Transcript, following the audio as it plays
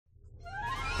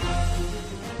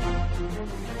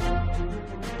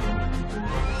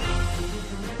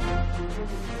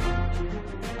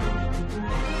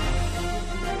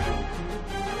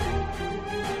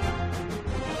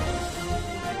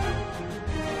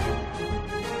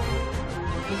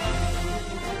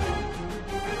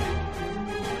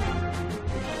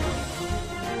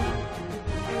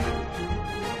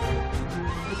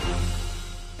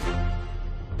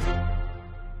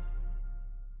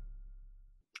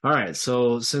All right,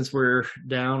 so since we're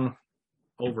down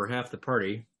over half the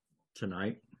party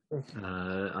tonight,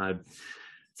 I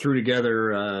threw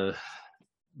together a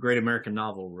great American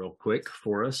novel real quick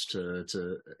for us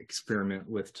to experiment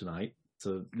with tonight. It's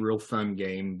a real fun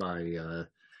game by a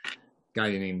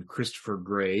guy named Christopher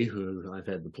Gray, who I've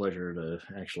had the pleasure to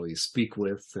actually speak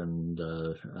with, and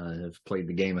I have played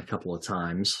the game a couple of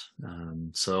times.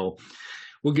 So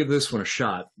we'll give this one a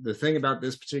shot. The thing about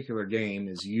this particular game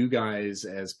is you guys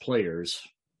as players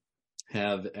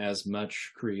have as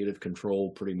much creative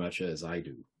control pretty much as I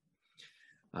do.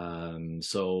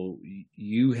 So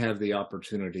you have the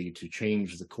opportunity to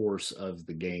change the course of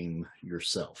the game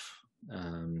yourself.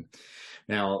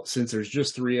 Now, since there's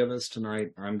just 3 of us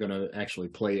tonight, I'm going to actually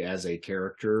play as a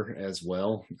character as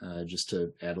well, just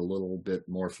to add a little bit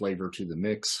more flavor to the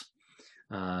mix.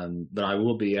 But I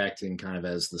will be acting kind of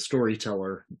as the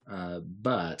storyteller.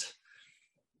 But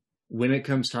when it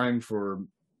comes time for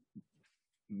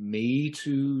me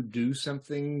to do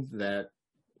something that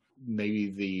maybe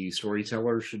the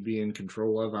storyteller should be in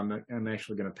control of, I'm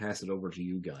actually going to pass it over to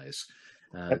you guys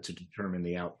to determine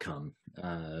the outcome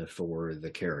for the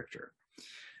character.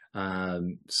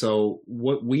 So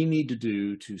what we need to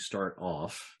do to start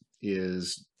off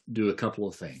is do a couple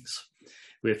of things.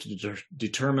 We have to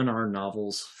determine our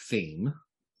novel's theme.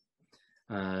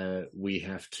 We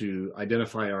have to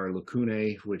identify our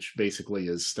lacunae, which basically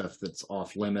is stuff that's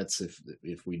off limits.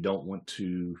 If we don't want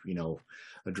to,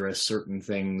 address certain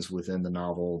things within the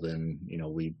novel, then,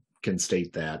 we can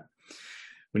state that.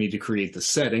 We need to create the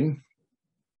setting,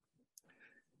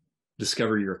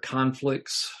 discover your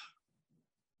conflicts,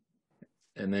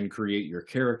 and then create your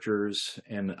characters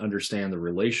and understand the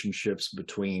relationships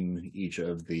between each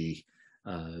of the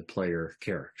player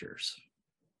characters.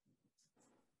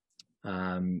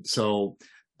 So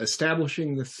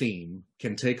establishing the theme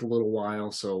can take a little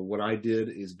while. So what I did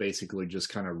is basically just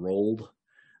kind of rolled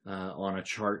on a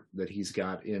chart that he's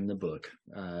got in the book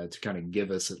to kind of give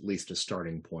us at least a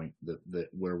starting point that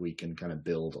where we can kind of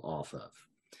build off of.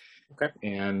 Okay.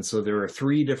 And so there are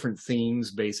 3 different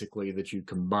themes basically that you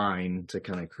combine to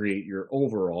kind of create your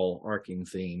overall arcing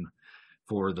theme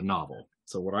for the novel.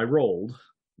 So what I rolled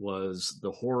was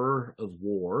the horror of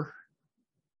war,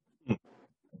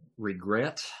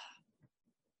 regret,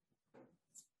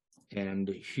 and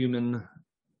human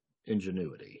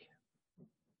ingenuity.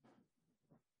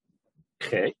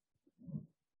 Okay.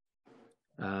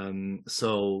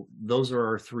 So those are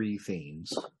our 3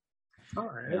 themes. All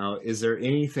right. Now, is there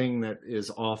anything that is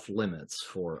off limits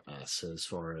for us as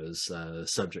far as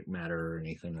subject matter or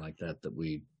anything like that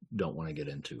we don't want to get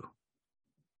into?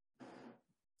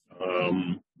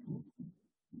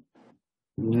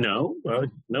 No,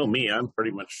 me. I'm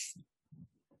pretty much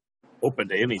open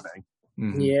to anything.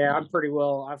 Mm-hmm. Yeah, I'm pretty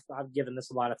well. I've given this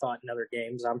a lot of thought in other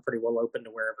games. I'm pretty well open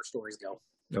to wherever stories go.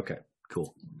 Okay,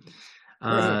 cool.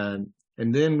 And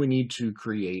then we need to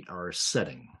create our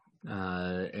setting.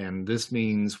 And this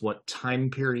means what time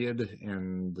period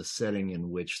and the setting in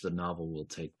which the novel will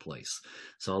take place.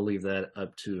 So I'll leave that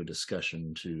up to a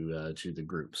discussion to the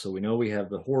group. So we know we have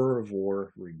the horror of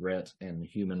war, regret, and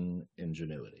human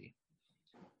ingenuity.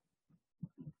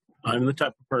 I'm the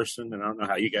type of person, and I don't know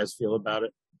how you guys feel about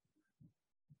it.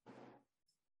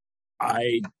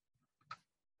 I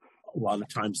a lot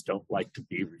of times don't like to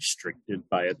be restricted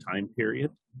by a time period.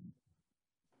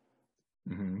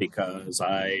 Mm-hmm. Because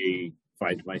I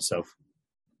find myself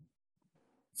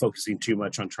focusing too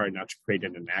much on trying not to create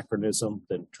an anachronism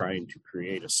than trying to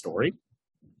create a story.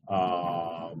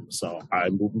 So I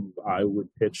would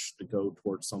pitch to go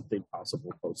towards something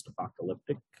possible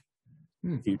post-apocalyptic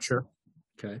future.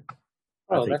 Okay.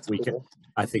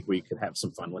 I think we could have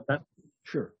some fun with that.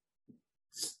 Sure.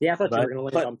 Yeah, I thought you were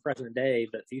going to land on present day,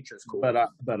 but future's cool.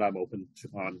 But I'm open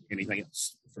on anything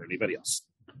else for anybody else.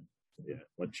 Yeah,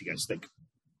 what do you guys think?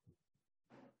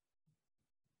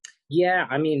 Yeah,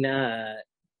 I mean,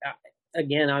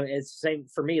 again, it's the same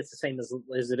for me. It's the same as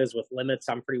it is with limits.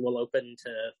 I'm pretty well open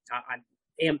to.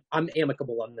 I'm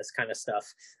amicable on this kind of stuff,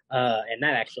 and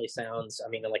that actually sounds. I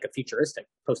mean, like a futuristic,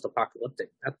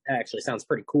 post-apocalyptic. That actually sounds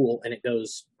pretty cool, and it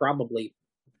goes probably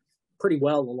pretty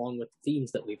well along with the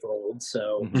themes that we've rolled.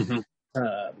 So,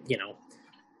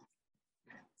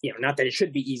 not that it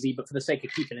should be easy, but for the sake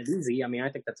of keeping it easy, I mean, I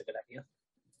think that's a good idea.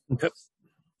 Okay.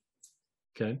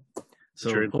 Okay. So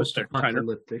Sure,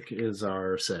 post-apocalyptic is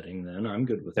our setting then. I'm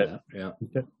good with that. Yeah.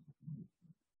 Okay.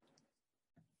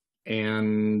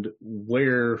 And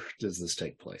where does this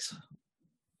take place?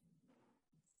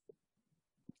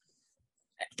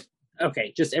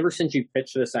 Okay, just ever since you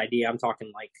pitched this idea, I'm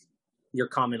talking like your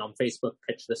comment on Facebook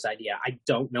pitched this idea. I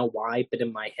don't know why, but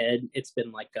in my head, it's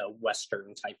been like a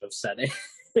Western type of setting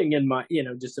in my,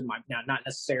 just in my, now, not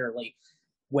necessarily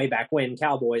way back when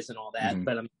cowboys and all that,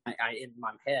 but I in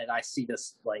my head, I see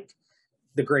this like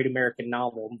the Great American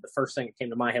Novel. The first thing that came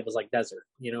to my head was like desert.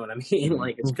 You know what I mean?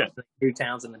 Like it's got the new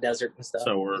towns in the desert and stuff.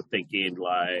 So we're thinking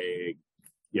like,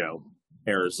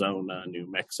 Arizona, New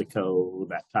Mexico,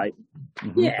 that type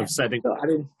of setting. So,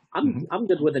 I'm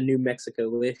good with a New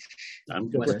Mexico-ish. I'm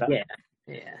good with that.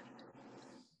 Yeah.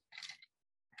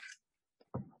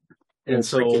 And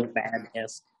so,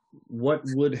 bad-ass. What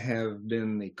would have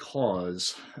been the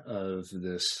cause of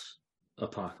this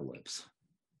apocalypse?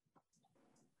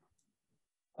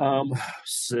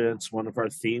 Since one of our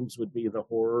themes would be the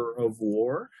horror of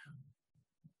war,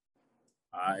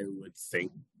 I would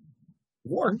think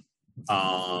war.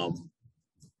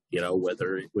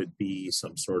 Whether it would be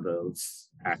some sort of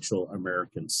actual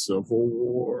American Civil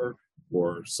War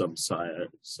or some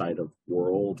side of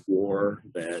World War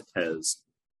that has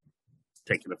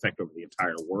taken effect over the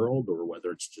entire world, or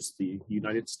whether it's just the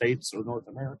United States or North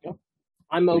America.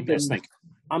 I'm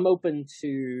open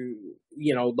to,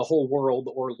 the whole world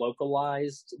or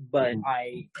localized, but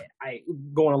I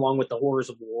going along with the horrors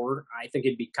of war, I think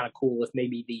it'd be kind of cool if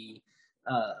maybe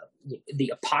the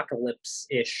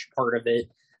apocalypse-ish part of it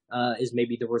is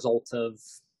maybe the result of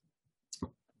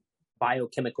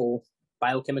biochemical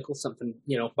something,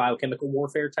 biochemical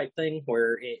warfare type thing,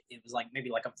 where it was like maybe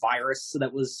like a virus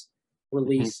that was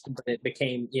released, but it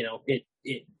became,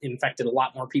 it infected a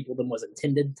lot more people than was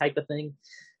intended type of thing.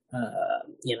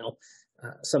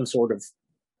 Some sort of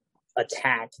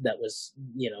attack that was,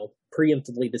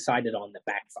 preemptively decided on that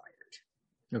backfired.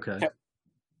 Okay.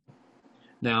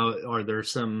 Now, are there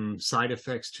some side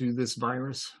effects to this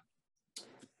virus?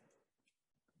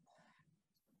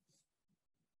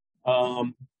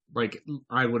 Like,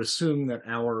 I would assume that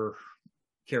our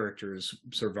characters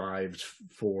survived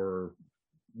for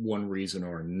one reason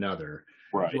or another.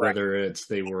 Right. Whether it's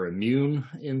they were immune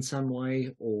in some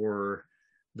way or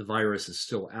the virus is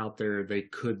still out there, they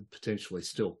could potentially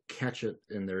still catch it,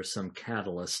 and there's some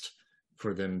catalyst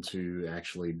for them to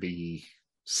actually be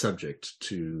subject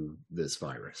to this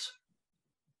virus.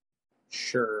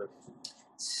 Sure.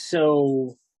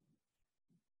 So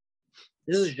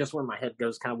this is just where my head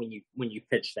goes kind of when you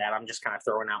pitch that. I'm just kind of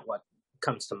throwing out what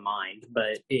comes to mind,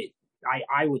 but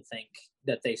I would think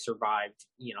that they survived,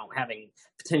 having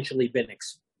potentially been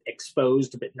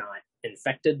exposed but not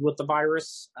infected with the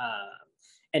virus,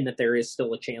 and that there is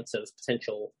still a chance of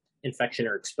potential infection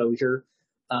or exposure.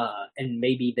 And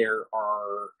maybe there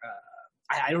are,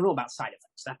 I don't know about side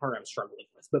effects. That part I'm struggling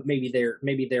with, but maybe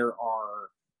there are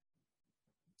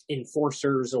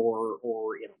enforcers or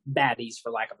baddies,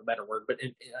 for lack of a better word. But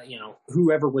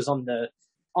whoever was on the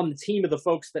team of the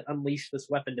folks that unleashed this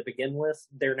weapon to begin with,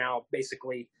 they're now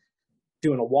basically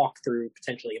doing a walkthrough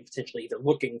potentially either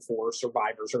looking for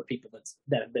survivors or people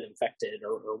that have been infected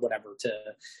or whatever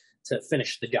to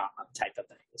finish the job type of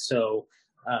thing. So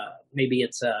maybe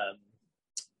it's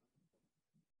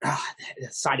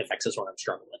side effects is what I'm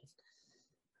struggling.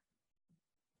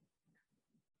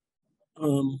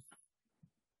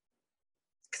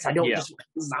 Because I don't just want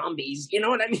zombies, you know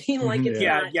what I mean? Like it's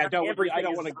I don't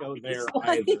want to go there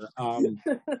either.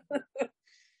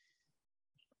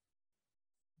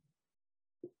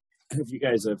 Have you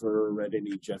guys ever read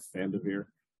any Jeff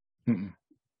Vanderveer?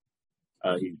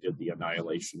 He did the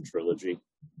Annihilation trilogy,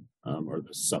 or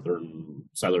the Southern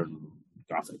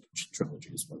Gothic trilogy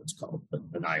is what it's called, but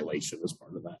Annihilation is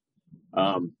part of that.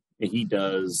 And he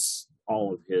does,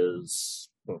 all of his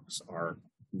books are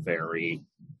very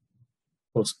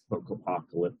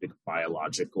post-apocalyptic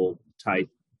biological type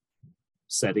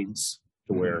settings,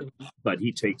 to where, but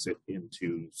he takes it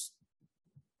into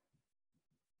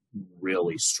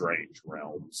really strange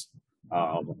realms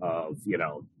of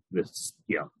this,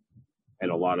 and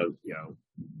a lot of,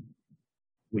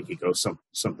 we could go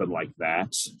something like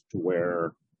that, to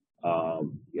where,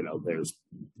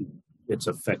 it's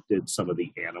affected some of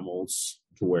the animals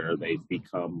to where they've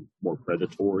become more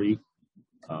predatory,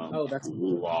 that's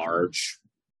large,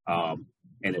 and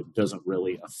it doesn't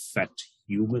really affect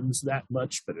humans that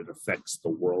much, but it affects the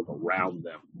world around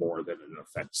them more than it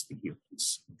affects the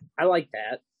humans. I like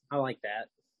that.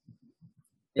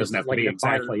 Doesn't have to be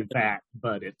exactly that,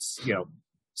 but it's,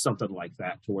 something like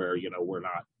that, to where, we're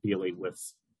not dealing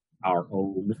with our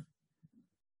own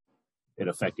it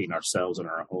affecting ourselves and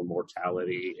our own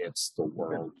mortality. It's the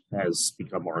world has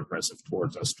become more aggressive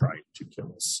towards us, trying to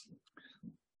kill us.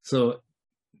 So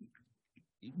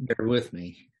bear with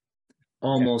me.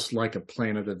 Almost like a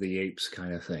Planet of the Apes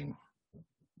kind of thing.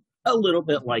 A little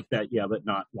bit like that, yeah, but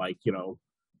not like,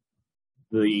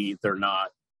 they're not.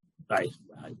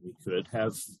 We could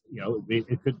have,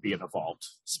 it could be an evolved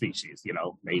species,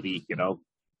 maybe,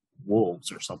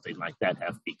 wolves or something like that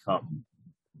have become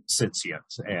sentient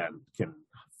and can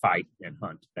fight and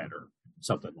hunt better,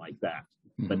 something like that.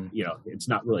 Mm-hmm. But, it's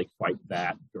not really quite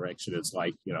that direction. It's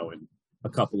like, in a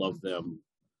couple of them,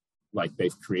 like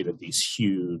they've created these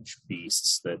huge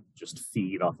beasts that just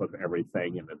feed off of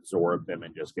everything and absorb them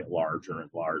and just get larger and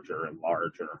larger and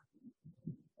larger.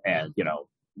 And,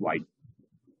 like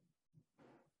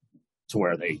to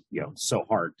where they, so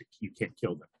hard you can't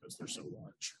kill them because they're so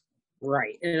large.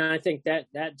 Right. And I think that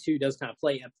too does kind of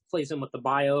plays in with the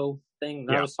bio thing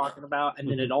that I was talking about. And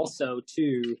then it also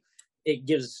too, it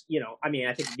gives, I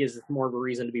think it gives us more of a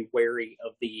reason to be wary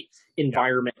of the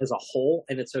environment as a whole.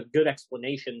 And it's a good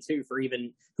explanation too for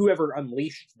even whoever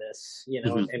unleashed this,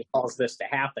 and caused this to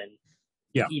happen.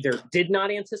 Yeah. Either did not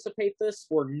anticipate this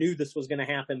or knew this was going to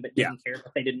happen, but didn't care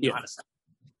that they didn't know how to stop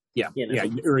it. Yeah.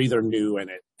 Or either knew and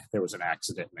there was an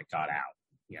accident and it got out.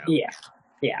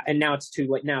 Yeah. And now it's too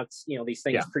late. Now it's, these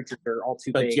things, creatures are all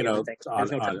too big. So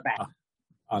there's no turning back.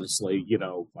 Honestly,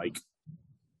 like,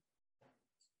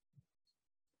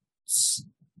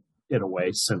 in a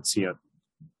way, sentient,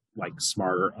 like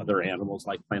smarter other animals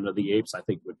like Planet of the Apes, I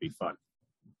think would be fun.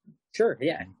 Sure,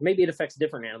 yeah. Maybe it affects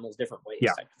different animals different ways.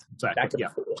 Yeah, exactly. That could be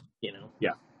cool,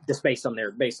 just based on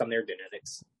their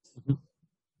genetics. Mm-hmm.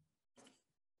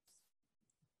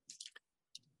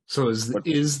 So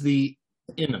is the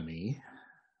enemy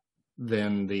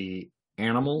then the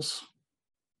animals?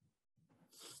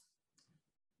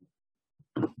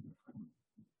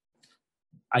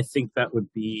 I think that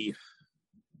would be,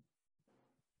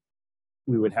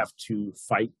 we would have to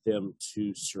fight them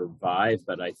to survive,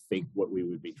 but I think what we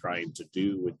would be trying to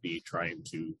do would be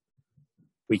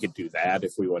we could do that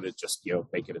if we wanted to just,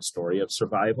 make it a story of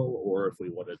survival, or if we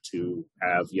wanted to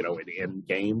have, an end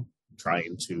game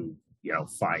trying to,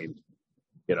 find,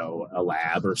 a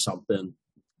lab or something.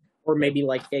 Or maybe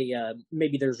like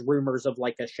maybe there's rumors of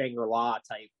like a Shangri-La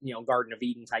type, Garden of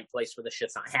Eden type place where the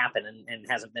shit's not happening and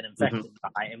hasn't been infected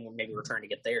by, and maybe we're trying to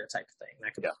get there type of thing.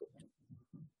 That could be cool.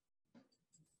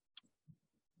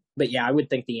 But yeah, I would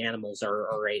think the animals are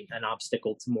an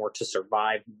obstacle to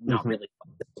survive, not really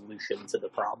the solution to the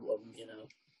problem,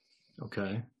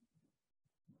 Okay.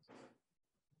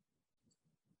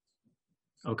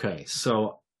 Okay,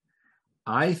 so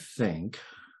I think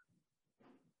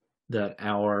that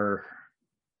our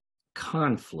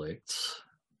conflicts,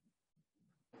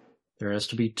 there has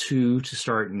to be two to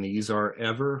start, and these are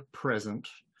ever present.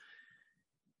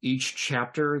 Each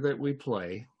chapter that we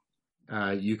play,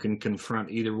 you can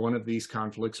confront either one of these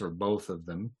conflicts or both of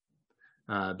them,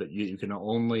 but you can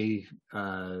only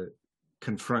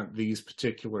confront these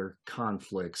particular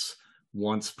conflicts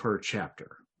once per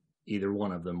chapter, either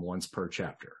one of them once per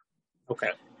chapter.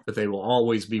 Okay. But they will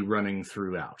always be running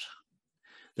throughout.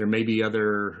 There may be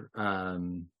other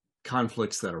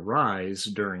conflicts that arise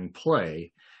during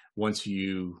play. Once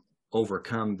you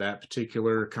overcome that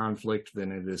particular conflict,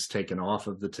 then it is taken off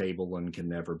of the table and can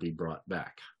never be brought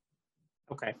back.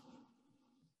 Okay.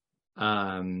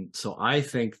 So I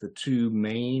think the two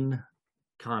main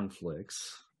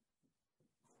conflicts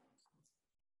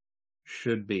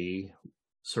should be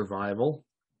survival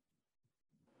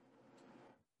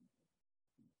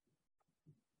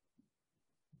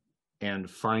and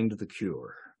find the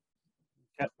cure.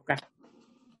 Okay.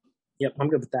 Yep, I'm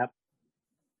good with that.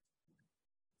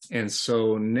 And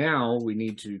so now we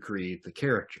need to create the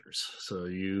characters. So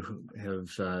you have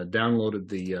downloaded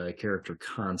the character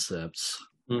concepts.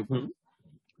 Mm-hmm.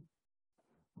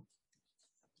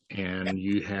 And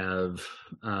you have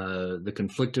the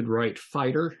conflicted right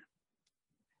fighter.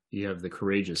 You have the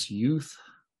courageous youth.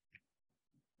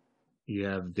 You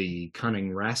have the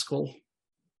cunning rascal.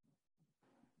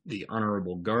 The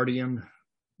honorable guardian,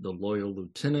 the loyal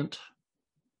lieutenant,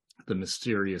 the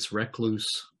mysterious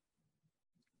recluse,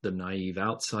 the naive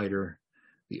outsider,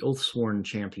 the oath-sworn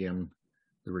champion,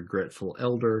 the regretful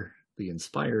elder, the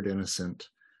inspired innocent,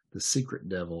 the secret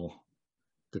devil,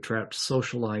 the trapped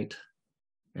socialite,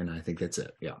 and I think that's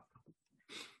it. Yeah.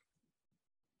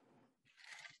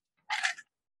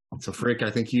 So, Frick, I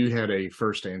think you had a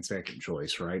first and second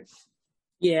choice, right?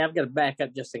 Yeah, I've got to back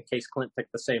up just in case Clint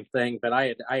picked the same thing, but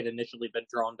I had initially been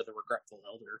drawn to the regretful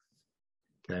elder.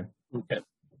 Okay.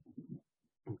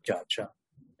 Gotcha.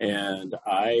 And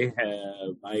I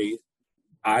have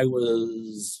I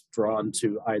was drawn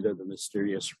to either the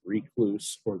mysterious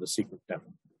recluse or the secret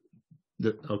devil.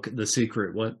 The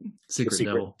secret what? Secret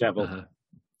devil. Uh-huh.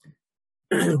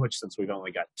 Which, since we've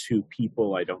only got 2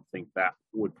 people, I don't think that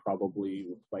would probably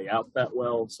play out that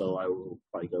well. So I will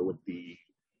probably go with the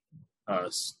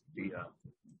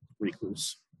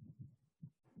recluse.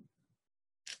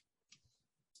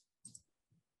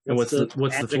 And what's the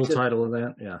full title of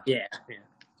that? Yeah.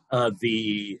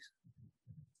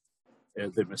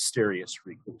 The mysterious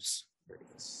recluse.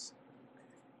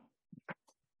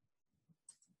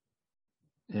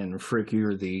 And Frick,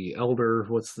 you're the elder.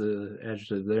 What's the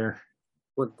adjective there?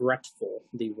 Regretful.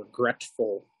 The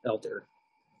regretful elder.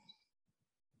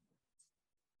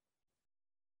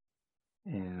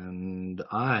 And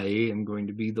I am going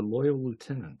to be the loyal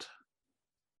lieutenant.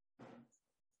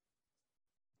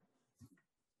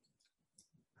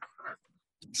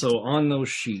 So on those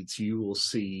sheets, you will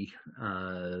see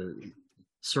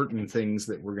certain things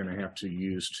that we're going to have to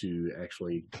use to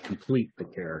actually complete the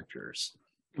characters.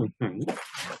 Mm-hmm.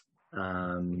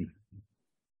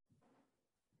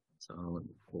 So let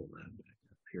me pull that back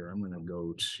up here. I'm going to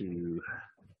go to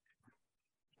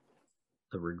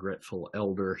the regretful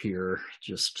elder here,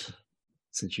 just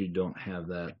since you don't have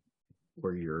that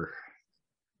where you're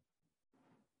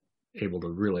able to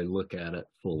really look at it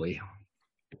fully.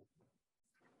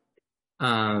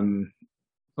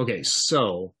 Okay,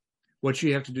 so what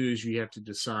you have to do is you have to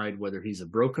decide whether he's a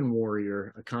broken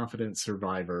warrior, a confident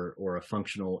survivor, or a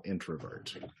functional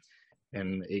introvert.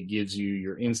 And it gives you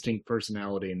your instinct,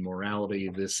 personality, and morality.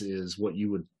 This is what you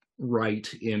would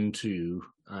write into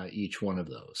each one of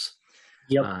those.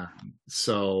 Yep.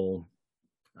 So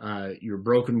your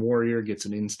broken warrior gets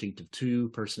an instinct of 2,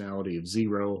 personality of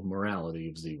 0, morality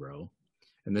of 0.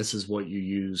 And this is what you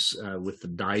use with the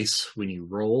dice. When you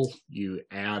roll, you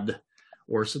add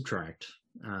or subtract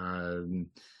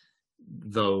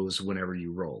those whenever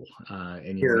you roll.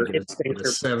 And you want to get a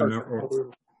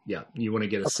 7 you want to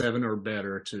get a 7 or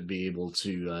better to be able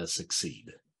to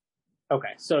succeed.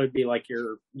 Okay, so it'd be like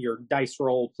your dice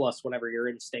roll plus whatever your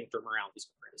instinct or morality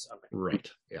score is. Okay.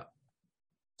 Right. Yeah.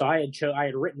 So I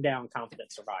had written down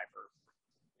confident survivor.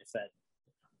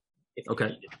 If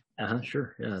okay.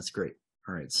 Sure. Yeah, that's great.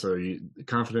 All right. So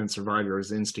confident survivor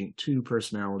is instinct 2,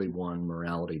 personality 1,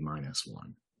 morality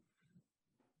 -1.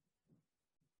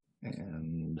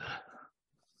 And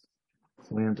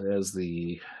Clint as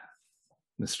the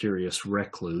mysterious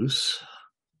recluse.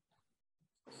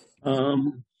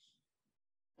 I'm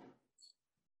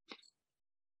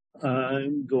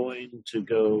going to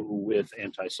go with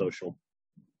antisocial.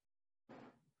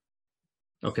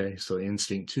 Okay, so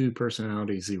instinct 2,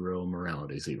 personality 0,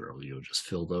 morality 0. You'll just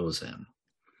fill those in.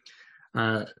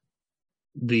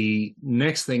 The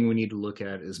next thing we need to look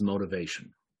at is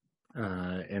motivation.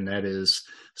 And that is,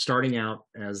 starting out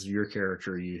as your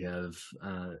character, you have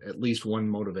at least one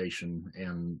motivation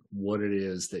and what it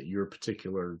is that your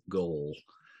particular goal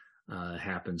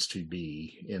happens to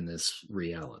be in this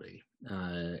reality.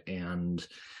 And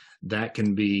that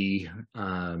can be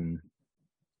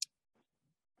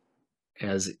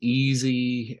as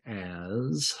easy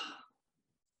as,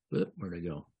 where'd it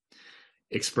go?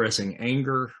 Expressing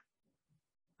anger,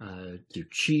 to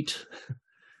cheat,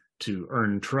 to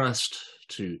earn trust,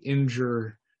 to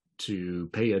injure, to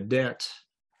pay a debt,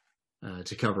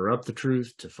 to cover up the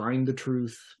truth, to find the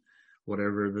truth,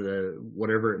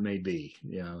 whatever it may be,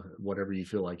 whatever you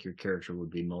feel like your character would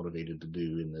be motivated to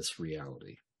do in this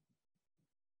reality.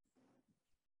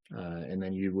 And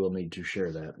then you will need to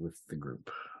share that with the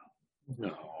group.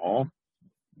 No.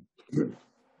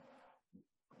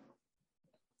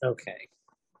 Okay.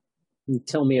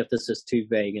 Tell me if this is too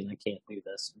vague and I can't do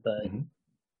this, but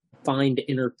find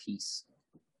inner peace.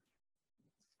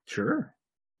 Sure.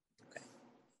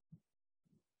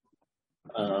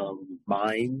 Okay.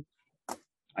 Mine,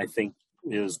 I think,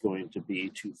 is going to be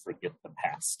to forget the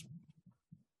past.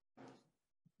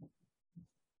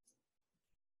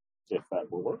 If that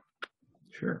will work.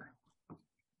 Sure.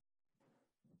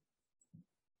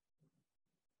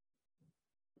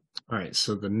 All right,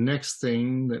 so the next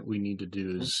thing that we need to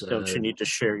do is... Don't you need to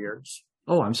share yours?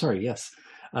 Oh, I'm sorry, yes.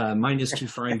 Mine is to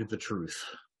find the truth.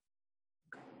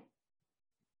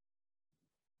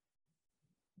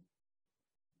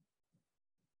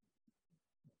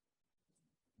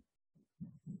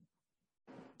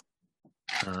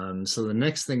 So the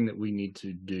next thing that we need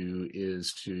to do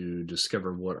is to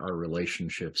discover what our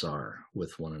relationships are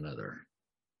with one another.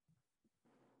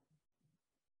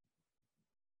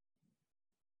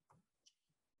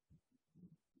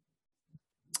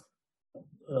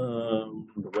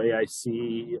 The way I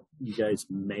see, you guys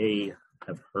may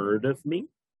have heard of me.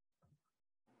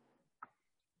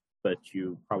 but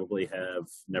you probably have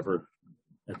never,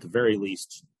 at the very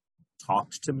least,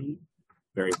 talked to me,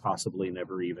 very possibly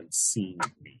never even seen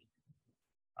me.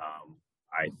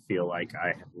 I feel like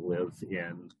I live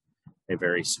in a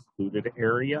very secluded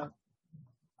area.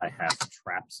 I have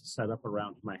traps set up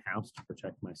around my house to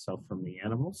protect myself from the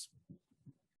animals.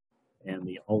 And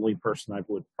the only person I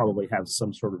would probably have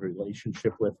some sort of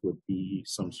relationship with would be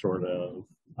some sort of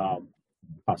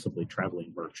possibly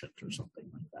traveling merchant or something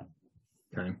like that.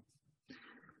 Okay.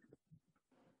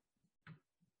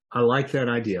 I like that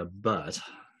idea, but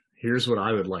here's what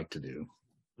I would like to do.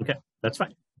 Okay, that's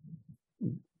fine.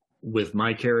 With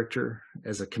my character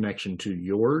as a connection to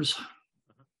yours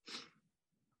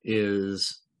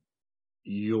is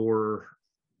you're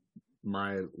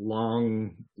my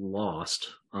long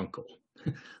lost uncle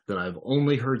that I've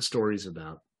only heard stories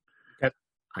about. Okay.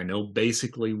 I know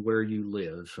basically where you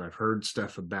live. I've heard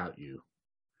stuff about you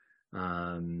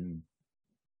from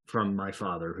my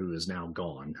father, who is now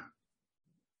gone.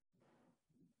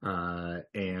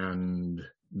 And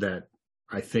that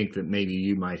I think that maybe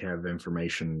you might have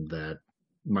information that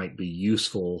might be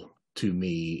useful to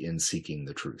me in seeking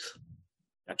the truth.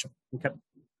 Gotcha. Okay.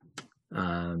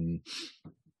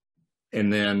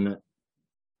 And then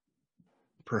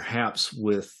perhaps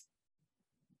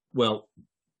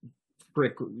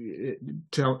Frick,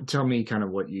 tell me kind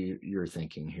of what you're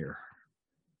thinking here.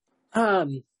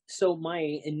 So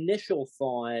my initial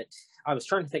thought, I was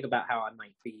trying to think about how I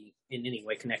might be in any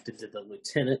way connected to the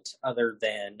lieutenant, other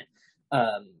than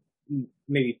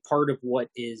maybe part of what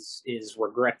is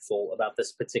regretful about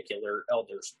this particular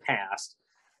elder's past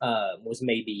was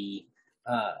maybe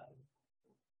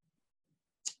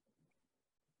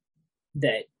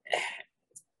that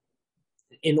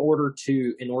in order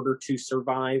to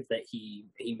survive, that he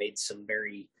made some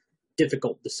very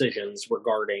difficult decisions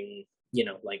regarding,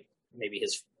 like maybe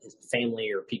his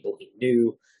family or people he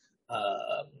knew,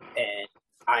 and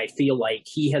I feel like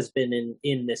he has been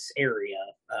in this area,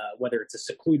 whether it's a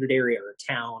secluded area or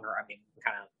a town, or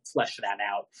kind of flesh that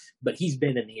out, but he's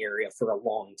been in the area for a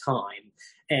long time,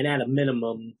 and at a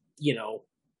minimum,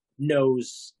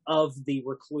 knows of the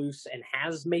recluse and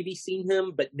has maybe seen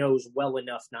him, but knows well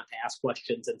enough not to ask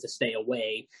questions and to stay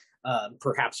away,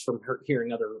 perhaps from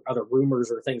hearing other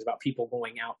rumors or things about people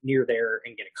going out near there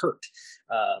and getting hurt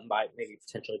by maybe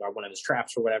potentially by one of his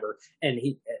traps or whatever. And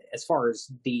he, as far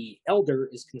as the elder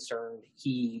is concerned,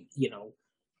 he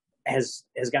has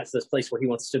got to this place where he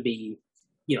wants to be,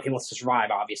 he wants to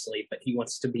survive, obviously, but he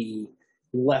wants to be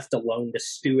left alone to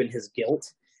stew in his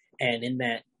guilt. And in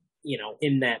that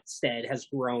stead has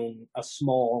grown a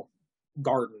small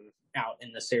garden out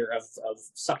in this area of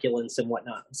succulents and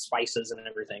whatnot, spices and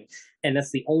everything. And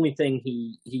that's the only thing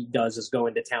he does, is go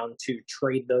into town to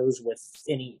trade those with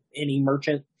any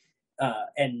merchant,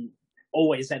 and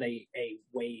always at a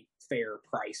way fair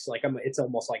price. Like it's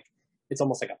almost like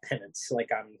a penance. Like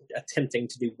I'm attempting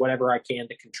to do whatever I can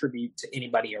to contribute to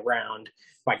anybody around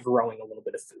by growing a little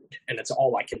bit of food. And that's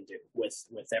all I can do with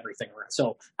everything around.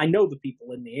 So I know the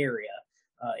people in the area,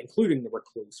 including the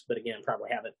recluse, but again,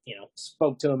 probably haven't,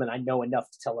 spoke to him, and I know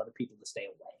enough to tell other people to stay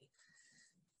away.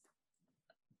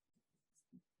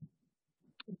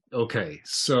 Okay,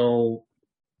 so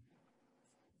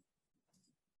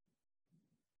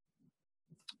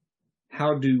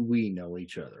how do we know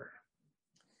each other?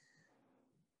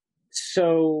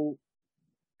 So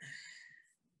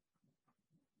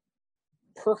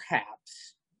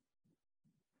perhaps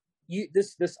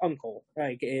this uncle,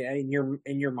 like in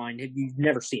your mind, you've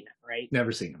never seen him, right?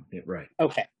 Never seen him, yeah, right?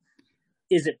 Okay.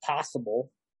 Is it possible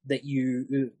that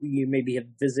you maybe have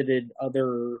visited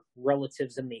other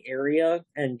relatives in the area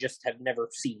and just have never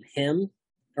seen him,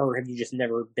 or have you just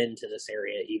never been to this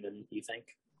area? Even, you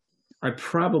think? I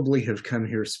probably have come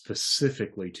here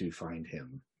specifically to find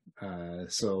him.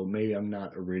 So maybe I'm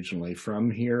not originally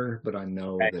from here, but I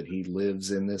know that he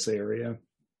lives in this area.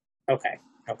 Okay.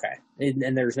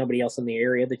 And there's nobody else in the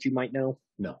area that you might know?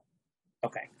 No.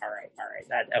 Okay. All right.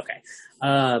 Okay. Okay.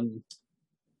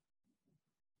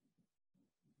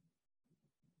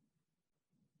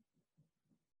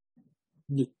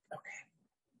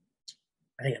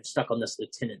 I think I'm stuck on this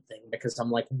lieutenant thing, because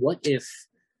I'm like, what if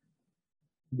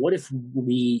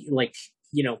we, like,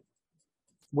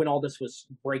 when all this was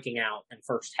breaking out and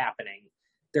first happening,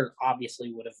 there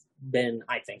obviously would have been,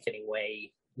 I think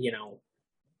anyway,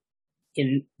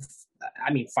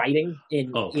 fighting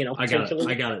in, I got it.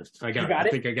 I got it. I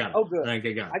think I got it. Oh, good. I think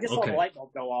I got it. I just saw the light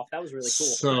bulb go off. That was really cool.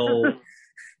 So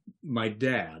my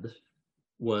dad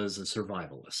was a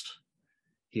survivalist.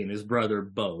 He and his brother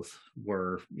both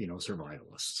were,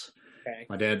 survivalists. Okay.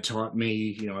 My dad taught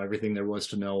me, everything there was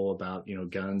to know about,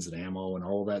 guns and ammo and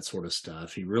all that sort of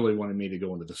stuff. He really wanted me to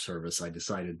go into the service. I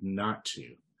decided not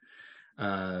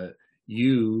to.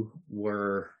 You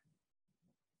were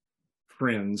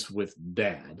friends with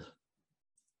Dad.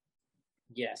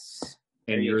 Yes.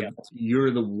 And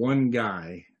you're the one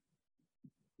guy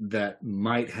that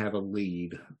might have a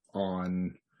lead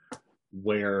on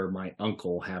where my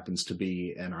uncle happens to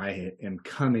be, and I am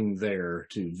coming there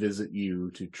to visit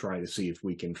you to try to see if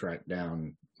we can track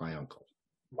down my uncle.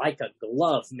 Like a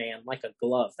glove, man. Like a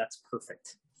glove. That's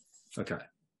perfect. Okay.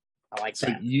 I like so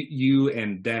that. So you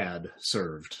and Dad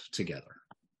served together.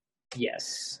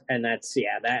 Yes. And that's,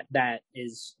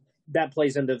 that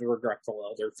plays into the regretful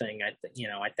elder thing. I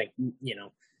think,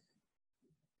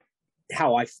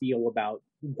 how I feel about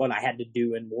what I had to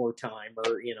do in wartime,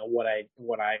 or,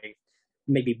 what I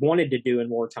maybe wanted to do in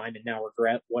wartime and now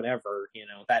regret, whatever,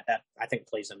 that I think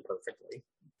plays in perfectly.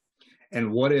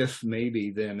 And what if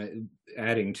maybe then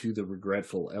adding to the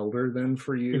regretful elder then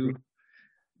for you,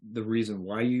 the reason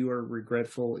why you are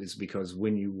regretful is because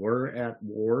when you were at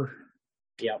war,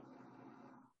 yep,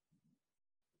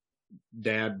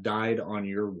 Dad died on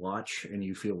your watch and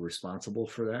you feel responsible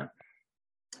for that?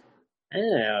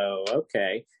 Oh,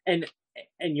 okay. And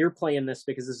you're playing this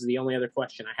because this is the only other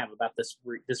question I have about this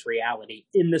reality.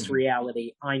 In this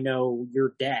reality, I know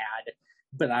your dad,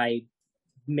 but I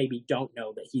maybe don't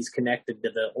know that he's connected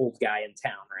to the old guy in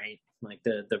town, right? Like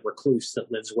the recluse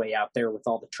that lives way out there with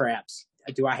all the traps.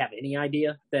 Do I have any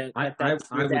idea that I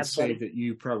would say that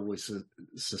you probably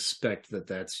suspect that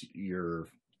that's your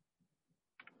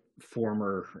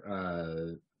former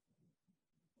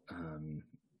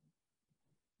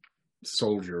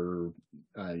soldier,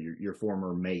 your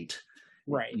former mate,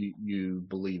 right? You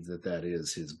believe that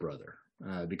is his brother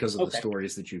because of the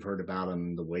stories that you've heard about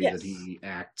him, the way that he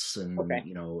acts, and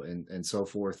and so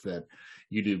forth. That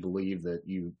you do believe that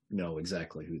you know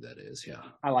exactly who that is. Yeah,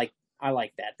 I like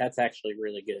that. That's actually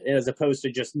really good, as opposed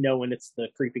to just knowing it's the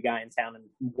creepy guy in town and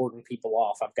warding people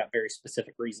off. I've got very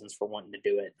specific reasons for wanting to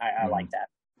do it. I like that.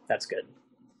 That's good.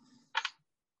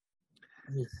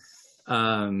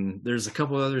 There's a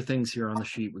couple other things here on the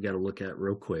sheet we got to look at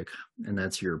real quick, and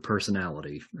that's your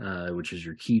personality, which is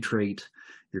your key trait,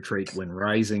 your trait when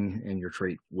rising, and your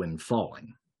trait when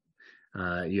falling.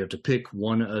 You have to pick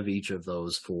one of each of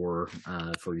those for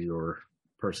your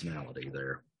personality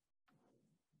there.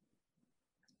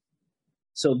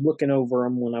 So looking over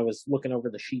them, when I was looking over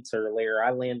the sheets earlier,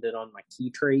 I landed on my key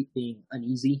trait being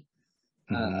uneasy,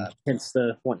 hence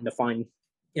the wanting to find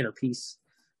inner peace.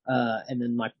 And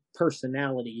then my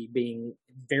personality being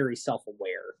very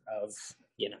self-aware of,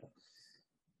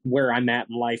 where I'm at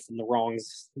in life and the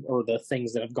wrongs or the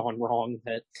things that have gone wrong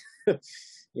that,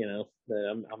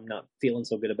 that I'm not feeling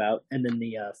so good about. And then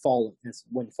the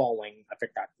when falling, I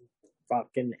got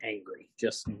fucking angry,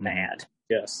 just mad,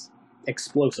 just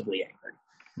explosively angry.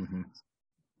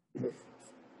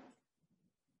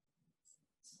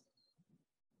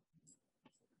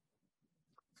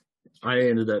 I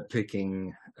ended up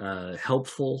picking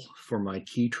helpful for my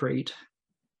key trait,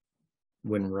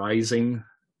 when rising,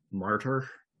 martyr,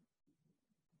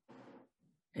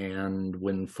 and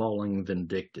when falling,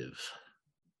 vindictive.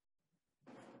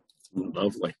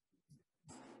 Lovely.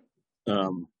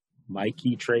 My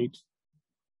key trait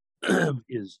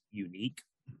is unique.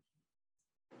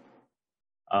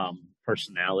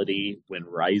 Personality when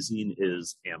rising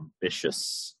is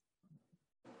ambitious,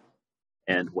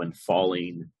 and when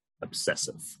falling,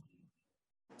 obsessive.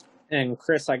 And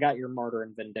Chris, I got your martyr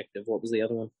and vindictive. What was the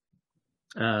other one?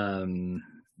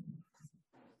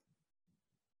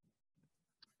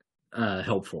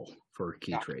 Helpful for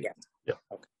key trait. Yeah.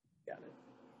 Okay, got it.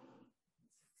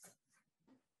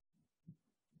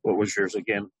 What was yours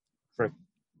again, Fred?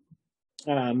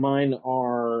 Mine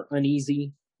are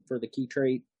uneasy for the key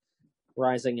trait,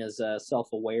 rising is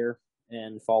self-aware,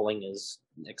 and falling is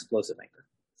explosive anger.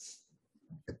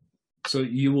 So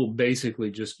you will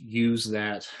basically just use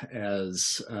that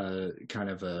as kind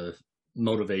of a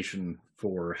motivation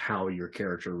for how your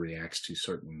character reacts to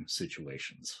certain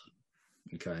situations.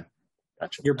 Okay.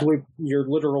 Gotcha. Your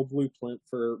literal blueprint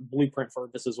for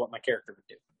this is what my character would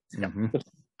do.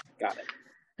 Got it.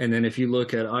 And then if you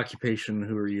look at occupation,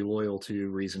 who are you loyal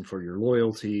to, reason for your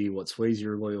loyalty, what sways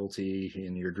your loyalty,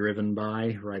 and you're driven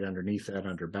by, right underneath that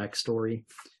under backstory,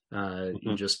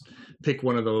 you just pick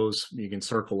one of those. You can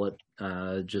circle it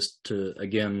just to,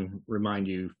 again, remind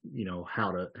you,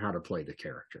 how to play the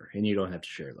character, and you don't have to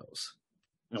share those.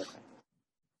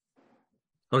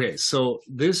 Okay, so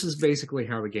this is basically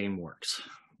how the game works.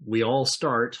 We all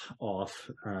start off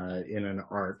in an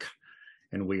arc,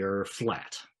 and we are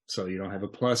flat. So you don't have a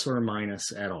plus or a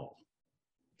minus at all.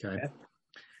 Okay.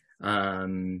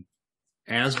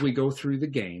 As we go through the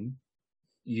game,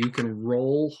 you can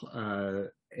roll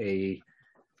a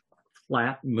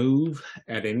flat move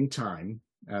at any time.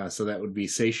 So that would be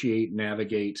satiate,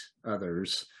 navigate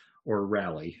others, or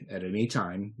rally at any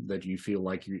time that you feel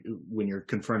like when you're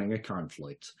confronting a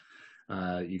conflict.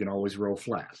 You can always roll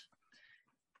flat.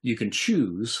 You can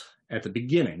choose at the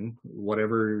beginning,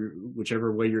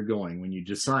 whichever way you're going. When you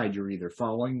decide you're either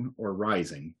falling or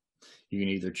rising, you can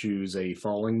either choose a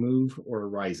falling move or a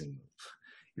rising move.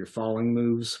 Your falling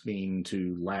moves mean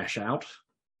to lash out,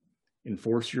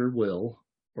 enforce your will,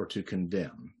 or to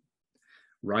condemn.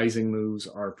 Rising moves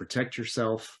are protect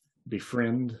yourself,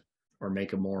 befriend, or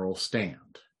make a moral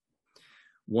stand.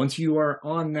 Once you are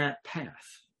on that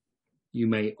path, you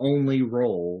may only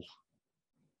roll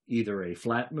either a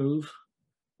flat move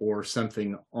or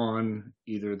something on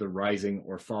either the rising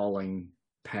or falling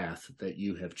path that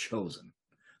you have chosen.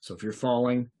 So if you're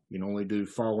falling, you can only do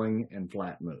falling and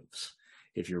flat moves.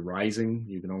 If you're rising,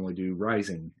 you can only do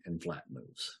rising and flat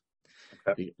moves.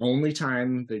 Okay. The only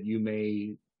time that you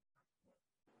may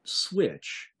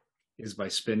switch is by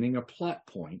spending a plot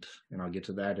point, and I'll get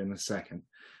to that in a second,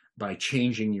 by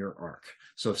changing your arc.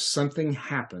 So if something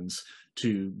happens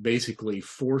to basically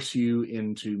force you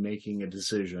into making a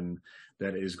decision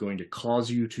that is going to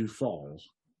cause you to fall,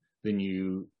 then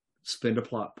you spend a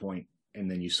plot point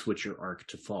and then you switch your arc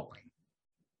to falling.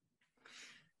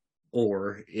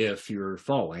 Or if you're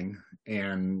falling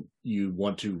and you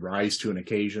want to rise to an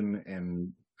occasion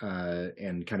and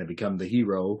kind of become the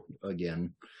hero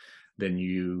again, then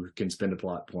you can spend a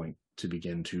plot point to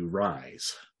begin to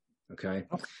rise. Okay.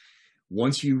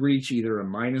 Once you reach either a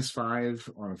 -5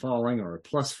 on falling or a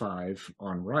 +5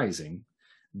 on rising,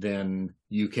 then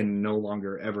you can no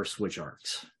longer ever switch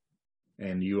arcs,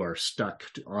 and you are stuck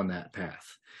on that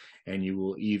path. And you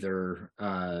will either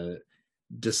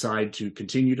decide to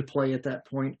continue to play at that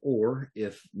point, or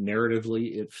if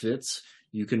narratively it fits,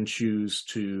 you can choose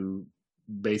to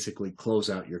basically close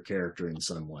out your character in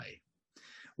some way.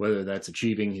 Whether that's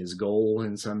achieving his goal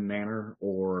in some manner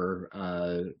or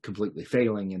completely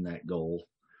failing in that goal,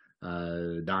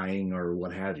 dying or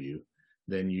what have you,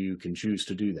 then you can choose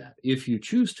to do that. If you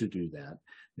choose to do that,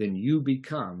 then you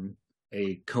become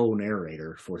a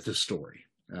co-narrator for the story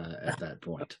at that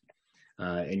point.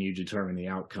 And you determine the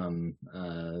outcome.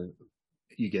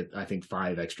 You get, I think,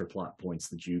 5 extra plot points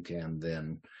that you can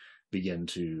then begin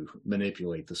to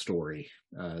manipulate the story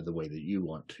the way that you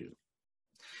want to.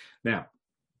 Now,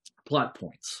 plot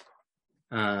points.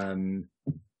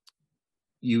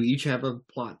 You each have a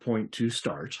plot point to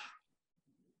start,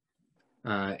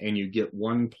 and you get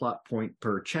 1 plot point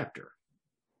per chapter.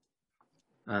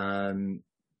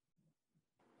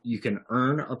 You can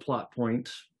earn a plot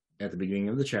point at the beginning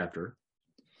of the chapter.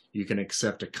 You can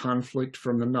accept a conflict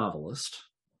from the novelist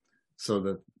so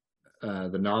that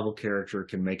the novel character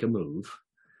can make a move,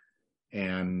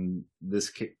 and this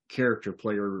character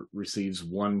player receives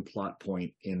 1 plot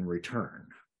point in return.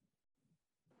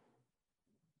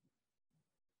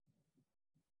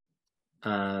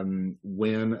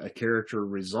 When a character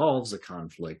resolves a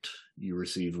conflict, you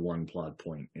receive 1 plot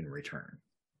point in return.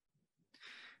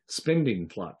 Spending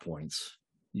plot points,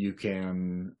 you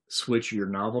can switch your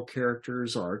novel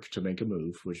character's arc to make a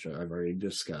move, which I've already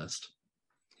discussed.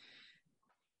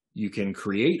 You can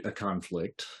create a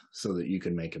conflict so that you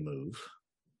can make a move.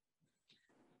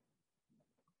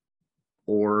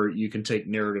 Or you can take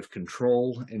narrative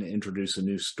control and introduce a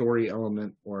new story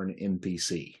element or an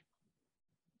NPC.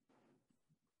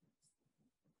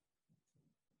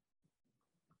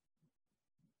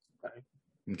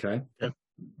 Okay. Yeah.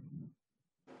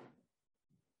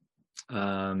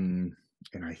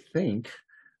 And I think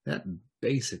that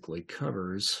basically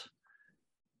covers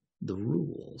the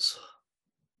rules.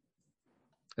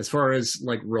 As far as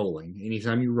like rolling,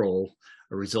 anytime you roll,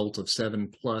 a result of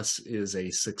 7+ is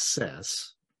a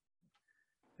success,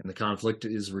 and the conflict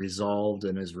is resolved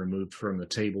and is removed from the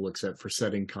table except for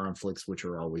setting conflicts, which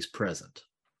are always present.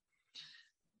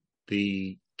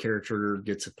 The character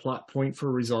gets a plot point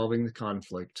for resolving the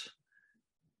conflict.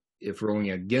 If rolling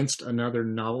against another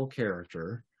novel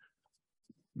character,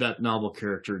 that novel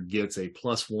character gets a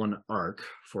 +1 arc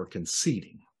for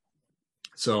conceding.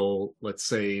 So let's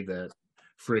say that,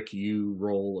 Frick, you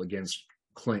roll against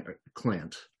Clint,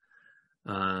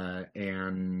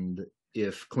 and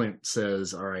if Clint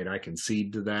says, all right, I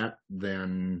concede to that,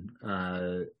 then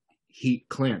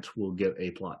Clint will get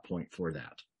a plot point for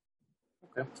that.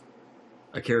 Okay.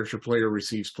 A character player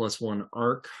receives +1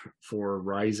 arc for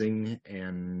rising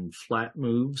and flat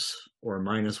moves, or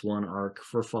 -1 arc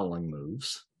for falling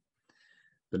moves.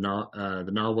 The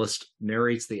novelist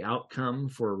narrates the outcome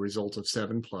for a result of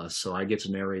 7+, so I get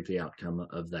to narrate the outcome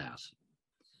of that.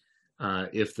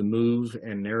 If the move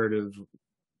and narrative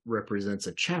represents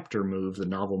a chapter move, the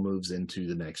novel moves into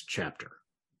the next chapter.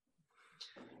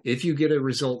 If you get a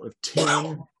result of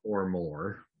 10 or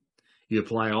more, you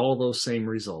apply all those same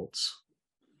results,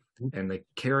 and the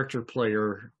character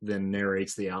player then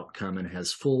narrates the outcome and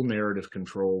has full narrative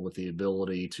control with the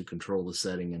ability to control the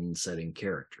setting and setting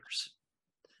characters.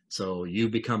 So you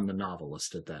become the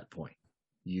novelist at that point.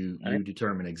 You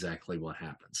determine exactly what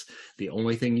happens. The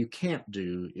only thing you can't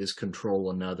do is control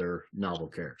another novel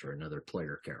character, another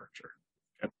player character.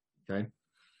 Okay?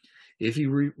 If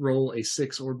you roll a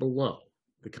 6 or below,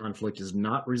 the conflict is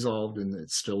not resolved and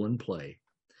it's still in play.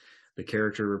 The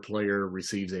character or player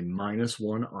receives a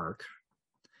 -1 arc.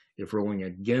 If rolling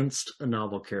against a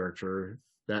novel character,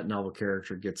 that novel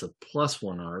character gets a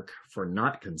 +1 arc for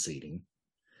not conceding,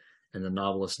 and the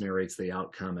novelist narrates the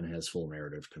outcome and has full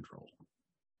narrative control.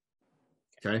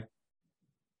 Okay?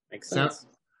 Makes sense.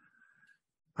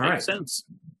 All right. Makes sense.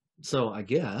 So I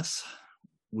guess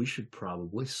we should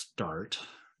probably start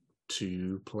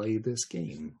to play this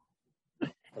game.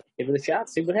 Give it a shot,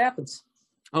 see what happens.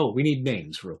 Oh, we need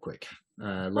names real quick.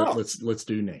 Let's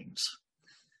do names.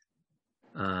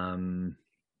 What am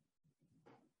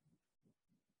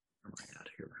I got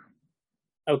here?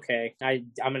 Okay,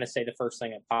 I'm going to say the first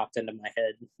thing that popped into my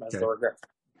head.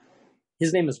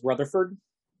 His name is Rutherford.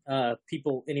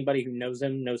 Anybody who knows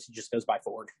him knows he just goes by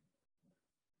Ford.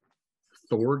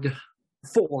 Thorg?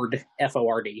 Ford,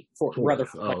 F-O-R-D. Ford.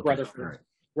 Rutherford, okay. Rutherford. Right.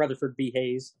 Rutherford B.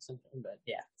 Hayes, something, but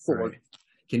yeah, Ford. Right.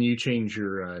 Can you change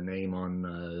your name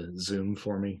on Zoom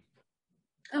for me?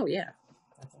 Oh, yeah.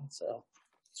 I think so.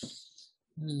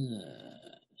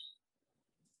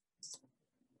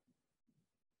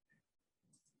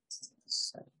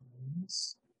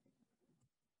 Settings.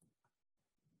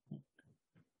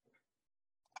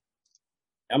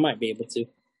 I might be able to.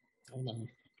 Hold on.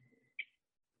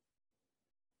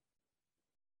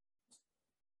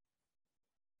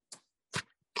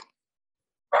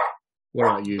 What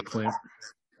about you, Clint?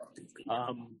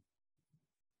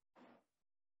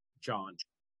 John.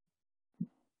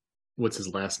 What's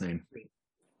his last name?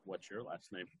 What's your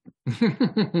last name?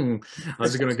 I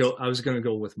was gonna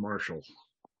go with Marshall.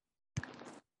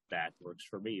 That works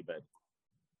for me, but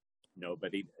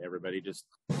everybody just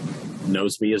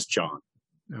knows me as John.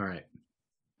 All right.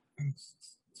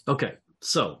 Okay,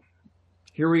 so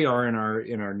here we are in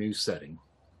our new setting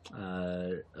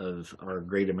of our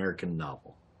great American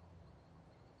novel.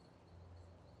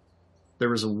 There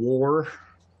was a war.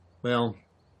 Well,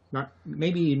 not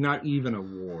even a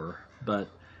war, but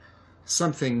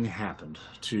something happened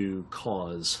to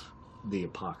cause the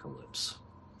apocalypse.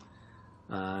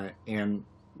 And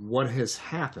what has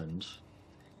happened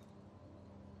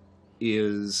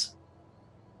is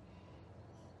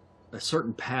a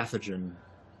certain pathogen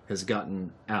has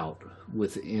gotten out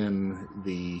within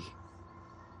the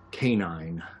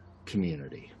canine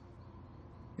community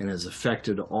and has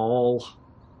affected all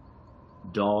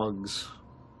dogs,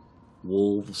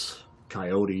 wolves,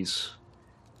 coyotes,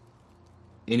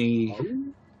 any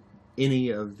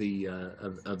of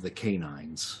the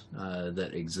canines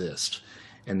that exist,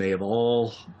 and they have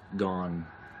all gone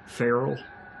feral,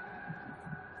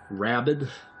 rabid,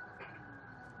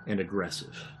 and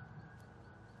aggressive.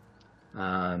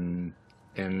 And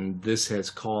this has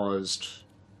caused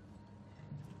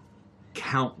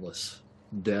countless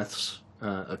deaths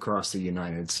across the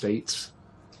United States,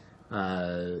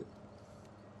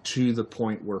 to the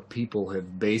point where people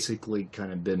have basically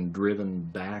kind of been driven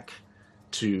back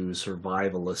to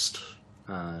survivalist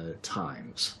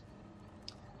times.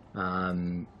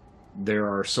 There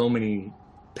are so many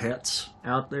pets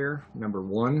out there, number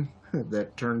one,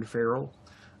 that turned feral.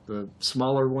 The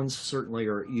smaller ones certainly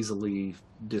are easily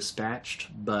dispatched,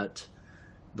 but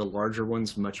the larger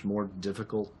ones much more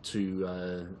difficult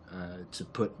to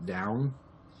put down.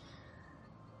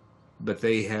 But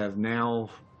they have now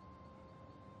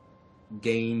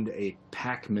gained a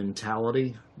pack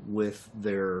mentality with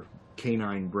their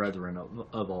canine brethren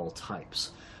of all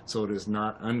types. So it is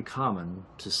not uncommon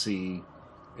to see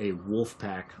a wolf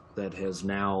pack that has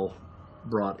now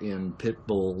brought in pit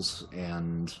bulls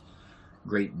and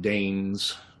Great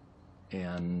Danes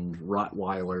and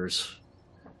Rottweilers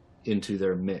into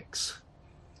their mix.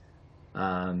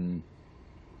 Even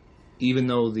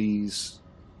though these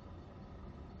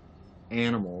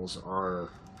animals are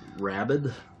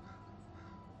rabid,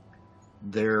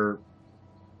 their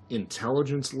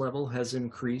intelligence level has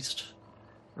increased,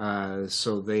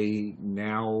 so they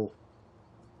now,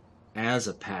 as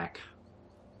a pack,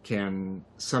 can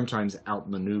sometimes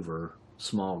outmaneuver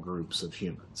small groups of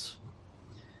humans.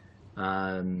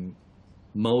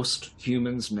 Most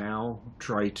humans now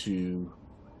try to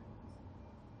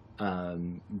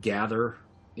gather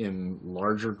in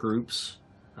larger groups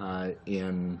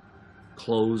in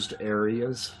closed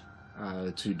areas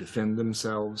to defend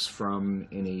themselves from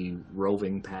any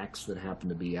roving packs that happen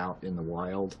to be out in the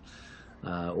wild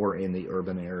or in the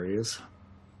urban areas,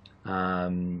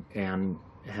 and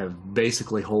have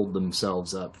basically holed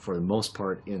themselves up for the most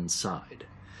part inside.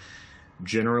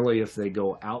 Generally, if they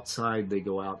go outside, they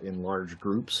go out in large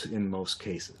groups in most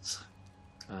cases.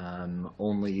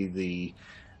 Only the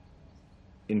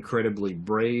incredibly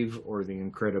brave or the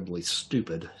incredibly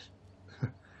stupid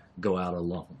go out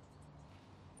alone.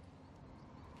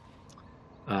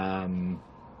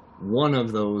 One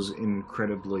of those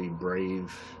incredibly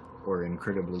brave or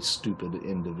incredibly stupid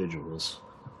individuals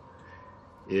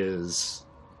is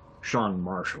Sean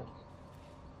Marshall,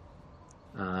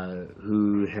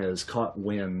 who has caught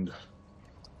wind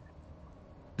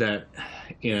that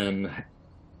in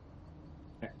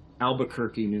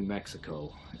Albuquerque, New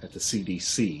Mexico, at the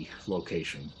CDC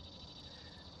location,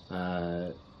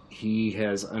 he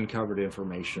has uncovered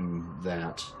information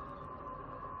that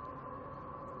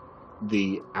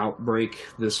the outbreak,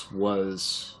 this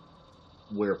was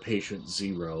where patient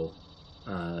 0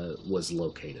 was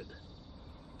located.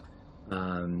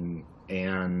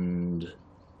 And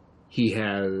he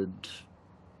had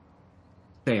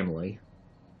family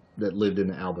that lived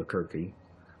in Albuquerque,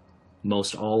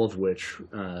 most all of which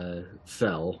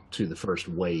fell to the first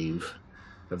wave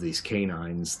of these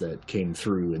canines that came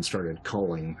through and started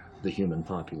culling the human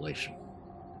population.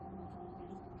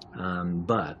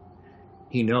 But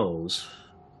he knows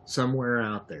somewhere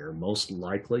out there, most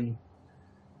likely,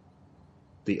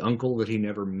 the uncle that he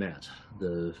never met,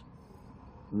 the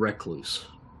recluse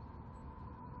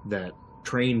that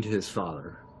trained his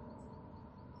father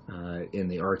in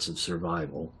the arts of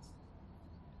survival,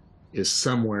 is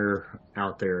somewhere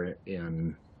out there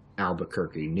in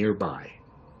Albuquerque, nearby,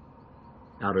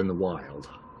 out in the wild.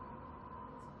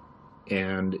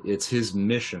 And it's his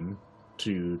mission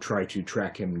to try to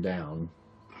track him down,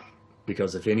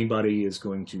 because if anybody is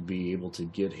going to be able to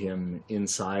get him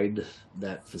inside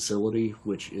that facility,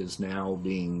 which is now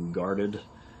being guarded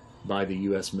by the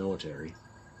U.S. military,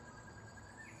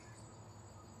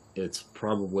 it's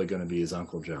probably going to be his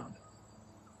Uncle John.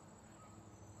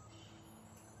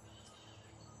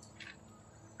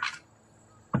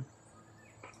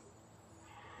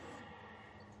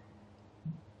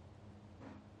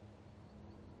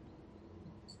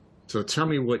 So tell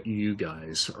me what you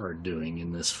guys are doing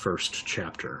in this first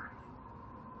chapter.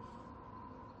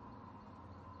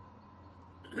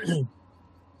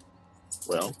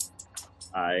 Well,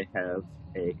 I have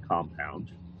a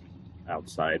compound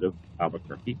outside of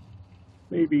Albuquerque,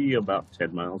 maybe about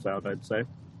 10 miles out, I'd say.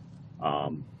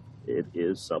 It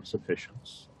is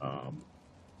self-sufficient.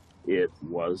 It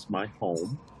was my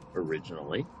home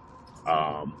originally,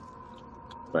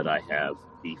 but I have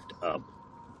beefed up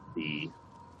the,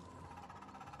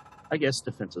 I guess,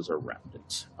 defenses around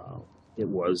it. It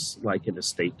was like an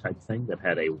estate type thing that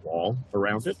had a wall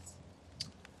around it.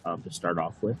 To start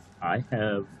off with, I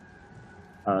have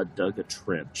dug a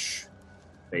trench,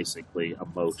 basically a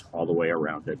moat all the way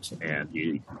around it, and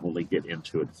you only get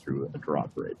into it through a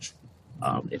drawbridge.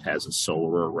 It has a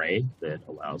solar array that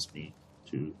allows me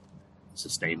to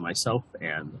sustain myself,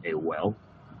 and a well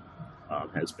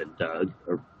has been dug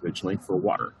originally for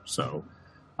water. So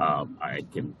I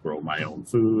can grow my own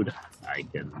food. I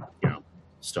can,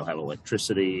 still have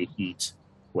electricity, heat,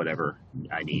 whatever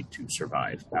I need to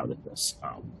survive out of this.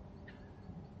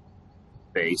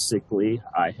 Basically,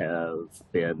 I have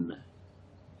been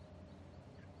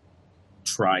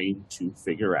trying to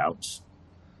figure out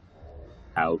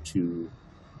how to.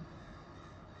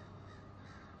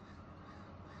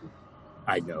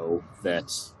 I know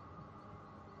that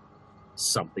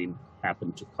something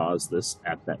happened to cause this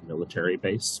at that military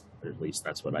base, or at least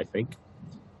that's what I think.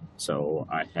 So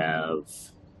I have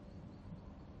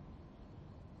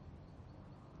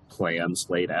plans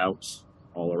laid out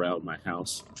all around my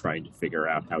house, trying to figure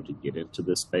out how to get into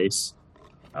this base,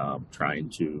 trying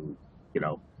to,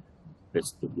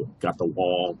 it's got the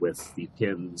wall with the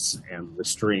pins and the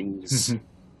strings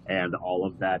and all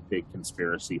of that big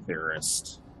conspiracy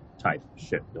theorist type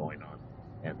shit going on.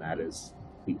 And that is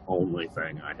the only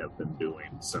thing I have been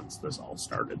doing since this all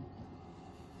started.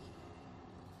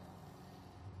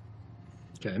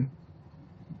 Okay.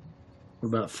 What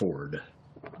about Ford?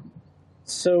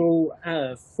 So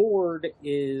Ford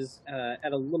is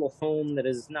at a little home that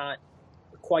is not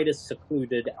quite as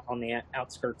secluded on the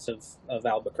outskirts of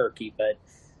Albuquerque, but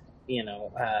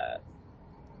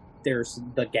there's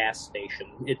the gas station.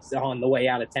 It's on the way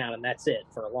out of town, and that's it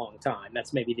for a long time.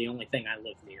 That's maybe the only thing I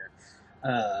live near.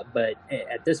 But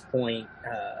at this point,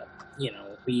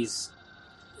 he's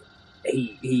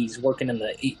working in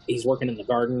the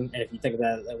garden. And if you think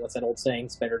about it, what's that old saying?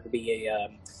 It's better to be a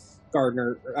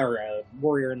gardener or a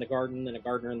warrior in the garden than a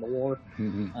gardener in the war.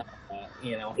 Mm-hmm.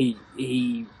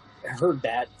 He heard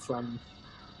that from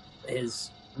the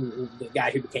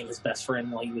guy who became his best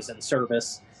friend while he was in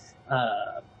service.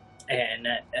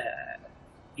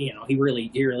 He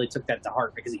really took that to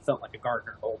heart because he felt like a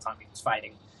gardener the whole time he was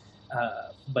fighting.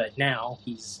 But now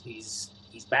he's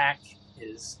back.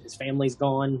 His family's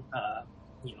gone.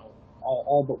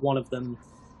 All but one of them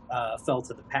fell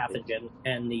to the pathogen,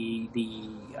 and the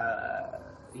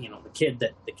kid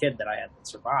that I had that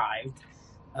survived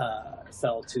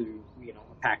fell to a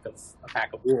pack of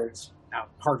wolves out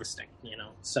harvesting.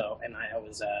 So and I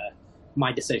was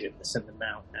my decision to send them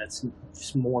out. That's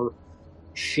just more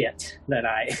shit that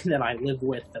I live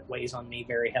with that weighs on me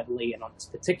very heavily. And on this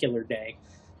particular day,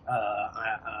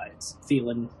 it's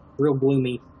feeling real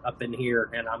gloomy up in here,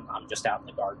 and I'm just out in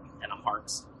the garden and I'm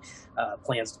harvesting.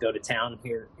 Plans to go to town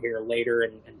here later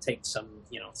and take some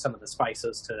of the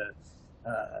spices to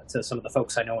some of the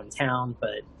folks I know in town.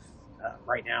 But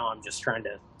right now I'm just trying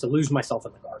to lose myself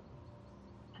in the garden.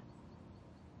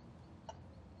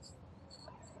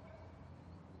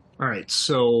 All right,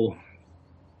 so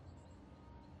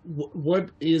what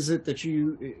is it that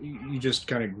you just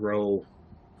kind of grow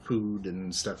food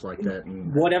and stuff like that?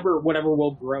 And whatever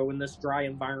will grow in this dry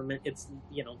environment. It's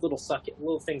little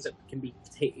things that can be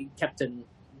kept in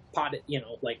potted,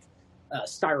 like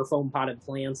styrofoam potted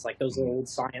plants, like those little old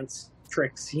science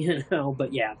tricks,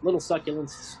 But yeah, little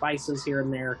succulents, spices here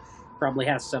and there. Probably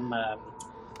has some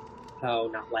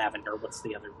not lavender. What's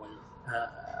the other one?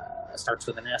 Starts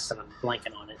with an S, and I'm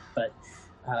blanking on it. But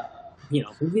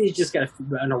we just got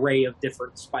an array of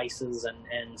different spices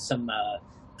and some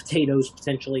potatoes,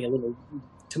 potentially a little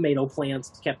tomato plants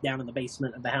kept down in the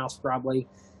basement of the house, probably.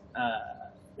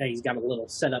 He's got a little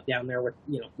setup down there with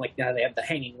like now they have the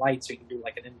hanging lights, so you can do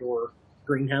like an indoor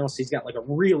greenhouse. He's got like a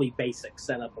really basic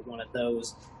setup of one of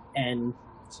those, and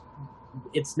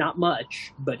it's not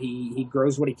much, but he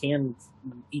grows what he can,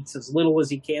 eats as little as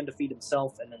he can to feed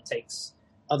himself, and then takes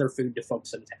other food to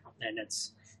folks in town. And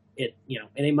it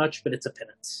ain't much, but it's a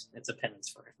penance. It's a penance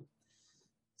for him.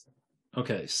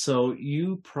 Okay, so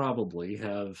you probably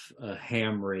have a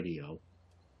ham radio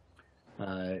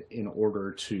in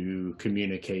order to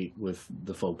communicate with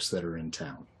the folks that are in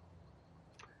town.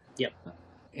 Yep.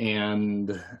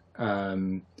 And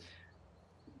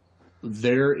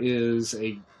there is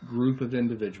a group of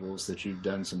individuals that you've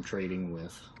done some trading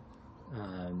with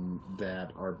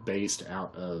that are based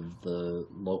out of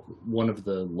one of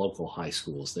the local high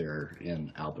schools there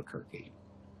in Albuquerque.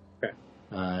 Okay.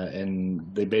 And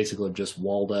they basically have just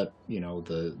walled up,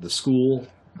 the school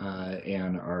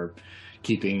and are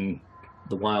keeping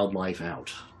the wildlife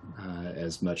out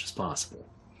as much as possible.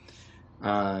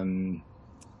 And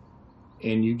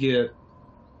you get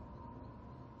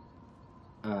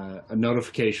a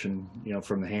notification,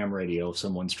 from the ham radio if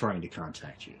someone's trying to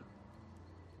contact you.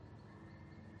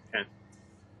 Okay.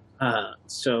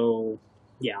 So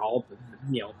yeah,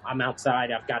 I'm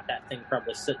outside. I've got that thing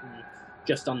probably sitting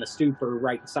just on the stoop or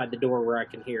right inside the door where I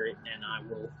can hear it, and I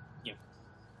will,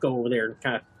 go over there and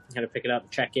kind of pick it up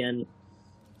and check in.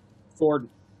 Ford.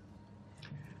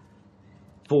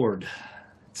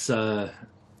 It's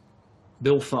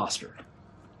Bill Foster,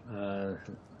 the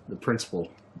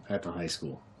principal at the high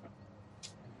school.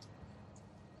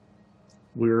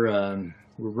 We're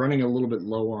running a little bit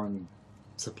low on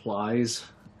supplies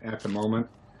at the moment,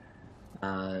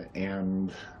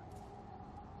 and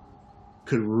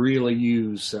could really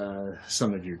use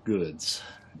some of your goods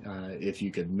if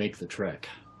you could make the trek.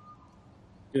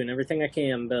 Doing everything I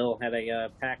can, Bill. Had a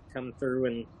pack come through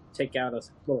and take out a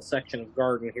little section of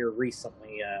garden here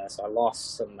recently, so I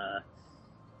lost some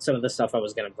of the stuff I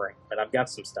was going to bring, but I've got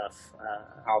some stuff.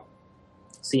 I'll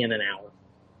see you in an hour.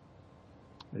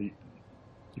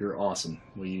 You're awesome.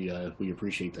 We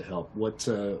appreciate the help. What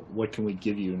can we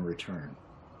give you in return?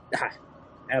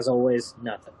 As always,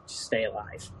 nothing. Just stay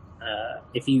alive.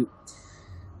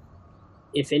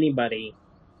 If anybody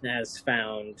has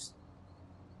found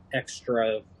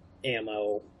extra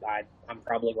ammo, I'm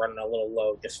probably running a little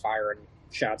low, just firing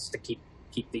shots to keep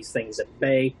these things at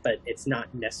bay, but it's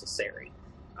not necessary.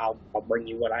 I'll bring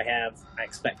you what I have. I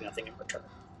expect nothing in return.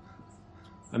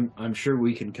 I'm sure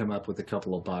we can come up with a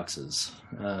couple of boxes.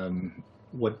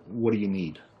 What do you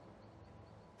need?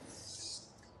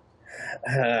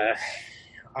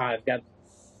 I've got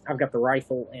the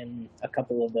rifle and a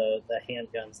couple of the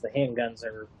handguns. The handguns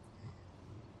are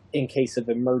in case of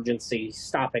emergency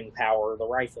stopping power. The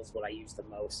rifle's what I use the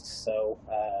most. So,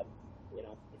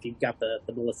 if you've got the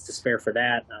bullets to spare for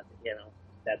that,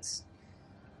 that's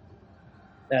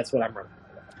what I'm running with.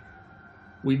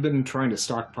 We've been trying to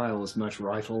stockpile as much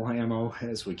rifle ammo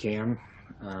as we can,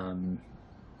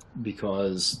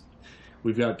 because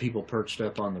we've got people perched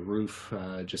up on the roof,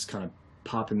 just kind of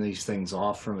popping these things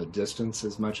off from a distance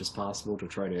as much as possible to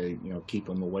try to keep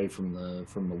them away from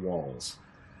the walls.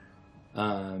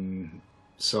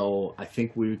 So I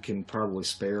think we can probably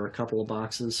spare a couple of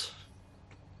boxes.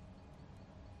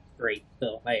 Great,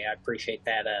 Bill. Hey, I appreciate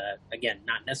that. Again,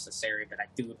 not necessary, but I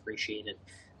do appreciate it.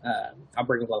 I'll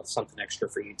bring a little something extra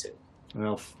for you too.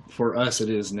 Well, for us, it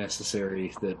is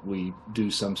necessary that we do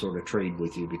some sort of trade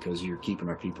with you because you're keeping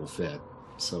our people fed.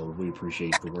 So we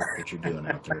appreciate the work that you're doing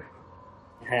out there.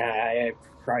 I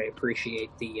probably appreciate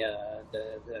the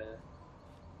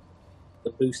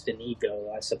boost in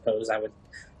ego. I suppose I would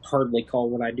hardly call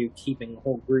what I do keeping the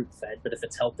whole group fed, but if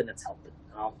it's helping, it's helping.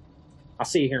 I'll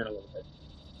see you here in a little bit.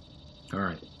 All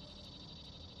right.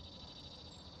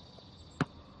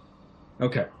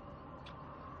 Okay.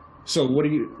 So what do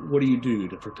you do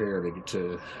to prepare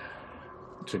to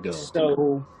go?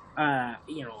 So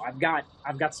I've got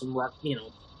some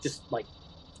just like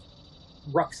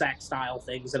rucksack style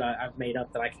things that I've made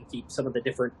up that I can keep some of the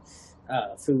different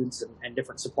foods and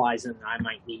different supplies in that I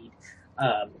might need.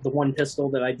 The one pistol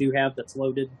that I do have that's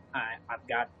loaded, I've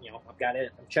got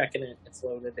it. I'm checking it. It's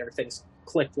loaded. Everything's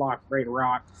clicked, locked, ready to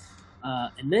rock.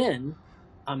 And then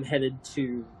I'm headed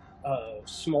to a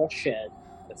small shed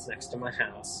that's next to my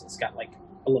house. It's got like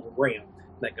a little ramp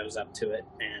that goes up to it,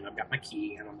 and I've got my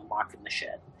key, and I'm unlocking the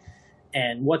shed.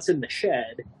 And what's in the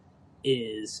shed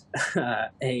is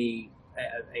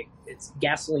it's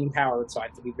gasoline powered, so I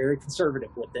have to be very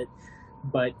conservative with it.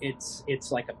 But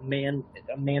it's like a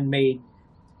man-made,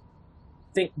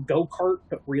 think go-kart,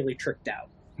 but really tricked out.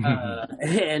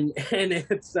 And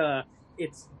it's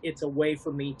a way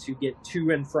for me to get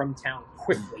to and from town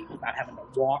quickly without having to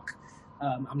walk.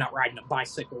 I'm not riding a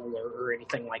bicycle or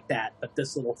anything like that, but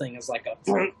this little thing is like a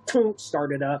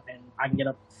start it up, and I can get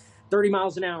up 30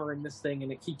 miles an hour in this thing,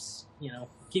 and it keeps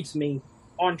me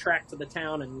on track to the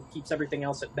town and keeps everything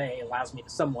else at bay. Allows me to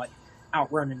somewhat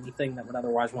outrun anything that would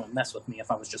otherwise want to mess with me if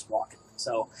I was just walking.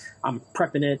 So I'm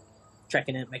prepping it,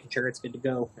 checking it, making sure it's good to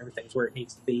go. Everything's where it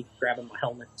needs to be. Grabbing my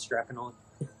helmet, strapping on,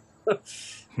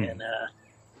 and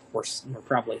we're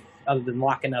probably, other than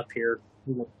locking up here,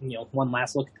 one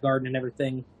last look at the garden and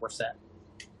everything, we're set.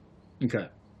 Okay.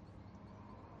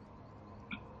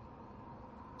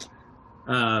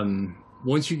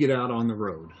 Once you get out on the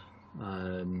road,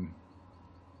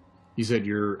 you said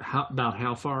you're about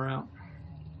how far out?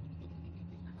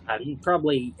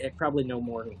 Probably no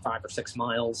more than 5 or 6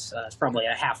 miles. It's probably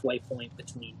a halfway point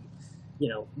between,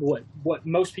 what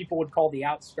most people would call the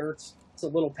outskirts. It's a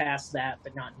little past that,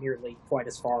 but not nearly quite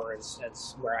as far as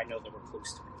where I know the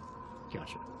recluse to be.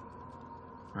 Gotcha.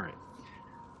 All right.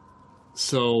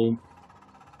 So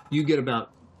you get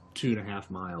about 2.5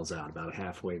 miles out, about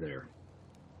halfway there.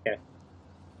 Okay.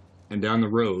 And down the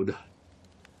road,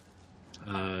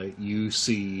 you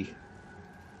see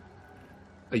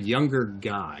a younger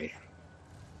guy.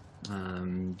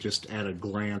 Just at a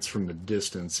glance from the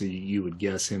distance, you would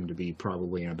guess him to be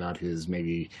probably in about his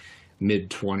maybe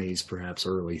mid-20s, perhaps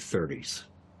early 30s.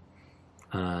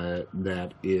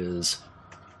 That is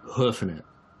hoofing it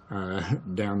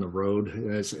down the road.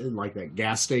 It's like that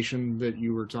gas station that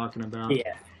you were talking about.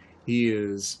 Yeah. He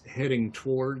is heading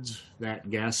towards that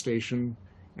gas station,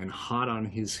 and hot on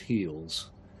his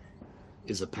heels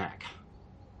is a pack.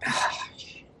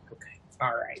 Okay.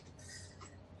 All right.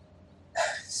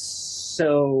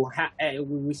 So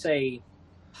when we say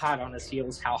hot on his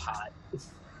heels, how hot?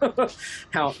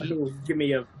 Give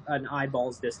me an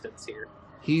eyeball's distance here.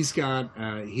 He's got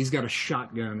a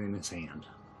shotgun in his hand,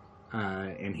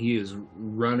 and he is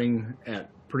running at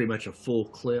pretty much a full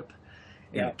clip,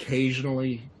 and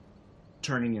occasionally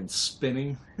turning and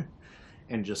spinning,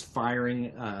 and just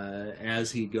firing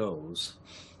as he goes.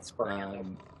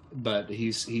 But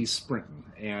he's sprinting,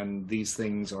 and these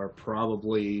things are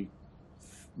probably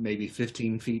maybe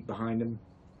 15 feet behind him.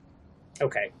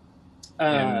 Okay.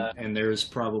 And there's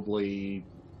probably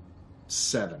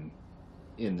 7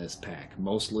 in this pack,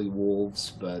 mostly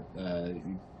wolves, but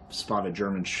you spot a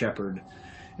German Shepherd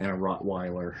and a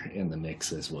Rottweiler in the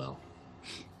mix as well.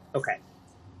 Okay.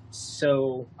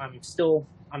 So I'm still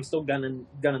gunning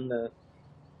the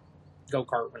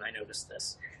go-kart when I notice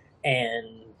this,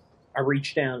 and I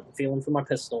reach down, feeling for my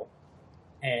pistol,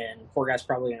 and poor guy's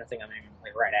probably gonna think I'm aiming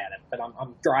like right at him. But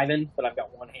I'm driving, but I've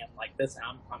got one hand like this. And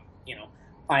I'm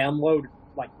I unload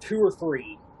like 2 or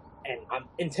 3, and I'm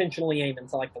intentionally aiming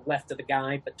to like the left of the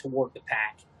guy, but toward the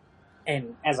pack.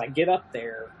 And as I get up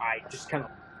there, I just kind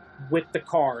of whip the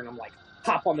car, and I'm like,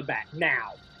 hop on the back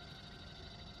now.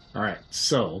 All right,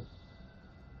 so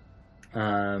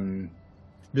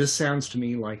this sounds to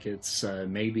me like it's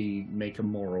maybe make a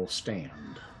moral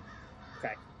stand.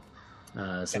 Okay.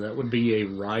 So that would be a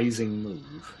rising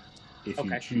move if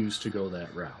you choose to go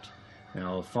that route.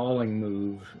 Now, a falling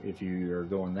move, if you are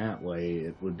going that way,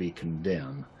 it would be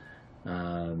condemn.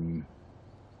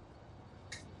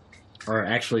 Or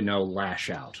actually, no, lash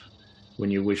out when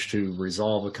you wish to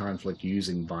resolve a conflict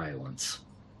using violence.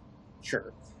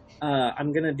 Sure.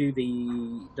 I'm gonna do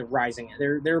the rising.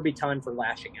 There'll be time for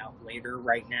lashing out later.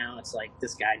 Right now, it's like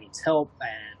this guy needs help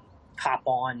and hop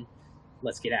on.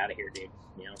 Let's get out of here, dude.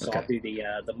 So I'll do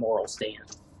the moral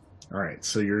stand. All right.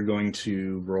 So you're going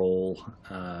to roll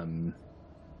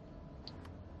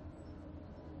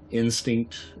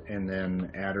instinct and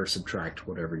then add or subtract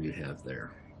whatever you have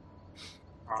there.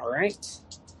 All right.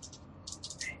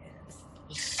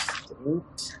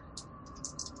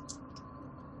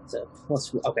 So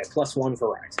 +1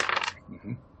 for rising.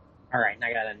 Mm-hmm. All right, and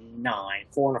I got a 9.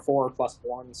 4 and a 4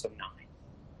 +1, so 9.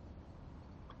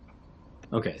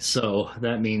 Okay, so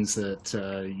that means that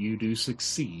you do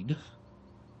succeed,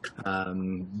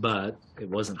 but it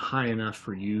wasn't high enough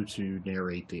for you to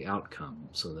narrate the outcome,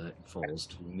 so that falls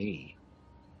to me.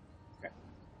 Okay.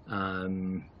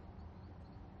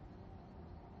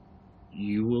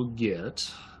 You will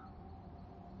get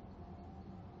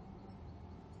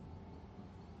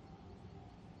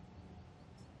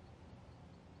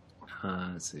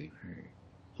let's see,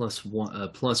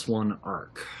 +1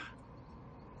 arc.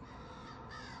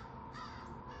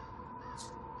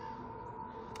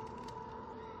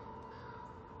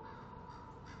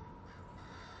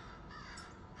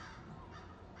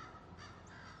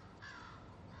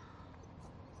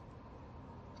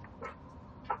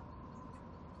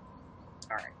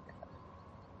 All right.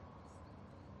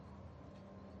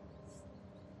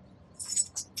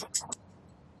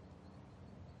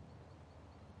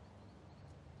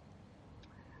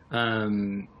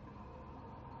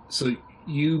 So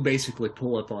you basically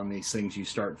pull up on these things, you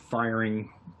start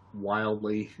firing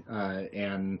wildly,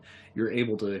 and you're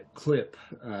able to clip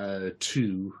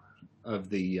 2 of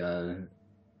the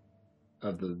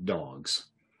dogs.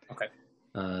 Okay.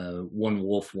 1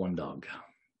 wolf, 1 dog.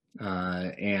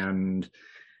 And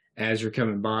as you're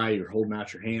coming by, you're holding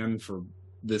out your hand for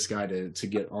this guy to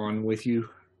get on with you,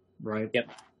 right?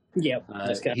 Yep.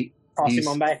 Just toss him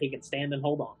on back. He can stand and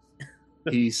hold on.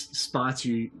 He spots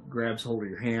you, grabs hold of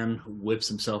your hand, whips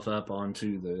himself up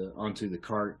onto the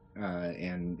cart,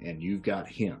 and you've got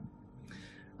him.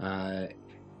 And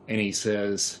he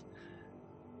says,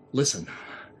 "Listen,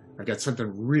 I've got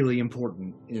something really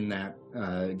important in that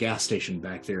gas station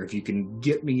back there. If you can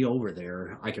get me over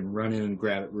there, I can run in and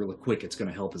grab it really quick. It's going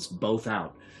to help us both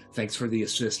out. Thanks for the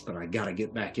assist, but I got to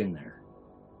get back in there.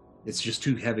 It's just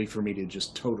too heavy for me to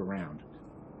just tote around."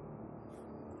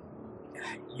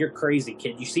 You're crazy,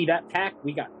 kid. You see that pack?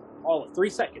 We got all of 3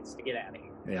 seconds to get out of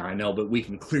here. Yeah, I know, but we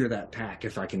can clear that pack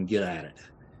if I can get at it.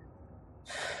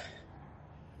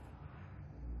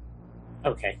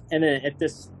 Okay, and then at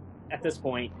this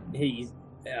point, he's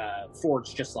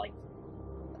Ford's just like,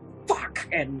 fuck,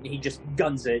 and he just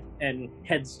guns it and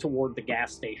heads toward the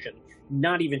gas station.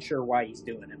 Not even sure why he's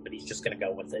doing it, but he's just going to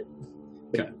go with it.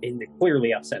 Okay. And they're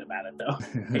clearly upset about it, though.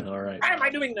 All right. Why am I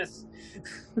doing this?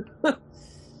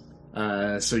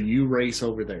 So you race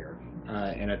over there,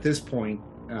 and at this point,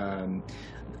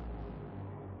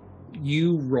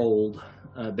 you rolled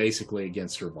basically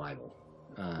against survival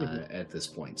at this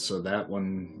point. So that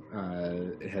one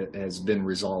has been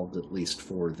resolved, at least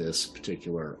for this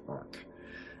particular arc.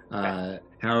 Okay.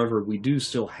 However, we do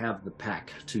still have the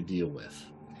pack to deal with.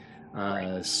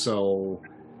 Right. So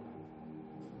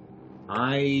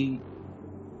I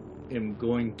am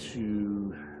going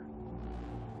to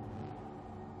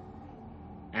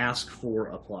ask for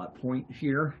a plot point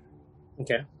here.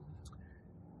 Okay.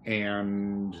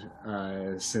 And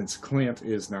since Clint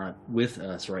is not with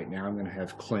us right now, I'm going to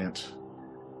have Clint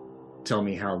tell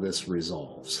me how this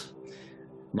resolves.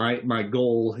 My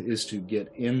goal is to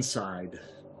get inside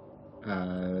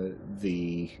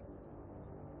the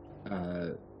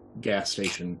gas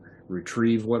station,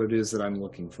 retrieve what it is that I'm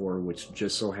looking for, which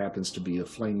just so happens to be a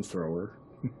flamethrower.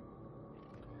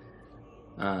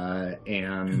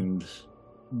 And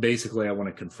basically, I want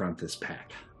to confront this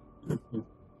pack.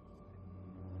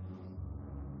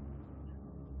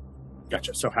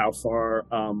 Gotcha. So how far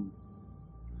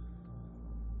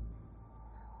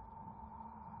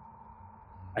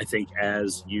I think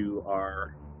as you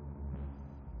are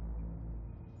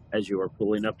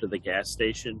pulling up to the gas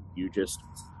station, you just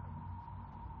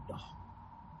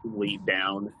lean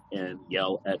down and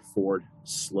yell at Ford,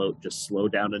 slow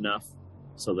down enough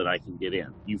so that I can get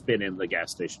in. You've been in the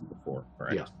gas station before,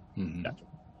 right? Yeah. Mm-hmm. Gotcha.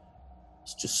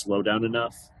 Just slow down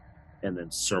enough and then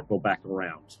circle back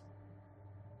around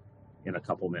in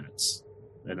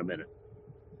a minute.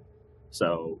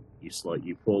 So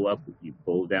you pull up, you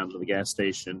pull down to the gas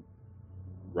station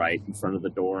right in front of the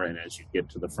door, and as you get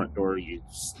to the front door, you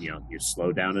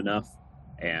slow down enough,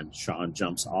 and Sean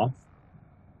jumps off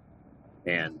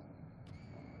and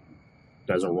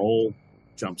does a roll,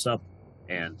 jumps up,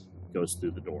 and goes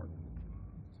through the door.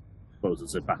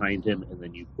 Closes it behind him, and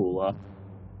then you pull up.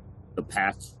 The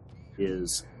pack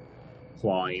is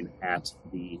clawing at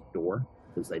the door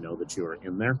because they know that you are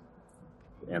in there,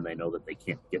 and they know that they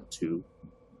can't get to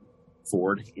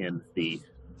Ford in the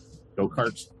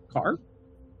go-kart car.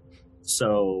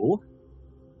 So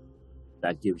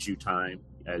that gives you time,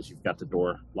 as you've got the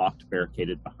door locked,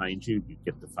 barricaded behind you. You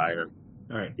get the fire.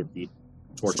 All right. Get the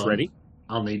torch ready.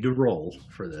 I'll need to roll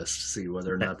for this to see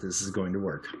whether or not this is going to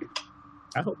work.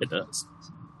 I hope it does.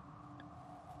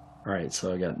 All right,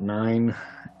 so I got 9,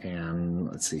 and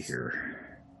let's see here.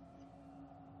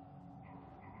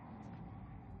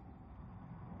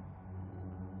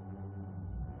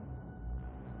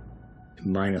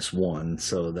 -1,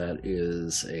 so that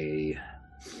is a...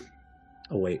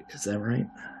 Oh, wait, is that right?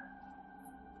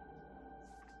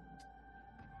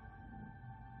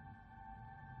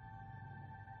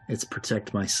 It's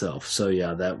protect myself. So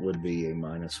yeah, that would be a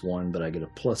 -1, but I get a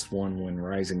 +1 when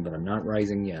rising, but I'm not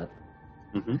rising yet.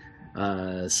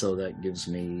 Mm-hmm. So that gives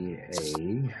me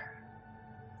a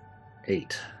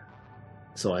 8.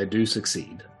 So I do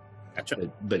succeed.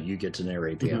 Gotcha. But you get to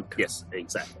narrate the outcome. Yes,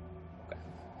 exactly. Okay.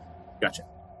 Gotcha.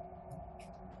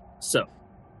 So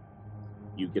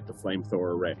you get the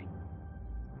flamethrower ready.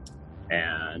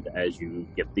 And as you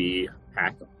get the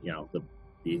pack,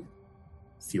 the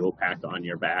fuel pack on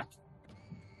your back,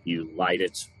 you light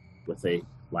it with a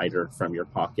lighter from your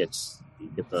pockets. You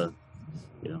get the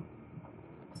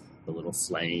little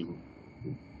flame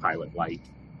pilot light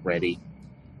ready,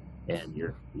 and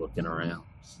you're looking around,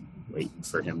 waiting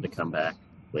for him to come back,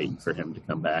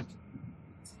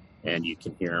 and you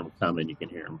can hear him coming,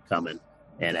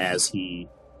 and as he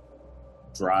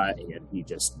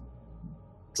just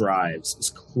drives as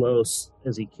close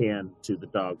as he can to the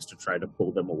dogs to try to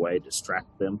pull them away,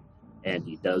 distract them, and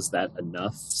he does that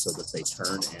enough so that they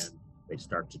turn and they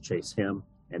start to chase him.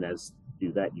 And as you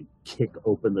do that, you kick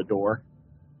open the door,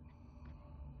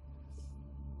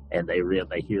 and they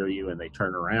hear you, and they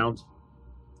turn around,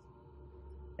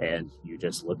 and you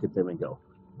just look at them and go,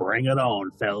 "Bring it on,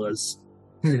 fellas!"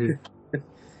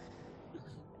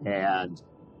 And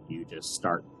you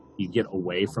get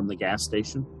away from the gas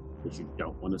station because you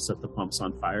don't want to set the pumps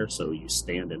on fire, so you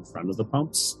stand in front of the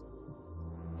pumps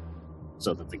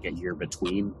so that you're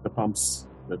between the pumps,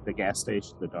 the gas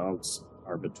station. The dogs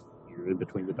are you're in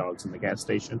between the dogs and the gas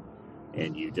station,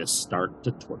 and you just start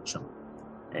to torch them.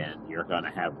 And you're going to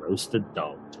have roasted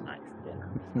dog tonight for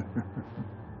dinner.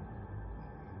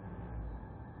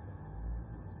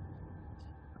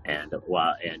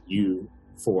 And you,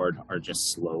 Ford, are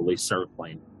just slowly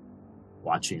circling,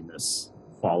 watching this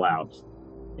fall out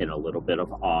in a little bit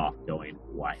of awe, going,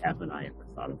 "Why haven't I ever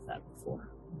thought of that before?"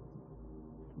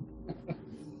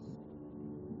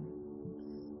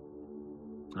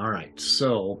 All right,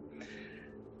 so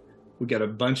we got a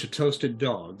bunch of toasted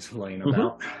dogs laying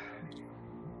about.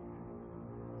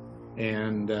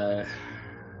 And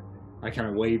I kind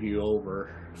of wave you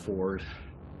over, Ford,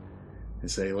 and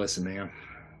say, "Listen, man,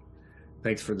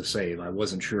 thanks for the save. I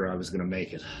wasn't sure I was going to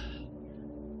make it.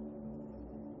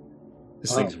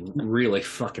 This thing's really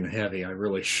fucking heavy. I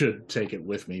really should take it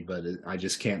with me, but I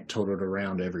just can't tote it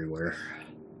around everywhere."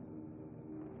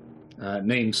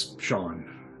 Name's Sean,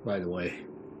 by the way.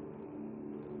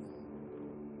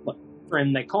 Look,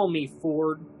 friend, they call me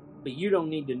Ford, but you don't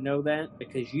need to know that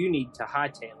because you need to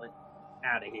hightail it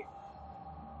out of here.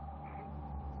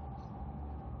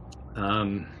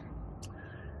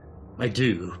 I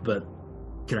do, but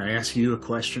can I ask you a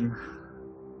question?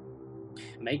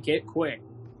 Make it quick.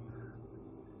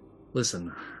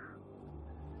 Listen,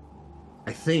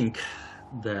 I think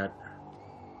that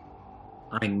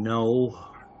I know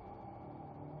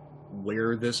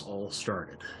where this all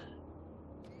started.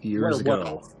 Years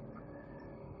ago.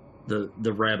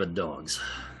 The rabid dogs.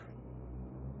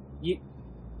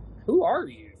 Who are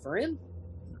you, friend?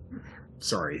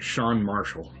 Sorry, Sean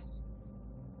Marshall.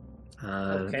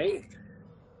 Okay.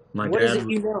 My what dad, is it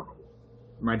you know?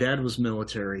 My dad was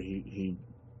military. He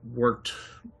worked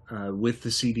with the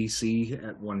CDC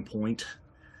at one point,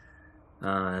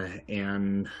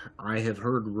 and I have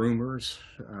heard rumors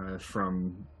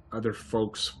from other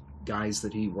folks, guys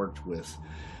that he worked with,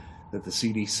 that the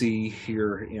CDC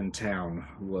here in town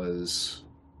was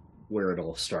where it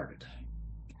all started.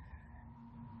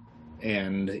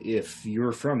 And if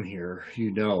you're from here,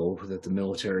 you know that the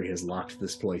military has locked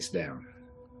this place down.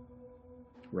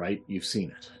 Right? You've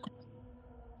seen it.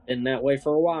 Been that way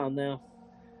for a while now.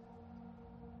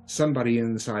 Somebody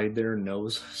inside there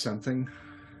knows something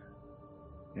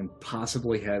and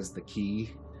possibly has the key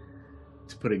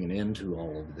to putting an end to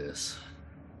all of this.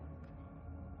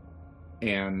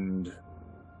 And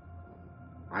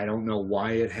I don't know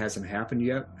why it hasn't happened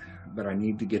yet, but I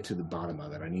need to get to the bottom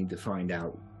of it. I need to find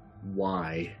out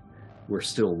why we're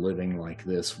still living like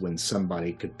this when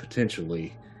somebody could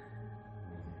potentially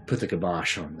put the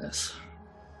kibosh on this.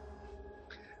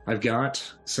 I've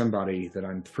got somebody that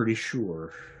I'm pretty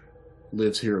sure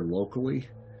lives here locally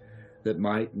that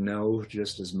might know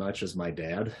just as much as my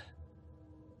dad,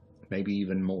 maybe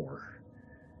even more.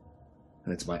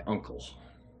 And it's my uncle.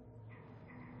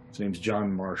 His name's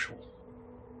John Marshall.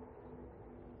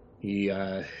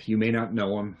 You may not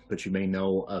know him, but you may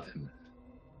know of him.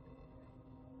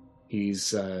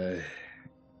 He's a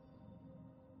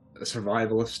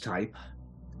survivalist type,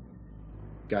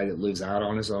 guy that lives out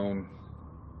on his own.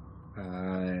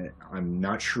 I'm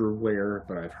not sure where,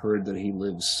 but I've heard that he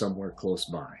lives somewhere close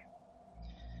by.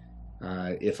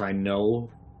 If I know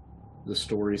the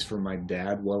stories from my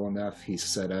dad well enough, he's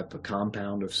set up a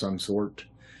compound of some sort,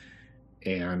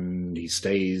 and he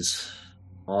stays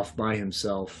off by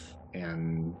himself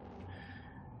and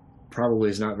probably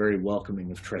is not very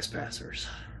welcoming of trespassers.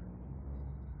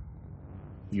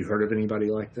 You heard of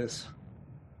anybody like this?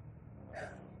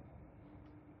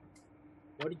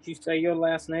 What did you say your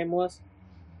last name was?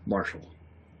 Marshall.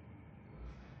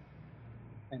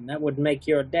 And that would make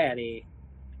your daddy...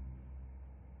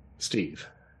 Steve.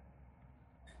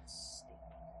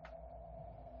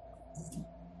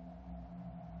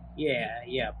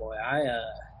 Yeah, boy.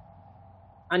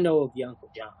 I know of your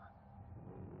Uncle John.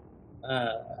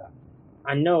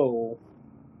 I know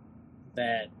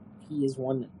that he is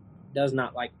one that does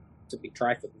not like to be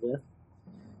trifled with.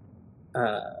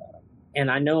 And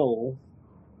I know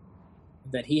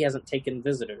that he hasn't taken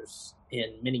visitors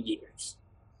in many years.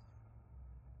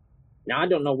 Now, I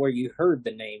don't know where you heard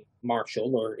the name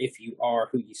Marshall, or if you are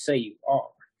who you say you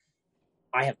are.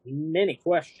 I have many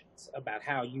questions about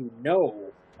how you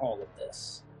know all of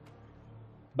this.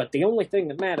 But the only thing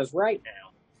that matters right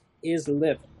now is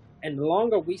living. And the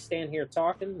longer we stand here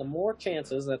talking, the more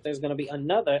chances that there's going to be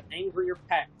another angrier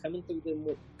pack coming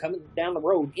down the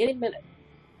road any minute.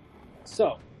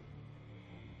 So,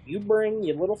 you bring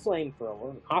your little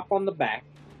flamethrower and hop on the back.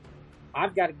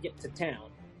 I've got to get to town.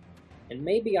 And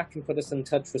maybe I can put us in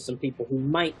touch with some people who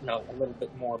might know a little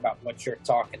bit more about what you're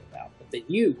talking about. But that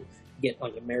you get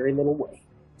on your merry little way.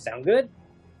 Sound good?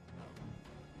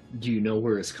 Do you know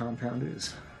where his compound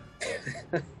is?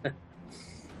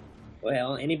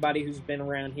 Well, anybody who's been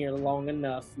around here long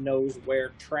enough knows where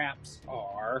traps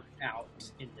are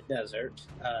out in the desert.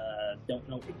 Don't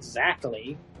know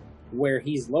exactly where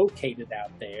he's located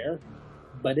out there,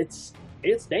 but it's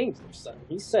dangerous, son.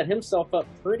 He set himself up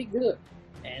pretty good,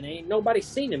 and ain't nobody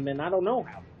seen him in I don't know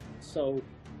how long. So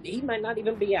he might not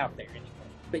even be out there anymore.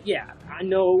 But yeah, I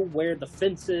know where the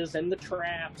fences and the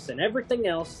traps and everything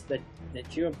else that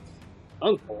your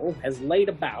uncle has laid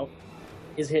about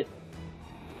is hidden.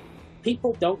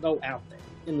 People don't go out there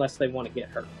unless they want to get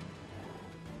hurt.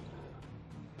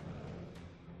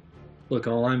 Look,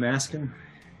 all I'm asking,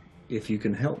 if you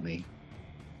can help me,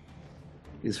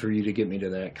 is for you to get me to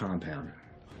that compound.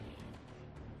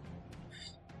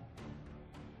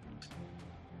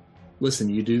 Listen,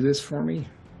 you do this for me,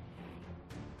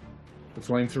 the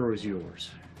flamethrower is yours.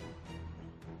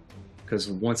 Because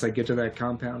once I get to that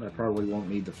compound, I probably won't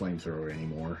need the flamethrower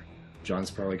anymore. John's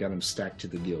probably got him stacked to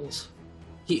the gills.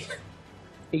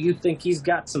 You think he's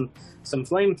got some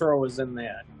flamethrowers in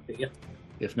there, do you?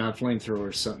 If not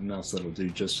flamethrowers, something else that'll do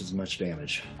just as much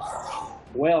damage.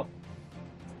 Well,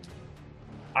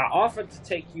 I offered to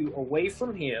take you away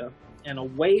from here and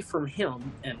away from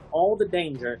him and all the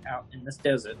danger out in this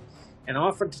desert, and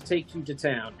offered to take you to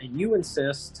town, and you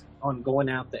insist on going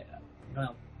out there.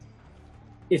 Well,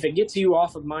 if it gets you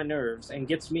off of my nerves and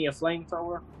gets me a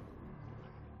flamethrower,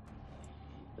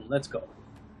 then let's go.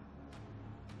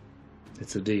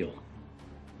 It's a deal.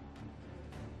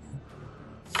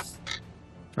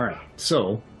 All right,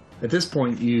 so at this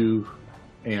point, you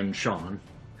and Sean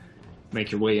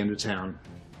make your way into town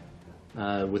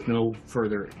with no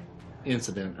further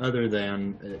incident other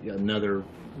than another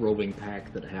roving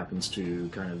pack that happens to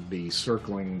kind of be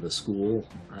circling the school.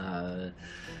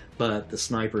 But the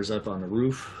snipers up on the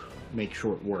roof make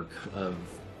short work of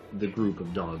the group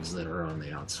of dogs that are on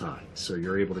the outside. So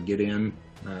you're able to get in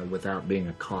without being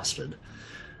accosted.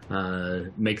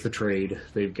 Make the trade.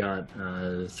 They've got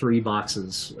 3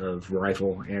 boxes of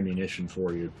rifle ammunition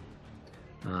for you.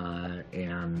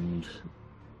 And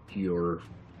you're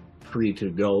free to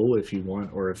go if you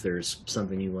want, or if there's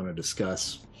something you want to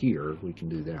discuss here, we can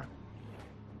do that.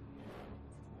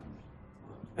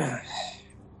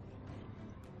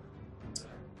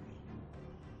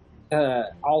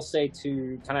 I'll say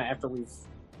to kind of after we've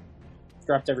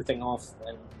dropped everything off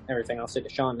and everything, I'll say to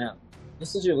Sean, now,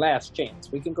 this is your last chance.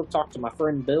 We can go talk to my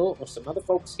friend Bill or some other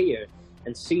folks here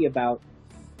and see about,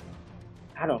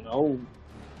 I don't know,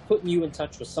 putting you in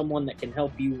touch with someone that can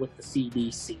help you with the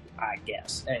CDC, I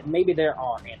guess. Maybe there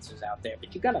are answers out there,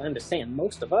 but you got to understand,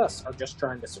 most of us are just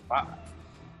trying to survive.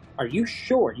 Are you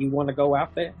sure you want to go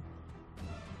out there?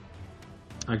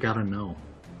 I gotta know.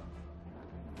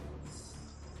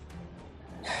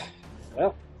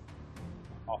 Well,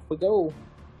 off we go.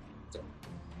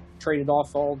 Traded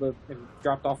off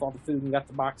dropped off all the food and got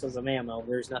the boxes of ammo.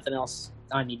 There's nothing else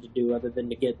I need to do other than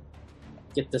to get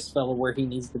this fellow where he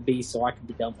needs to be so I can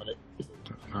be done with it.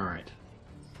 All right.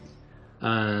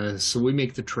 So we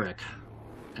make the trek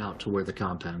out to where the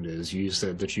compound is. You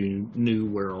said that you knew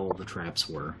where all the traps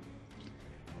were.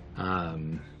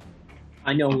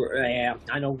 I know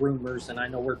rumors, and I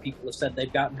know where people have said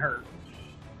they've gotten hurt.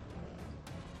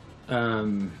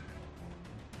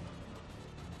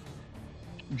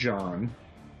 John,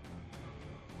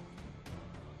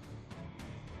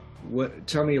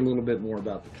 tell me a little bit more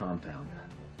about the compound.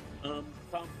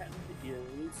 Compound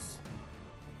is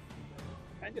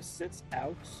kind of sits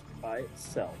out by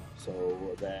itself,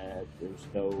 so that there's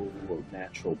no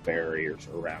natural barriers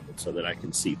around it, so that I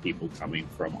can see people coming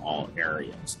from all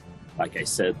areas. Like I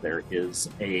said, there is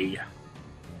a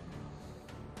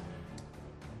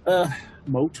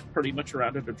moat pretty much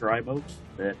around it, a dry moat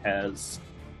that has,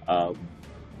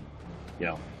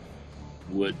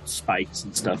 wood spikes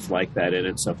and stuff like that in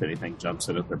it. So if anything jumps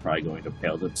in it, they're probably going to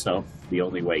impale themselves. The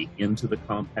only way into the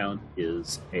compound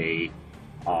is a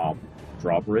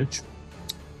drawbridge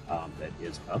that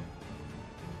is up.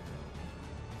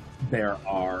 There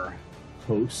are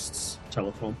posts,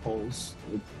 telephone poles,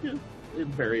 in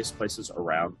various places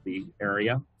around the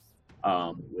area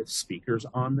with speakers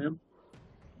on them,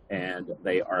 and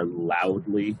they are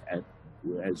loudly,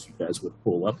 as you guys would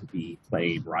pull up, be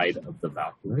playing Ride of the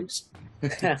Valkyries.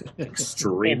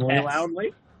 Extremely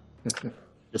loudly.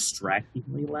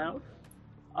 Distractingly loud.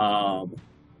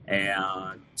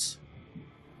 And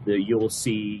you'll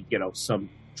see, some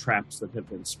traps that have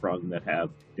been sprung that have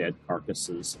dead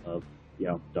carcasses of,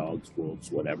 dogs,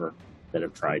 wolves, whatever, that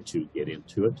have tried to get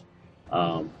into it.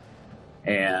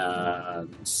 And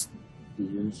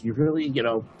you really,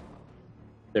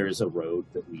 there is a road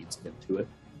that leads into it.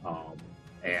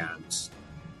 And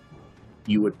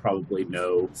you would probably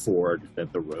know, Ford,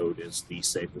 that the road is the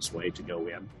safest way to go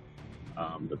in.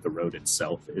 That the road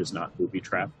itself is not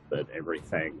booby-trapped, but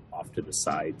everything off to the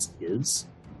sides is.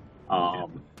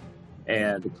 And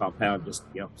the compound just,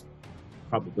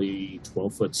 probably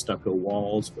 12-foot stucco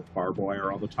walls with barbed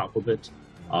wire on the top of it.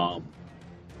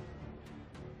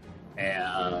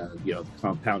 And, the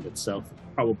compound itself,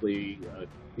 probably,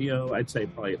 I'd say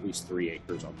probably at least 3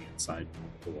 acres on the inside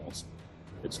of the walls.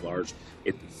 It's large.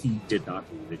 He did not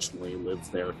originally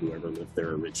live there. Whoever lived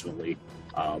there originally,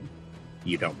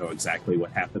 you don't know exactly what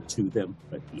happened to them,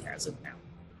 but he has it now.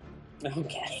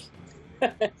 Okay.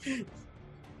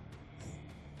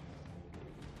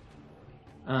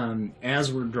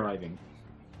 As we're driving,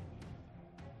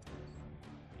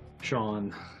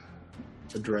 Sean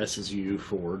addresses you,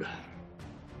 Ford.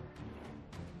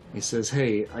 He says,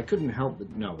 "Hey, I couldn't help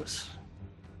but notice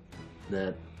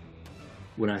that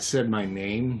when I said my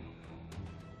name,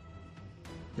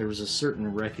 there was a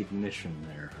certain recognition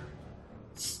there.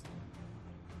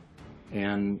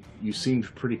 And you seemed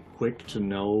pretty quick to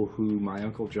know who my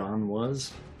Uncle John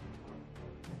was.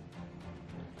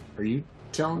 Are you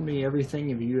telling me everything?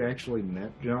 Have you actually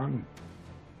met John?"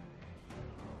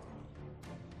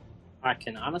 I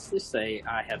can honestly say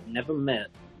I have never met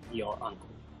your uncle.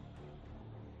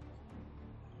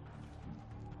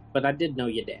 But I did know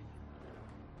your dad.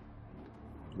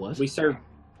 What? We served.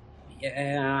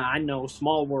 Yeah, I know.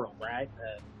 Small world, right?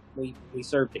 We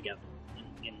served together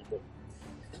in the book.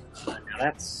 Now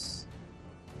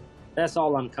that's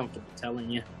all I'm comfortable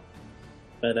telling you.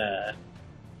 But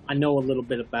I know a little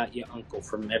bit about your uncle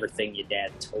from everything your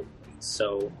dad told me.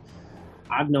 So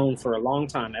I've known for a long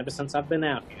time, ever since I've been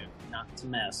out here, not to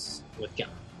mess with John.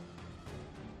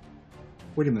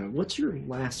 Wait a minute. What's your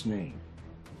last name?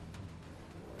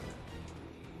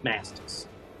 Masters.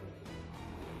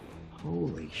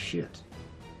 Holy shit.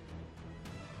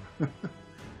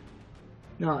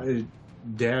 No,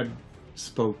 Dad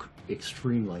spoke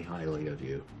extremely highly of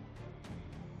you.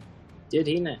 Did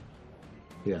he now?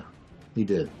 Yeah, he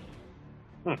did.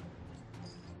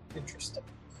 Interesting.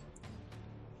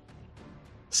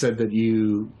 Said that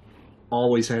you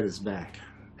always had his back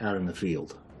out in the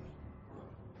field.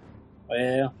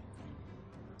 Well,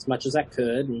 as much as I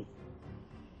could, and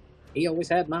he always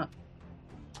had mine.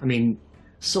 I mean,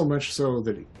 so much so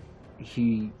that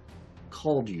he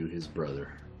called you his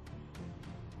brother.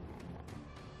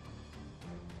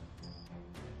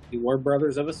 You were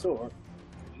brothers of a sort.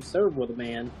 You serve with a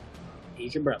man,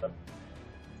 he's your brother.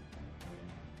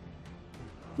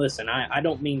 Listen, I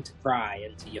don't mean to pry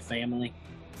into your family,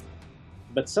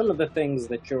 but some of the things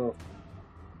that your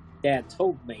dad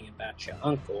told me about your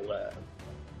uncle,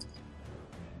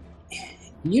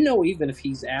 you know, even if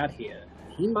he's out here,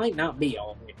 he might not be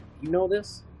all here. You know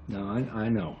this? No, I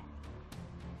know.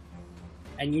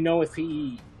 And you know if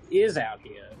he is out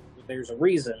here, there's a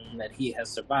reason that he has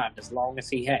survived as long as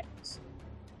he has.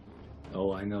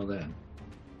 Oh, I know that.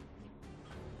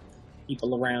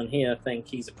 People around here think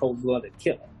he's a cold-blooded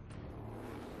killer.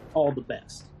 All the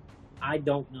best. I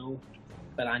don't know,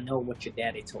 but I know what your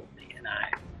daddy told me, and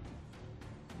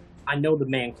I know the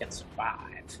man can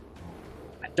survive.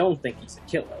 I don't think he's a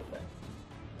killer, but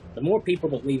the more people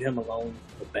that leave him alone,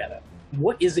 the better.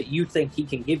 What is it you think he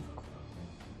can give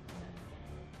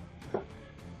you?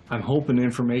 I'm hoping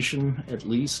information, at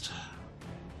least.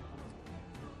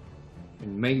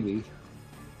 And maybe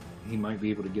he might be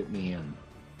able to get me in.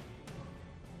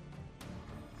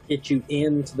 Get you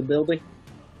into the building?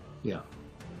 Yeah.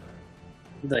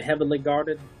 The heavily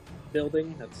guarded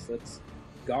building that's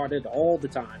guarded all the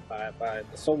time by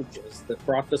the soldiers that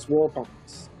brought this war upon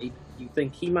us. You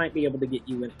think he might be able to get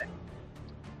you in there?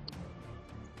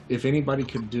 If anybody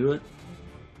could do it,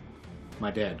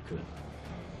 my dad could.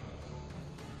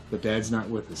 But Dad's not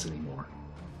with us anymore.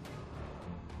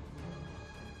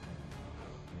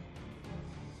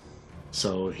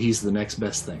 So he's the next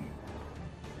best thing.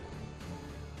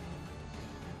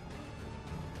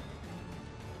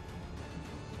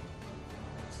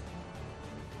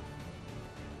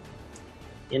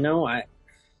 You know, I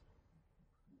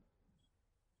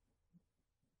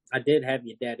did have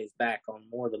your daddy's back on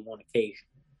more than one occasion.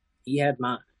 He had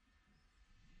mine.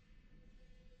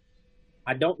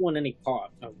 I don't want any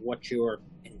part of what you're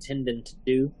intending to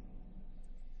do,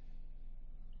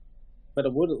 but I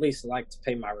would at least like to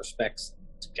pay my respects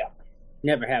to John,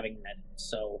 never having met him.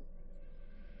 So,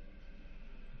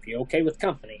 if you're okay with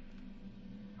company,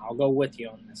 I'll go with you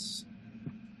on this,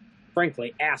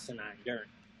 frankly, asinine journey.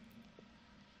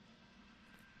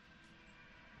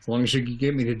 As long as you can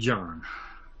get me to John,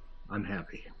 I'm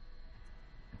happy.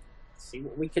 See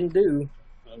what we can do.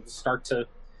 I'll start to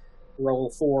roll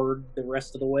forward the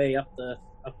rest of the way up the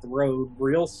road,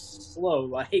 real slow,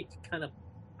 like kind of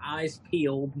eyes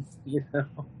peeled, you know.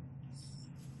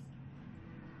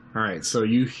 All right, so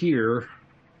you hear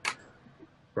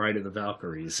Ride of the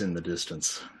Valkyries in the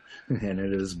distance, and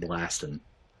it is blasting.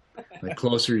 The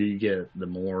closer you get, the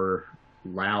more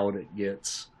loud it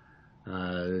gets,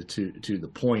 to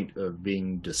the point of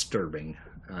being disturbing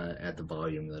at the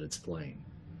volume that it's playing.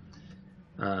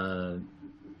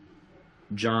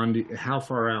 John, how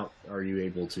far out are you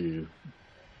able to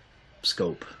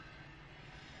scope?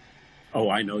 Oh,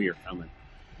 I know you're coming.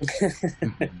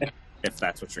 If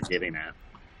that's what you're getting at.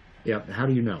 Yeah, how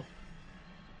do you know?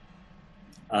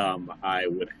 I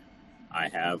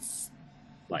have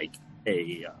like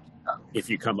if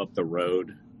you come up the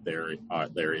road,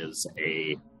 there is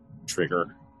a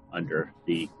trigger under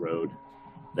the road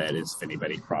that is, if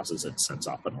anybody crosses it, sends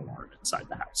off an alarm inside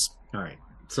the house. All right,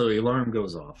 so the alarm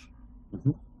goes off.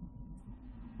 Mm-hmm.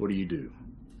 What do you do?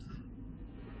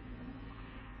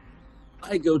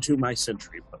 I go to my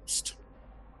sentry post.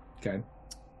 Okay.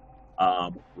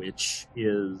 Which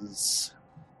is,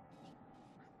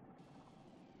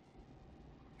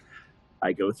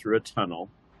 I go through a tunnel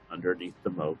underneath the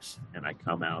moat, and I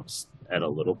come out at a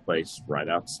little place right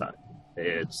outside.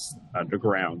 It's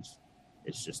underground.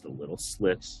 It's just a little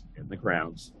slit in the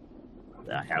ground.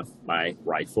 I have my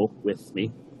rifle with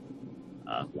me,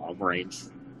 long range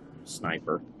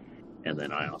sniper, and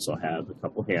then I also have a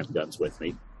couple handguns with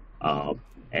me.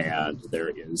 And there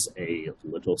is a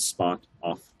little spot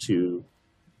off to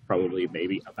probably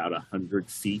maybe about 100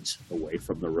 feet away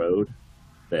from the road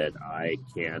that I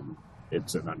can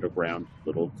it's an underground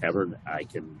little cavern. I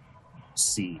can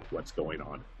see what's going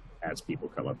on as people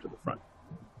come up to the front.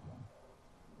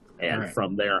 And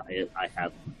from there, I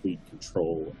have complete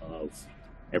control of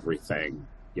everything.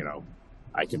 You know,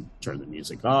 I can turn the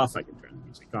music off. I can turn the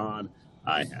music on.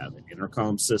 I have an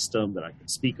intercom system that I can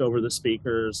speak over the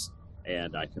speakers,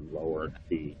 and I can lower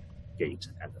the gate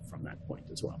from that point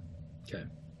as well. Okay.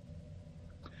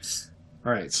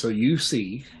 All right. So you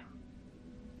see,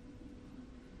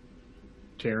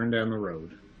 tearing down the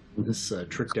road, this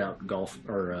tricked out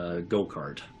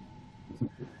go-kart.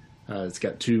 It's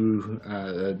got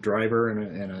a driver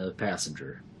and a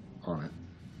passenger on it.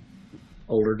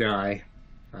 Older guy,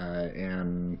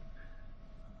 and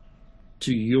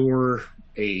to your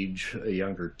age, a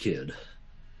younger kid.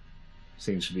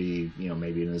 Seems to be,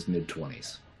 maybe in his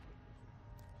mid-20s.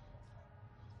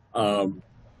 How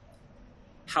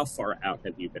far out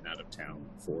have you been out of town,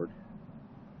 Ford?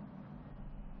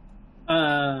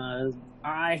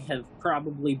 I have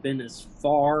probably been as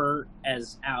far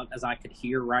out as I could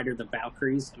hear Rider the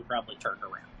Valkyries and probably turned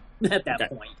around at that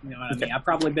point. You know what I mean? I've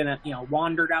probably been,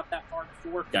 wandered out that far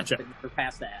before. Gotcha. But never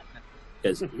past that.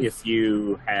 Because if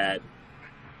you'd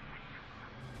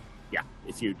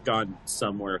gone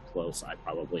somewhere close, I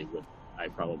probably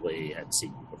had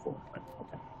seen you before. But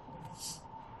okay.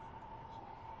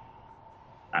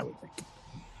 I would think.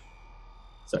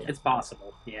 So it's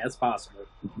possible. Yeah, it's possible.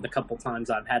 The couple times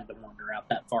I've had to wander out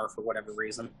that far for whatever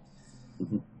reason.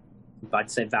 Mm-hmm.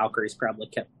 I'd say Valkyrie's probably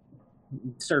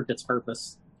served its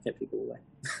purpose, kept people away.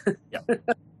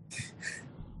 Yep.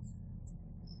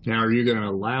 Now, are you going to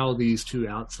allow these two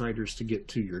outsiders to get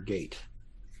to your gate?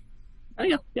 Oh,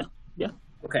 yeah.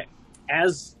 Okay.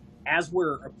 As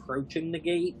we're approaching the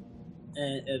gate,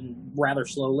 and rather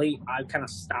slowly, I kind of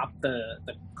stop the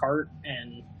cart,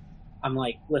 and I'm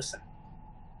like, listen,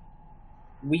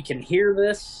 we can hear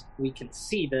this, we can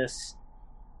see this,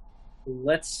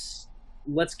 let's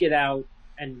get out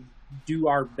and do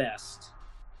our best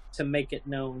to make it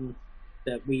known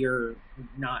that we are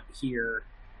not here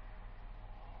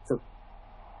for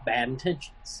bad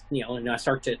intentions. And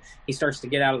he starts to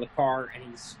get out of the car, and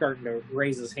he's starting to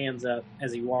raise his hands up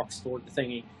as he walks toward the thing.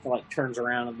 He turns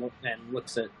around and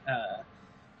looks at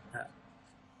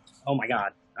oh my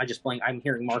God, I just blanked. I'm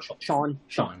hearing Marshall. Sean,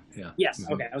 yeah. Yes,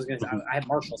 okay. I was gonna say I had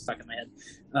Marshall stuck in my head.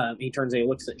 He turns and he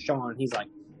looks at Sean. He's like,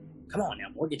 come on now,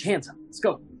 boy, get your hands up, let's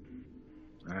go.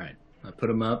 All right, I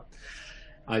put him up.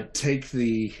 I take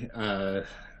the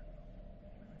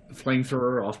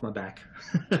flamethrower off my back.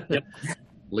 Yep.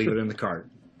 Leave it in the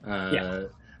cart. Yeah.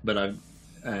 But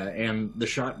and the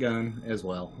shotgun as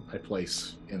well, I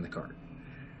place in the cart.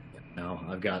 Now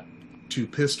I've got 2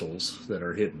 pistols that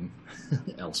are hidden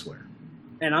elsewhere.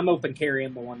 And I'm open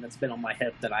carrying the one that's been on my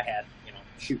hip that I had,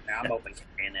 shooting. I'm open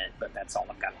carrying it, but that's all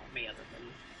I've got on me other than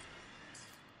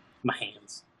my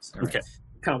hands. So okay.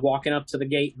 Kind of walking up to the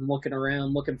gate and looking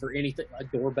around, looking for anything, a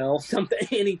doorbell, something,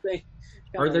 anything.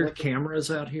 Are there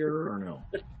cameras out here or no?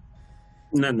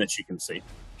 None that you can see.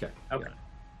 Okay. Okay.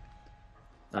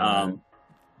 Yeah.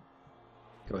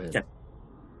 Go ahead. Okay.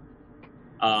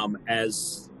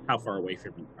 How far away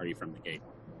are you from the gate?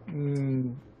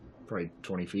 Probably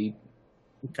 20 feet.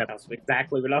 Okay. That's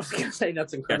exactly what I was going to say.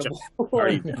 That's incredible.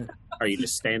 Gotcha. Are you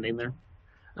just standing there?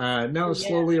 No,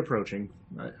 slowly approaching.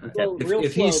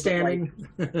 If he's standing,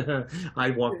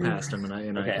 I walk past him and I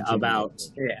about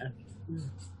yeah.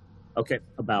 Okay,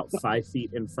 about 5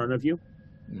 feet in front of you.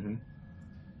 Mm-hmm.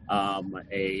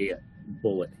 A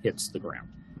bullet hits the ground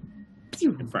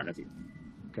in front of you.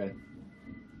 Okay.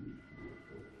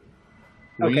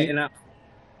 Okay, and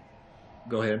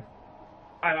go ahead.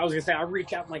 I was gonna say, I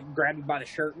reach out and grab him by the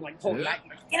shirt and pull him back.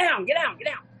 Get down!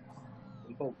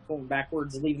 And pulling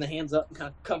backwards, leaving the hands up, and kind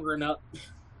of covering up.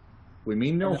 We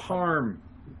mean no harm,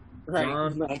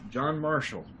 right? John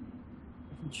Marshall.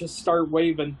 Just start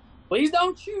waving. Please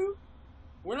don't shoot.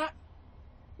 We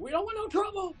don't want no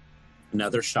trouble.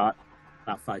 Another shot,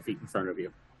 about 5 feet in front of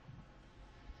you.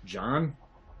 John,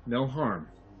 no harm.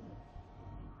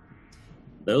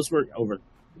 Those were over.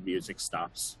 The music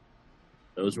stops.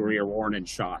 Those were your warning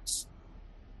shots.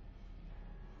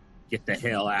 Get the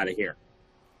hell out of here.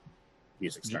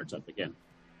 Music starts up again.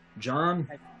 John,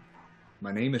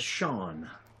 my name is Sean.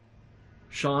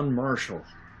 Sean Marshall.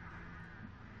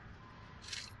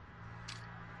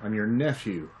 I'm your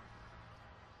nephew.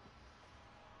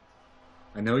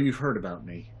 I know you've heard about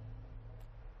me.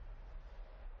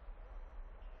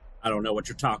 I don't know what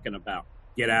you're talking about.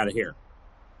 Get out of here.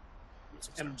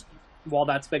 And while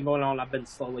that's been going on, I've been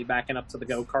slowly backing up to the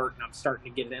go-kart, and I'm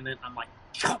starting to get in it. I'm like,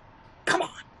 Sean, come on.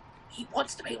 He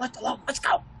wants to be left alone. Let's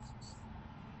go.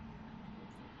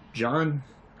 John,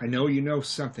 I know you know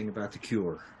something about the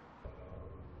cure.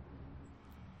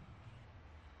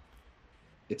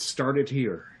 It started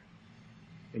here,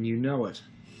 and you know it.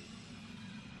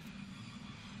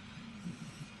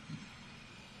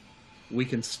 We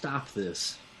can stop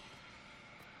this.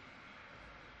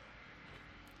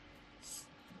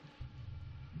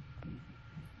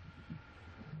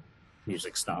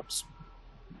 Music stops.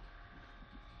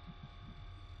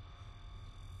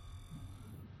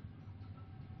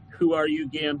 Who are you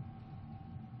again?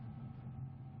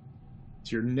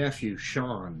 It's your nephew,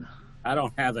 Sean. I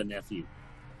don't have a nephew.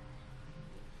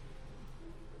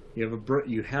 You have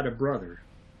you had a brother,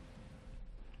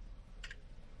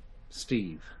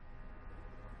 Steve.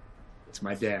 It's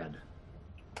my dad.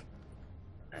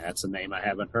 That's a name I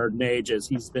haven't heard in ages.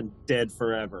 He's been dead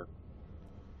forever.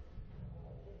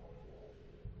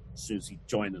 As soon as he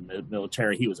joined the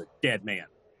military, he was a dead man.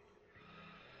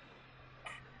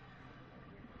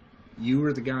 You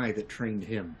were the guy that trained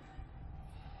him.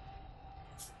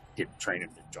 Didn't train him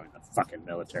to join the fucking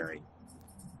military.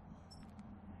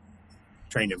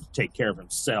 Trained him to take care of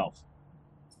himself.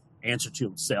 Answer to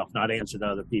himself, not answer to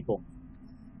other people.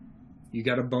 You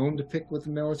got a bone to pick with the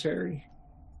military?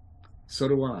 So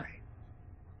do I.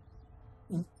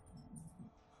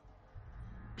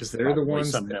 Because they're Probably the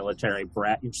ones some military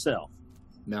brat yourself.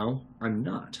 No, I'm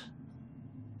not.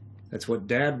 That's what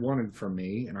Dad wanted from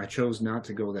me, and I chose not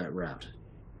to go that route.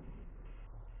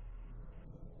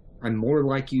 I'm more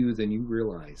like you than you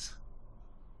realize.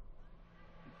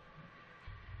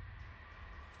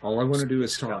 All I want to do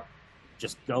is talk.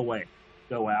 Just go away.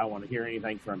 Go away. I don't want to hear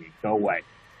anything from you. Go away.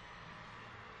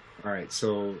 All right,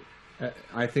 so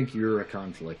I think you're a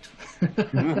conflict.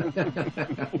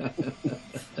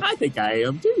 I think I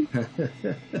am too.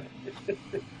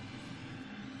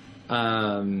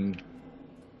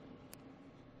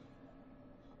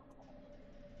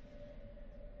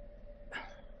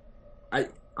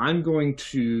 I'm going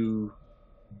to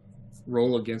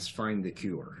roll against Find the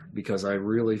Cure because I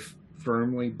really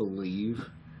firmly believe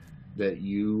that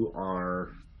you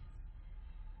are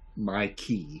my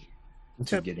key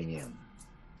to getting in.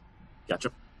 Gotcha.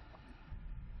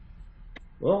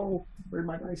 Well, where'd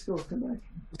my dice go? Come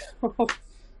back.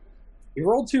 You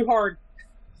rolled too hard.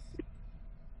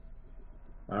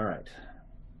 All right.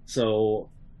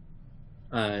 So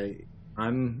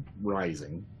I'm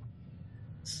rising.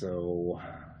 So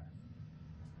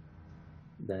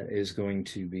that is going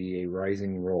to be a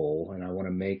rising roll, and I want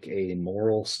to make a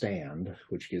moral stand,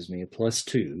 which gives me a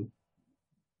 +2.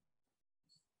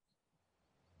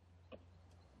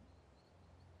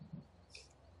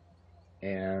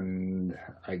 And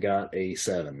I got a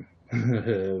 7,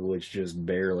 which just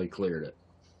barely cleared it.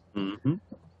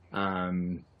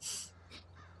 Mm-hmm.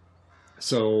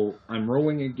 So I'm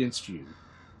rolling against you.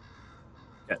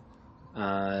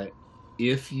 Okay.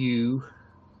 If you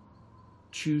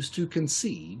choose to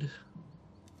concede,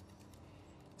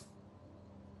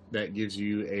 that gives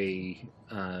you a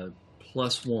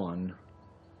 +1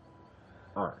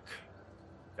 arc.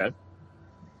 Okay.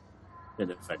 And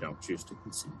if I don't choose to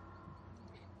concede?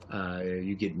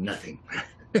 You get nothing.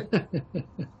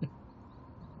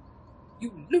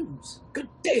 You lose. Good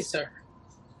day, sir.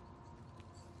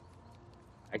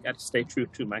 I got to stay true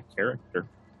to my character.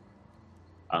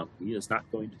 He is not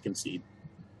going to concede.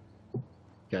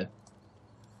 Okay.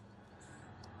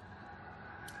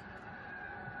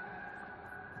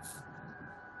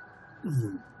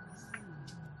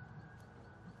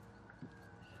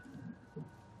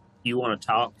 You want to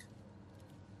talk?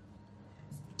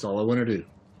 That's all I want to do.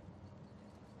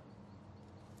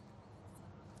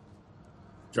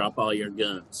 Drop all your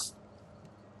guns.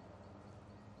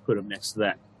 Put them next to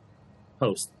that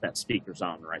post that speaker's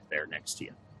on right there next to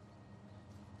you.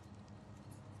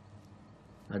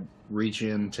 I'd reach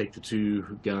in, take the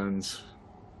 2 guns,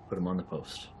 put them on the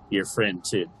post. Your friend,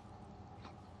 too.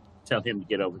 Tell him to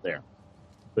get over there.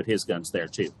 Put his guns there,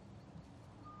 too.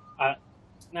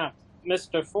 Now,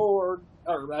 Mr. Ford,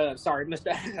 or sorry,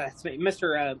 Mr. That's me,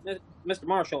 Mr.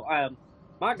 Marshall.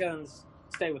 My guns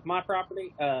stay with my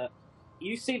property.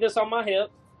 You see this on my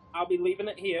hip? I'll be leaving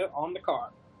it here on the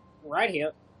car, right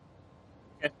here.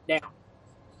 Okay. Down.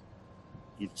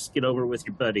 You just get over with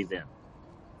your buddy then.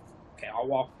 Okay, I'll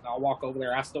walk over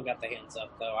there. I still got the hands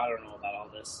up though. I don't know about all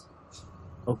this.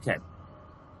 Okay.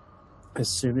 As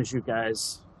soon as you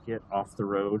guys get off the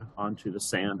road onto the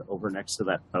sand over next to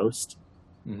that post,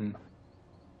 Mm-hmm.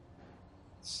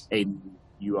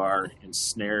 you are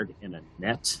ensnared in a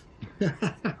net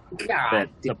God. that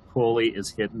the pulley is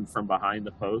hidden from behind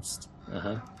the post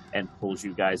and pulls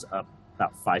you guys up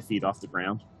about 5 feet off the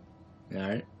ground. All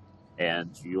right. And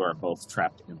you are both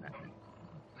trapped in that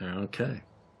net. Okay.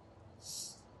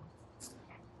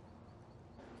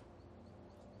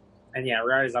 And yeah,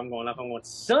 right as I'm going up, I'm going,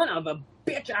 son of a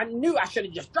bitch, I knew I should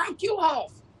have just dropped you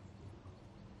off.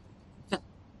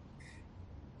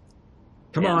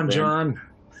 Come on, John.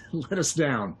 Let us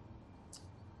down.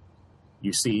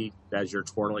 You see, as you're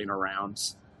twirling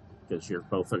around, because you're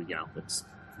both, it's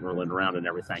whirling around and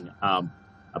everything.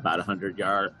 About 100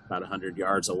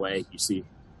 yards away, you see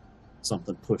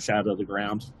something push out of the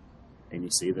ground, and you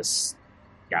see this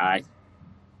guy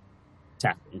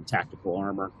in tactical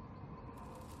armor,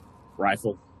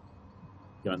 rifle,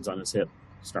 guns on his hip,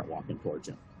 start walking towards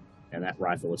you, and that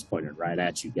rifle is pointed right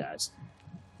at you guys.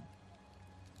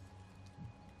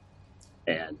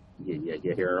 And you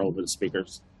hear over the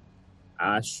speakers,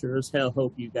 I sure as hell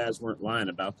hope you guys weren't lying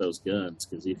about those guns,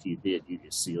 because if you did, you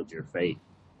just sealed your fate,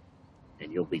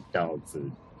 and you'll be dog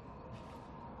food.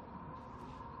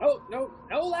 Oh,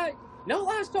 no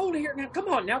lies told here. Now, come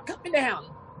on, now, cut me down.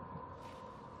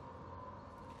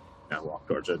 I walk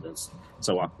towards it.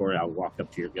 So I'll walk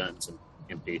up to your guns and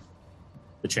empty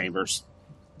the chambers.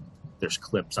 There's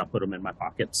clips. I'll put them in my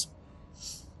pockets.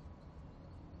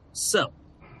 So,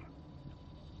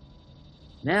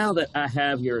 now that I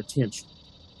have your attention,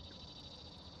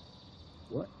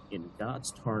 what in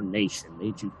God's tarnation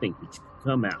made you think that you could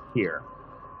come out here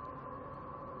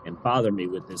and bother me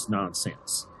with this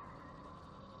nonsense?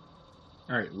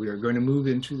 All right, we are going to move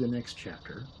into the next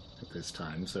chapter at this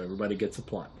time, so everybody gets a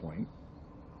plot point.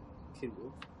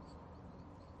 Cool.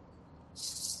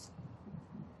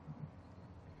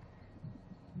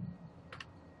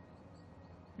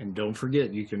 And don't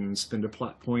forget, you can spend a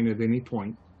plot point at any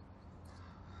point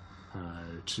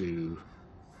to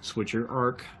switch your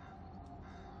arc,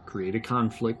 create a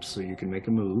conflict so you can make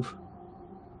a move,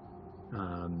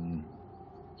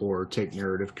 or take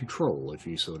narrative control if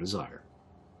you so desire.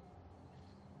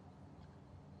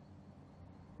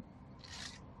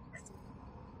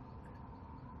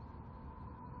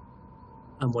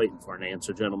 I'm waiting for an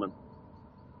answer, gentlemen.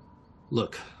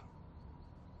 Look,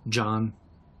 John,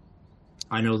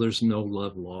 I know there's no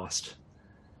love lost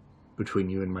between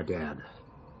you and my dad.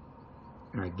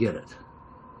 And I get it.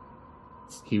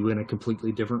 He went a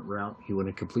completely different route. He went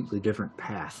a completely different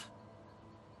path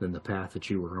than the path that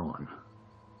you were on.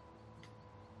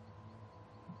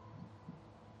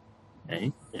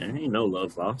 Hey, there ain't no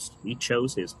love lost. He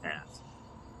chose his path.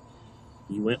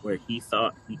 He went where he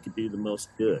thought he could do the most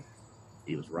good.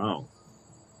 He was wrong.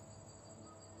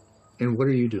 And what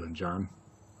are you doing, John?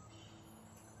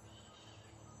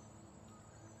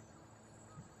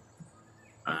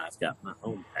 I've got my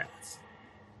own path.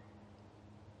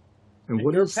 And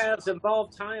what your is... paths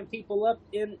involve tying people up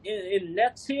in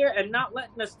nets here and not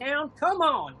letting us down? Come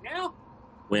on, now.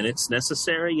 When it's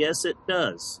necessary, yes, it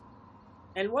does.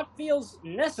 And what feels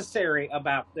necessary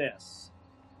about this?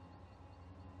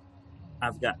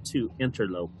 I've got 2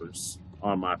 interlopers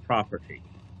on my property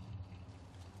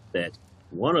that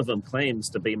one of them claims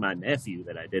to be my nephew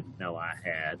that I didn't know I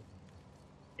had,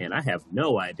 and I have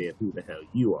no idea who the hell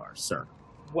you are, sir.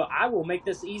 Well, I will make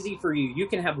this easy for you. You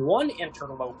can have one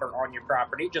interloper on your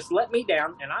property. Just let me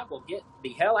down, and I will get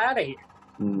the hell out of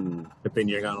here. But then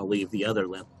you're going to leave the other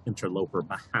interloper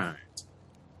behind.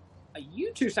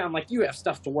 You two sound like you have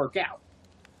stuff to work out.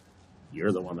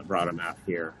 You're the one that brought him out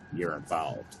here. You're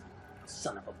involved.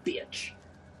 Son of a bitch.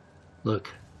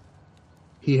 Look,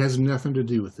 he has nothing to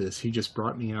do with this. He just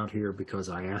brought me out here because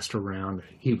I asked around.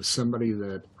 He was somebody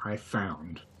that I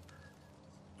found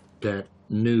that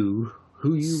knew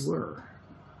who you were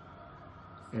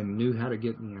and knew how to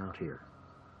get me out here.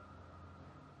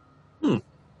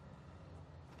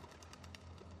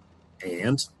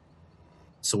 And?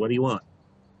 So what do you want?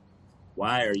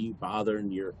 Why are you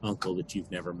bothering your uncle that you've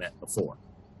never met before?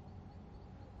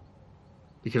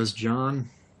 Because, John,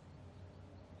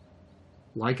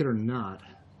 like it or not,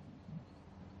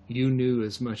 you knew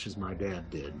as much as my dad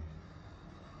did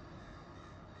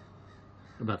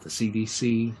about the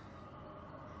CDC,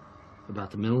 about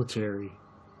the military.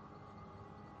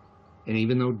 And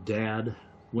even though Dad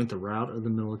went the route of the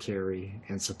military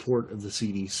and support of the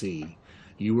CDC,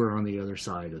 you were on the other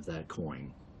side of that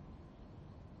coin.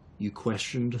 You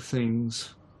questioned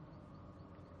things.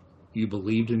 You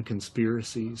believed in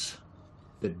conspiracies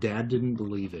that Dad didn't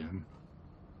believe in.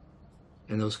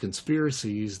 And those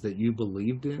conspiracies that you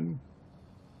believed in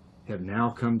have now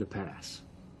come to pass.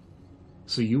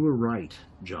 So you were right,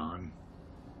 John.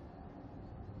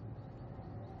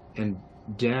 And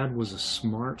Dad was a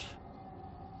smart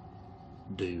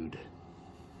dude.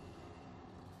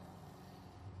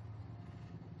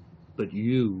 But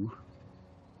you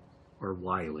are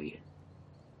wily.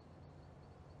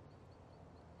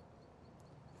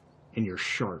 And you're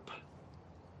sharp.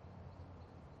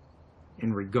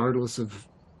 And regardless of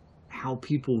how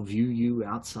people view you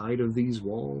outside of these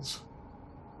walls,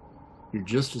 you're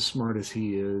just as smart as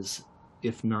he is,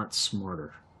 if not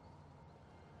smarter.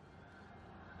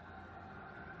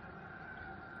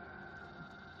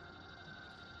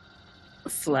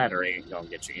 Flattery ain't gonna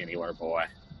get you anywhere, boy.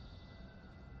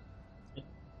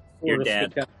 Your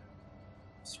dad.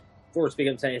 Before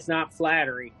speaking up, saying it's not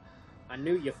flattery. I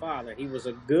knew your father. He was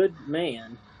a good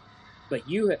man. But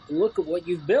you look at what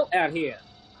you've built out here.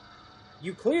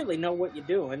 You clearly know what you're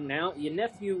doing. Now, your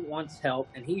nephew wants help,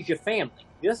 and he's your family.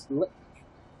 Just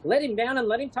let him down and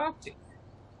let him talk to you.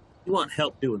 You want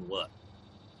help doing what?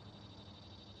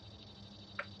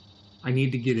 I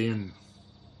need to get in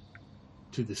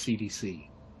to the CDC.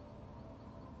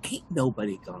 Ain't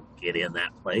nobody gonna get in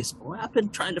that place, boy. I've been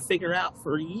trying to figure out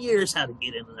for years how to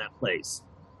get into that place.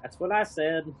 That's what I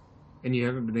said. And you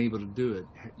haven't been able to do it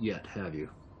yet, have you?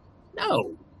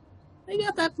 No. They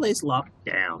got that place locked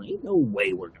down. Ain't no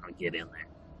way we're gonna get in there.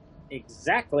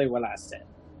 Exactly what I said.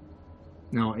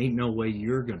 No, ain't no way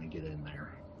you're gonna get in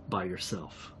there by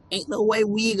yourself. Ain't no way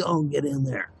we gonna get in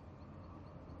there.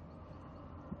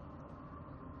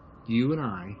 You and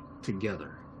I,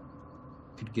 together,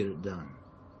 could get it done.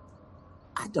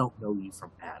 I don't know you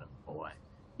from Adam, boy.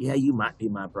 Yeah, you might be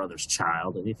my brother's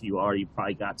child, and if you are, you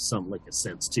probably got some lick of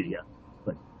sense to you.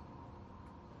 But,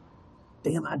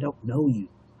 damn, I don't know you.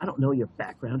 I don't know your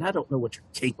background. I don't know what you're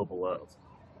capable of.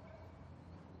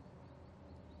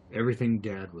 Everything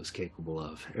Dad was capable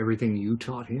of, everything you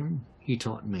taught him, he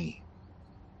taught me.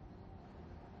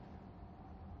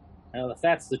 Well, if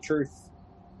that's the truth,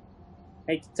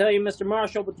 hate to tell you, Mr.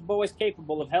 Marshall, but the boy's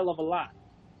capable of hell of a lot.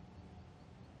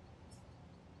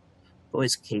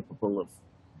 Boy's capable of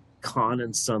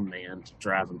conning some man to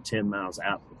drive him 10 miles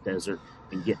out in the desert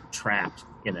and getting trapped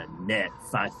in a net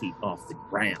 5 feet off the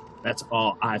ground. That's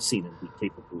all I've seen him be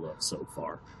capable of so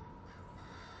far.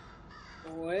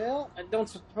 Well, I don't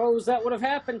suppose that would have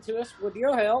happened to us with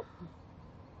your help.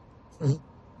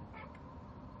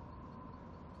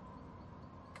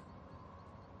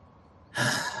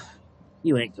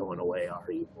 You ain't going away,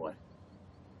 are you, boy?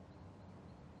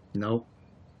 Nope.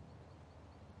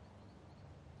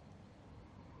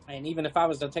 And even if I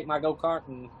was to take my go-kart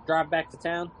and drive back to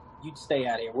town, you'd stay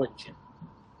out here, wouldn't you?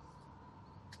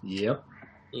 Yep.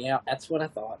 Yeah, that's what I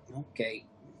thought. Okay.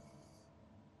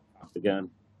 Off the gun.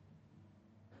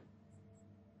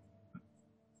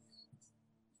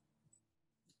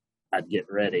 I'd get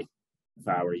ready if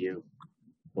I were you.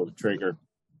 Pull the trigger,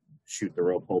 shoot the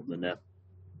rope holding the net.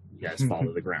 You guys fall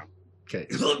to the ground. Okay.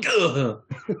 Get ready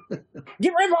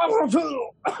for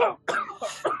the oh,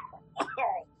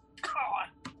 God.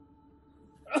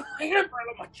 I got right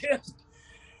on my chest.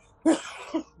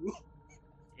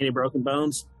 Any broken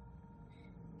bones?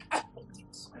 I don't think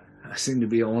so. I seem to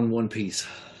be all in one piece.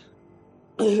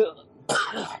 Good.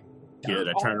 I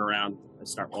turn around. I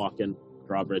start walking.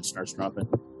 Drawbridge starts dropping.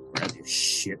 Grab your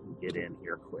shit and get in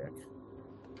here quick.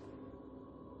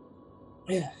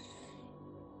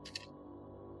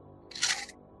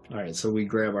 All right, so we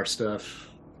grab our stuff,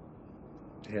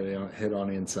 head on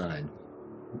inside.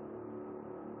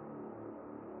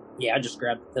 Yeah, I just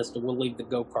grabbed the pistol. We'll leave the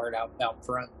go-kart out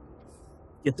front.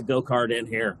 Get the go-kart in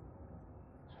here.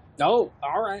 Oh,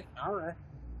 all right.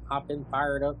 Hop in,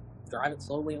 fire it up, drive it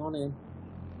slowly on in.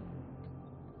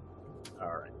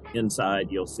 All right.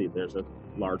 Inside, you'll see there's a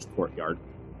large courtyard.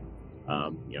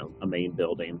 A main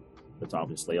building that's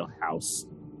obviously a house.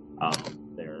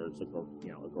 There's a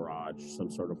garage,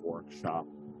 some sort of workshop,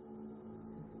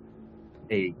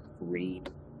 a green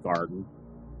garden,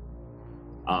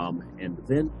 and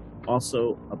then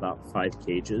also about 5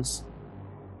 cages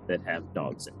that have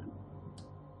dogs in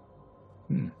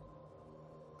them.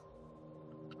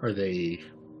 Are they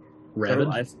rabid?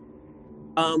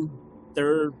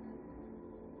 They're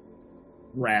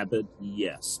rabid,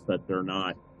 yes, but they're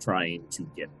not trying to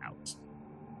get out.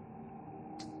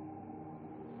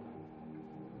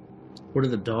 What are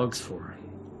the dogs for?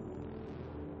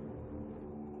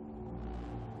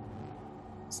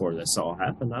 Before this all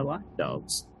happened, I liked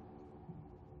dogs.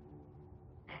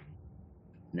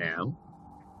 Now,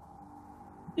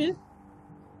 yeah,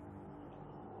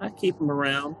 I keep them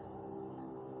around,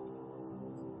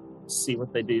 see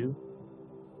what they do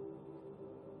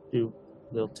a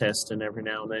little testing every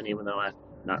now and then, even though I'm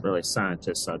not really a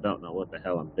scientist, so I don't know what the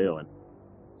hell I'm doing.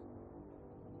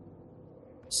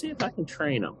 See if I can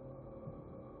train them.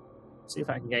 See if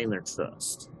I can gain their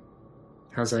trust.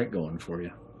 How's that going for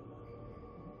you?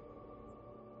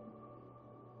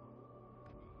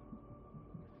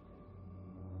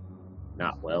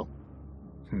 Not well.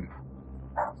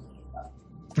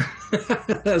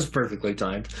 That's perfectly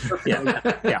timed.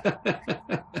 Yeah.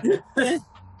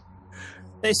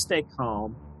 They stay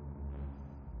calm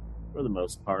for the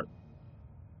most part.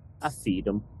 I feed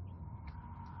them.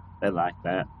 They like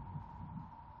that.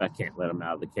 I can't let them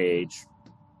out of the cage.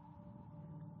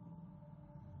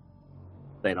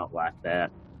 They don't like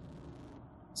that.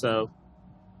 So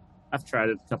I've tried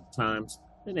it a couple times.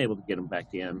 Been able to get them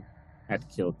back in. Had to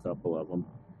kill a couple of them.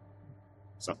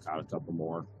 So I caught a couple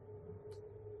more.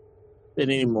 But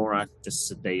anymore, I just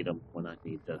sedate them when I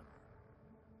need to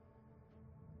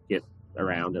get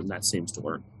around, and that seems to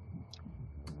work.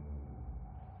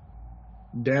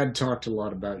 Dad talked a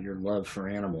lot about your love for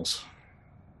animals,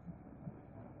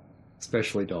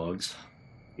 especially dogs.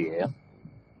 Yeah.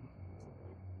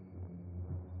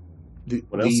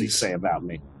 What else did he say about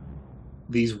me?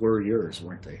 These were yours,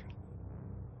 weren't they?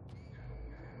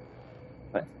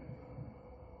 But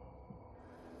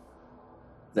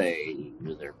they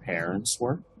knew their parents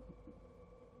were.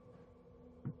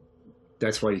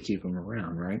 That's why you keep them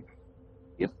around, right?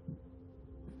 Yep.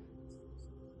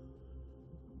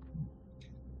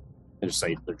 I just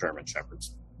say they're German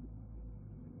Shepherds.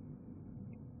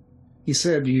 He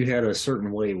said you had a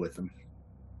certain way with them.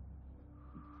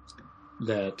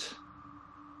 That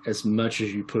as much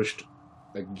as you pushed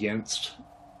against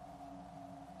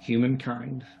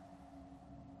humankind,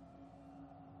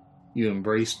 you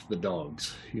embraced the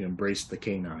dogs. You embraced the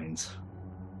canines.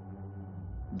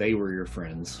 They were your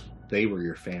friends. They were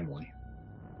your family.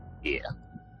 Yeah.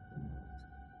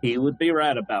 He would be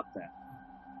right about that.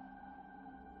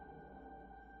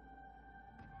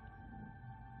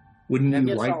 Wouldn't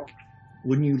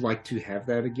you like to have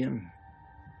that again?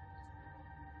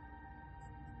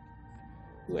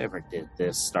 Whoever did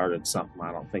this started something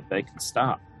I don't think they can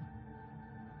stop.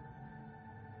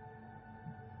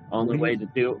 Only way to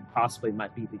do it possibly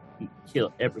might be to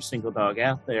kill every single dog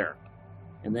out there.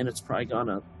 And then it's probably going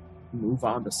to move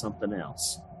on to something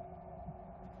else.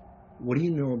 What do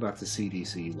you know about the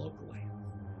CDC locally?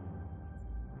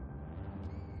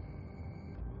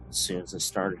 As soon as it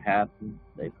started happening,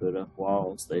 they put up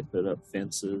walls, they put up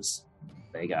fences,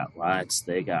 they got lights,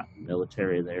 they got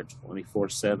military there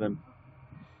 24/7.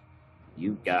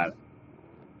 You got it.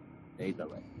 They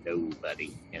don't let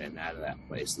nobody in and out of that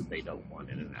place that they don't want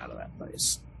in and out of that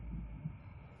place.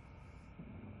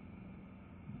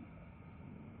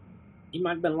 You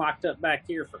might have been locked up back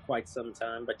here for quite some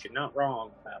time, but you're not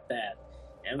wrong about that.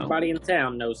 Everybody in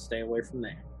town knows to stay away from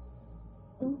there.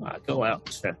 I go out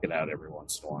and check it out every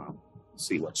once in a while,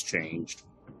 see what's changed.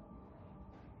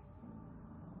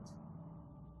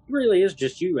 It really is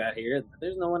just you out here.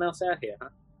 There's no one else out here, huh?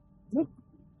 Nope.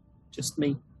 Just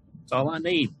me. That's all I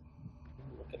need.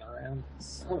 Looking around.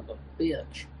 Son of a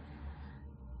bitch.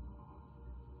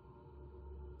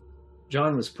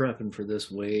 John was prepping for this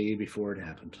way before it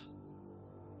happened.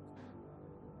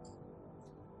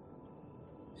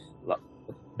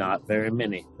 Not very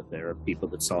many, but there are people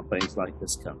that saw things like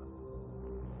this coming.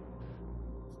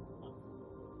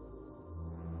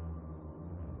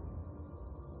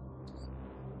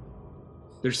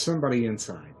 There's somebody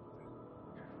inside.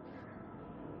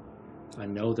 I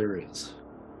know there is.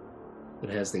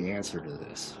 That has the answer to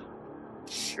this.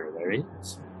 Sure there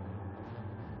is.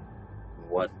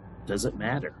 What does it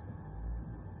matter?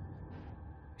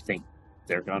 You think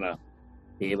they're gonna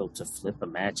be able to flip a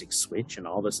magic switch and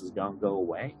all this is gonna go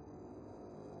away?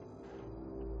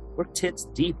 We're tits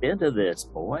deep into this,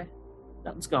 boy.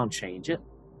 Nothing's gonna change it.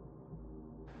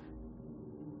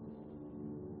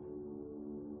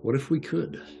 What if we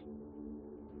could?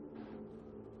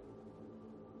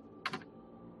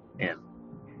 And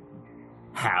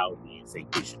how do you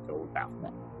think we should go about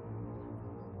that?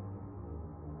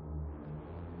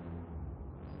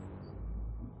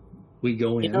 We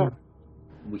go in,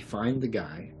 we find the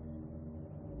guy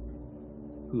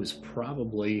who is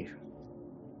probably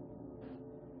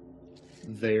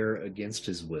there against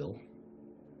his will,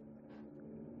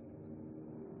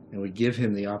 and we give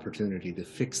him the opportunity to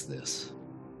fix this.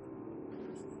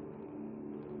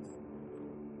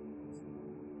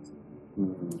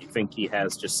 You think he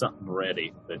has just something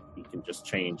ready that he can just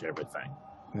change everything?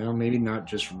 Well, maybe not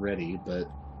just ready, but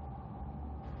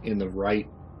in the right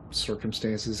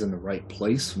circumstances, in the right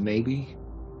place, maybe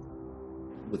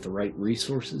with the right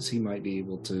resources, he might be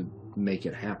able to make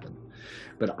it happen.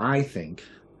 But I think,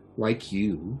 like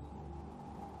you,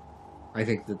 I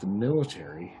think that the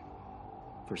military,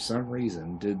 for some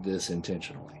reason, did this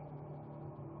intentionally.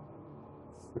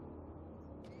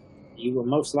 You were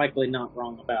most likely not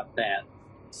wrong about that.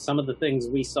 Some of the things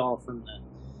we saw from the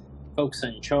folks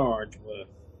in charge were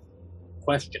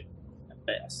questionable at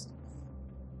best.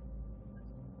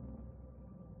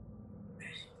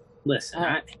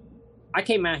 Listen, I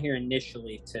came out here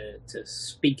initially to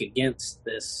speak against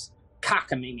this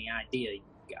cockamamie idea you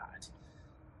got.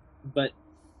 But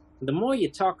the more you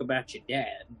talk about your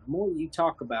dad, the more you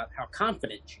talk about how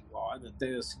confident you are that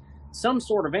there's some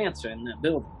sort of answer in that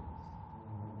building.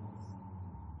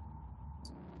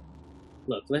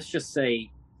 Look, let's just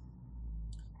say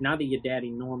neither your daddy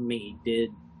nor me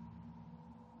did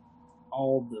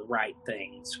all the right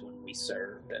things when we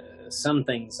served. Some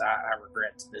things I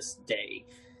regret to this day.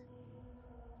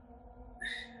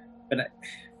 But I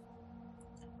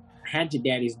had your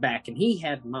daddy's back, and he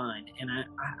had mine. And I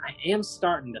am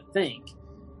starting to think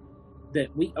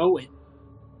that we owe it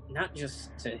not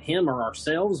just to him or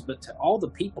ourselves, but to all the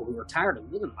people who are tired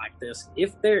of living like this.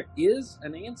 If there is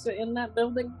an answer in that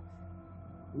building,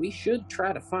 we should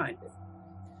try to find it.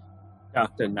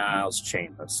 Dr. Niles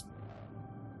Chambers.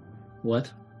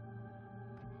 What?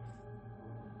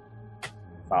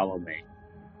 Follow me.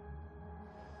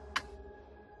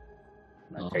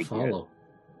 I'll follow.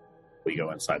 We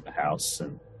go inside the house,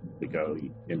 and we go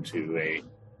into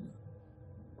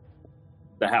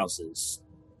the house has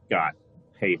got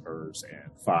papers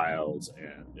and files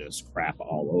and just crap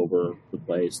all over the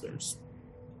place. There's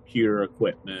computer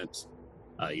equipment.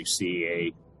 You see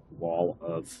a wall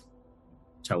of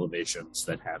televisions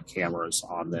that have cameras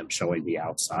on them showing the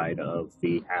outside of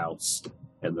the house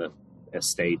and the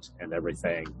estate and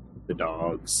everything, the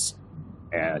dogs,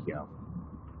 and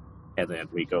and then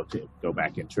we go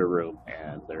back into a room,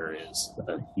 and there is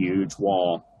a huge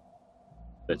wall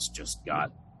that's just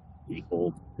got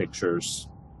people, pictures,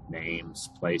 names,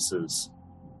 places,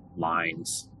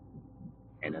 lines,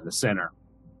 and in the center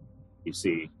you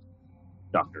see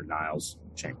Dr. Niles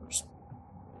Chambers.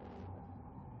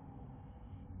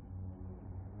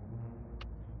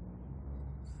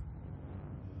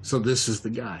 So this is the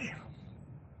guy.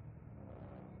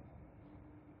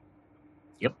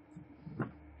 Yep.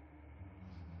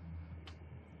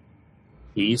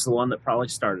 He's the one that probably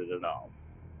started it all.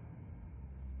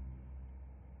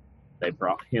 They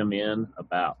brought him in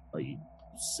about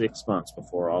 6 months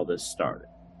before all this started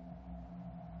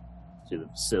to the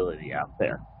facility out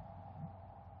there.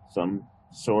 Some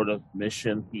sort of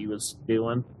mission he was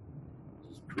doing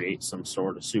to create some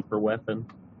sort of super weapon.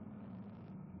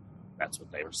 That's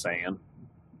what they were saying,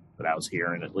 that I was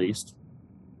hearing at least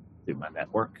through my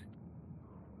network.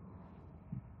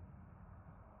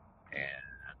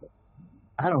 And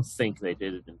I don't think they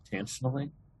did it intentionally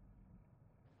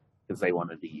because they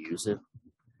wanted to use it.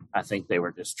 I think they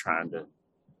were just trying to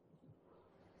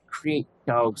create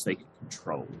dogs they could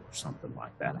control or something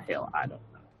like that. Hell, I don't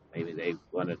know. Maybe they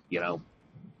wanted, to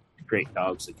create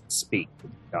dogs that could speak,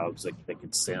 dogs that they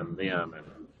could send them and,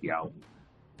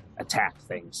 attack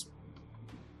things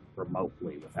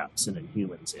remotely without sending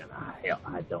humans in.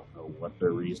 I don't know what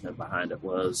their reasoning behind it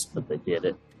was, but they did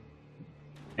it,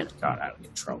 and it got out of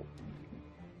control.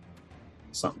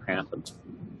 Something happened.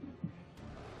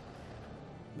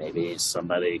 Maybe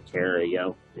somebody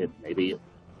maybe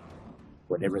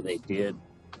whatever they did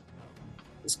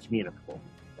is communicable.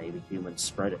 Maybe humans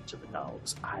spread it to the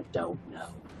dogs. I don't know.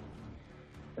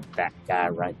 But that guy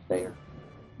right there,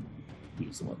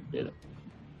 he's the one who did it.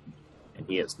 And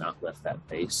he has not left that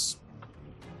base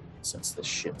since this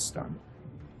shit started.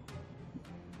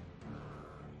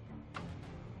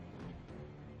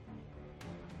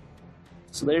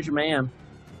 So there's your man.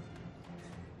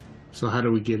 So how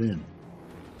do we get in?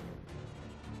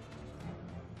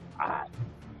 I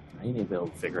ain't even able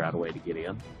to figure out a way to get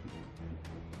in.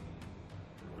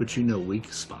 But you know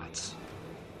weak spots.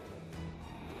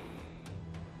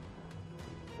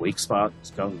 Weak spot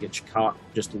is going to get you caught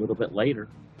just a little bit later.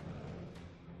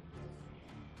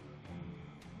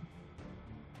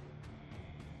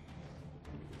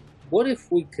 What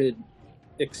if we could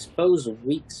expose a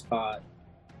weak spot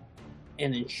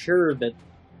and ensure that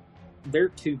they're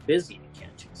too busy to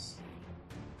catch us?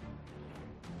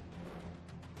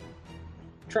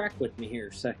 Track with me here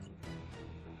a second.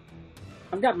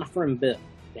 I've got my friend Bill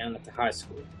down at the high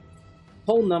school.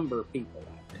 Whole number of people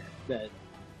out there that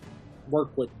work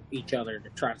with each other to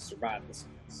try to survive this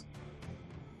mess.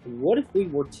 What if we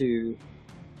were to,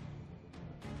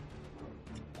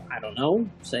 I don't know,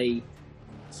 say,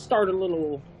 start a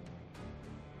little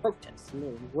protest, a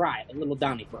little riot, a little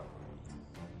Donnybrook?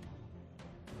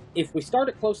 If we start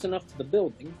it close enough to the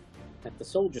building that the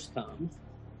soldiers come,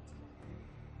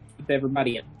 keep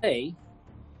everybody at bay,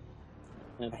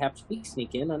 and perhaps we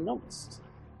sneak in unnoticed.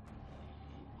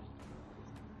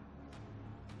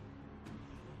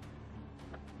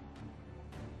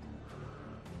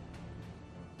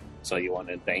 So you want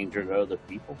to endanger other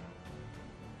people?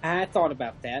 I thought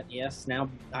about that, yes. Now,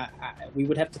 we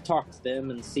would have to talk to them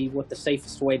and see what the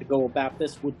safest way to go about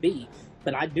this would be.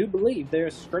 But I do believe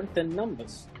there's strength in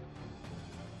numbers.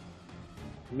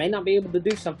 We may not be able to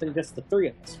do something just the three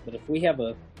of us, but if we have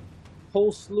a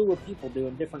whole slew of people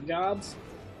doing different jobs,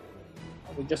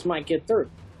 we just might get through.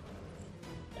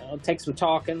 It'll take some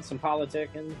talking, some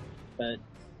politicking, but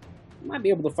we might be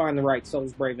able to find the right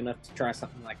souls brave enough to try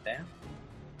something like that.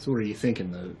 So what are you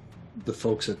thinking? The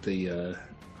folks at the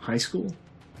high school?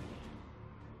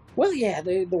 Well, yeah,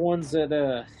 they're the ones that,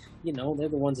 they're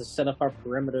the ones that set up our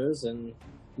perimeters, and,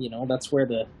 that's where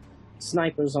the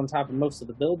snipers on top of most of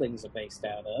the buildings are based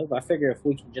out of. I figure if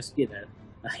we can just get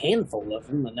a handful of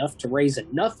them, enough to raise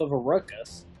enough of a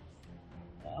ruckus,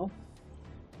 well,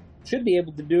 should be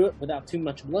able to do it without too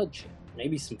much bloodshed.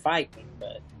 Maybe some fighting,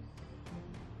 but...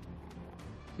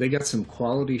 They got some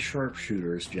quality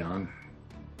sharpshooters, John.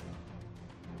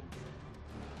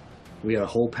 We had a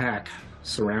whole pack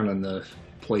surrounding the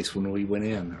place when we went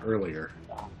in earlier.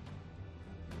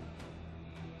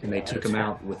 And they took them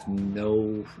out with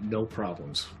no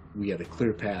problems. We had a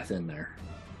clear path in there.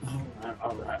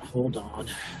 All right, hold on.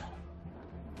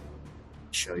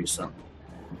 Show you something.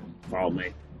 Follow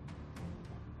me.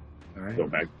 All right.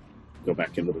 Go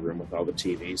back into the room with all the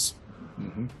TVs.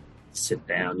 Mm-hmm. Sit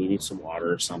down. You need some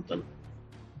water or something.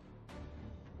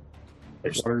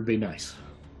 Water would be nice.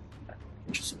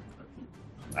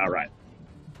 All right.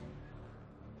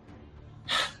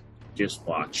 Just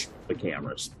watch the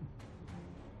cameras.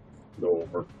 Go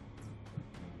over.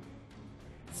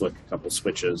 Flick a couple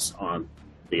switches on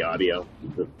the audio.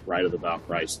 The right of the valve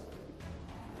price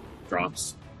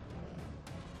drops.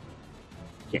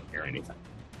 Can't hear anything.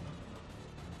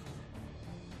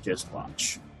 Just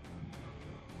watch.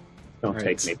 Don't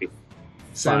take maybe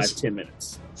 5-10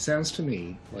 minutes. Sounds to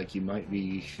me like you might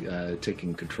be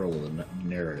taking control of the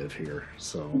narrative here.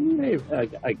 So maybe,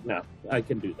 I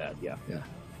can do that. Yeah.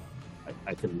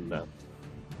 I can.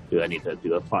 Do I need to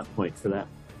do a plot point for that?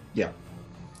 Yeah.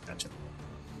 Gotcha.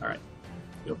 All right.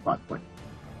 Do a plot point.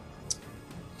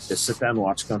 Just sit down and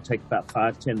watch. It's going to take about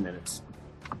 5-10 minutes.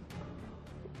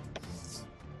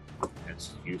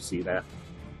 As you see that,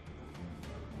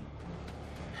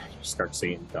 you start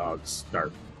seeing dogs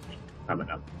start coming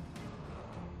up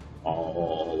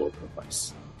all over the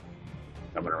place,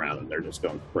 coming around, and they're just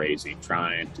going crazy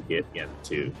trying to get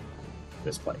into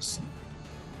this place.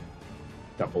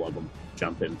 A couple of them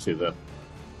jump into the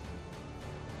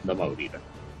moat either.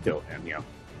 Kill him,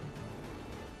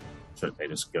 So they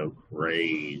just go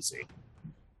crazy.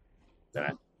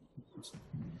 Then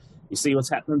you see what's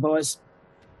happening, boys?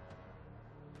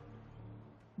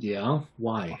 Yeah.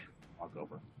 Why? Walk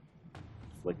over.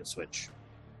 Flick a switch.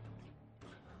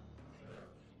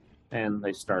 And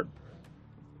they start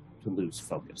to lose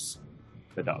focus.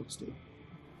 The dogs do.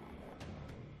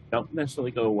 Don't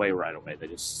necessarily go away right away. They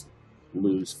just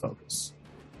lose focus.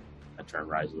 I turn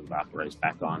Rise of the Valkyries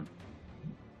back on.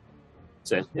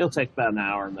 So it'll take about an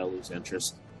hour and they'll lose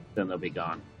interest. Then they'll be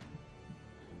gone.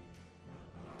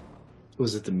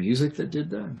 Was it the music that did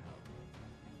that?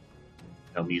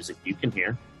 No music you can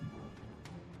hear.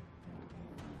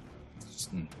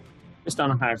 Just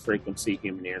on a high frequency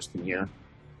human ears can hear.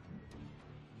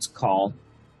 It's a call.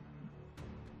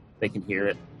 They can hear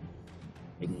it.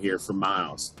 They can hear it for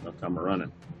miles. They'll come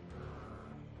running.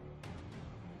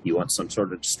 You want some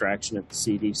sort of distraction at the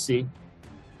CDC?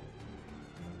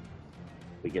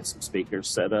 We get some speakers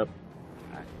set up.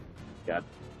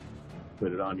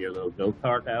 Put it on your little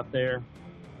go-kart out there.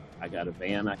 I got a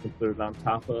van I can put it on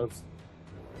top of.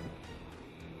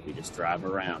 We just drive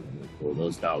around and we pull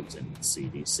those dogs into the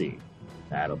CDC.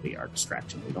 That'll be our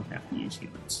distraction. We don't have to use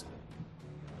humans.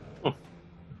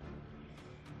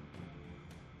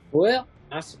 Well,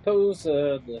 I suppose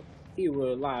the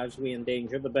fewer lives we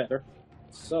endanger, the better.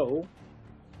 So,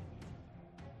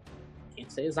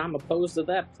 can't say as I'm opposed to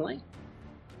that plan.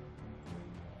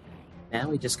 Now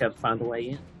we just got to find a way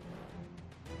in.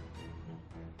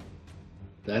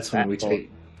 That's when we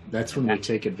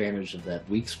take advantage of that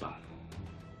weak spot.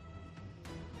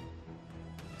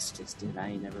 It's just it. I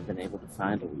ain't never been able to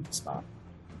find a weak spot.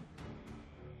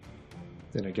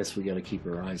 Then I guess we got to keep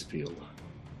our eyes peeled.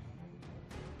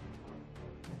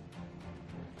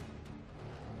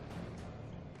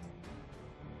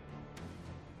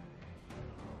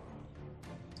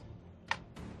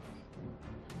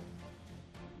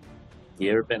 You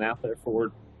ever been out there,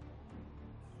 Ford?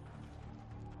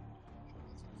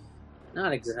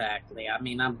 Not exactly. I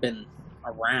mean, I've been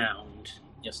around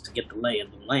just to get the lay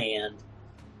of the land.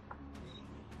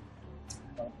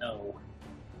 I don't know.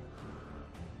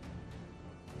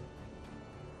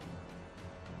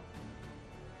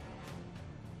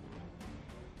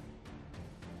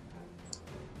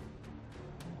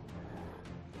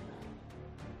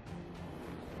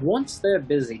 once they're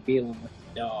busy dealing with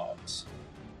the dogs,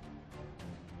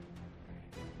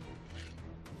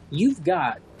 you've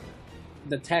got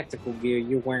the tactical gear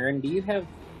you're wearing. Do you have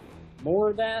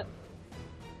more of that?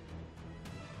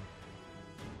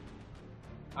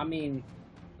 I mean,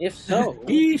 if so...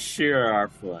 You sure are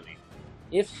funny.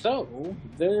 If so,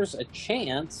 there's a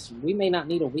chance we may not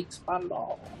need a weak spot at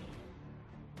all.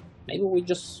 Maybe we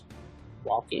just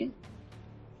walk in.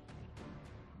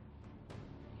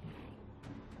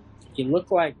 You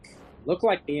look like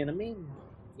the enemy,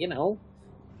 you know.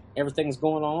 Everything's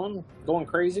going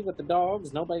crazy with the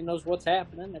dogs. Nobody knows what's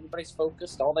happening. Everybody's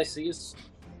focused. All they see is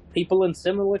people in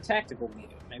similar tactical gear.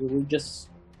 Maybe we just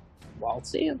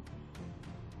waltz in.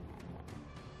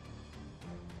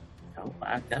 Oh,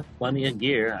 I got plenty of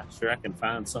gear. I'm sure I can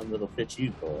find some that'll fit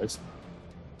you boys.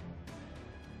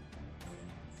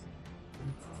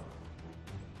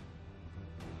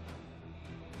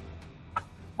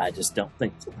 I just don't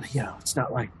think, it's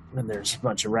not like when there's a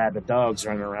bunch of rabid dogs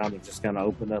running around and just going to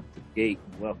open up the gate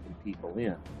and welcome people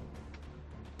in.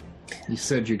 You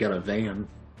said you got a van.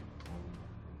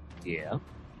 Yeah.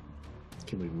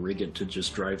 Can we rig it to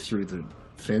just drive through the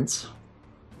fence?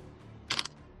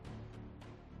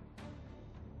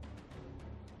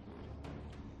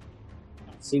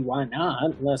 See why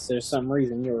not, unless there's some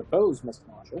reason you're opposed, Mr.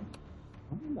 Marshall.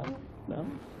 No,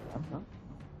 I'm not.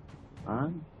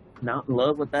 I'm not in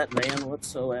love with that van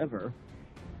whatsoever.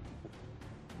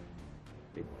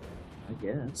 I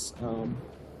guess.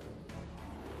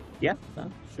 Yeah,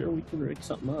 I'm sure we can rig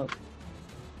something up.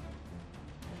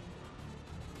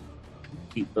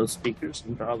 Keep those speakers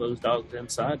and draw those dogs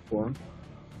inside for them.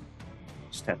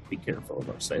 Just have to be careful of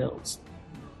ourselves.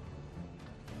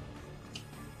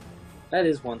 That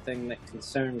is one thing that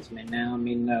concerns me now. I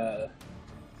mean,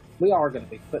 we are going to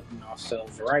be putting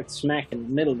ourselves right smack in the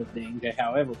middle of danger,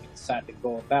 however we decide to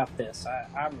go about this.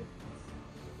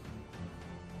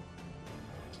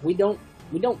 We don't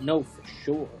know for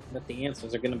sure that the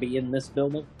answers are going to be in this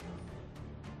building.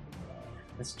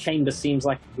 This chamber seems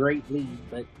like a great lead,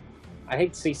 but I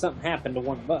hate to see something happen to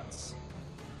one of us.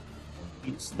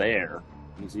 He's there.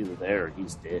 He's either there or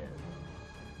he's dead.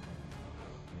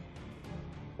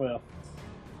 Well,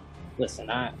 listen,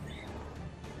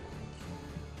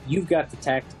 you've got the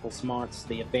tactical smarts,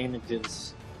 the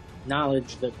advantages,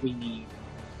 knowledge that we need.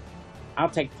 I'll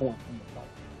take point from the fight.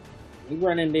 We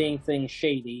run into anything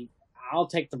shady, I'll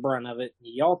take the brunt of it.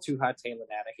 Y'all two hightail it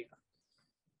out of here.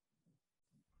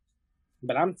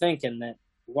 But I'm thinking that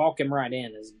walking right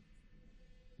in is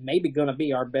maybe going to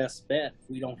be our best bet if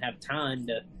we don't have time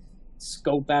to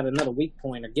scope out another weak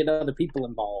point or get other people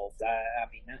involved. I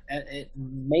mean, it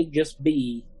may just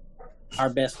be our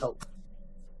best hope.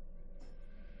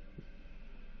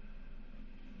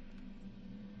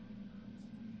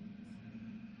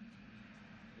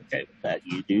 Okay, with that,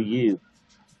 you do you.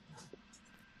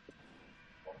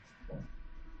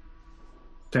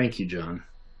 Thank you, John.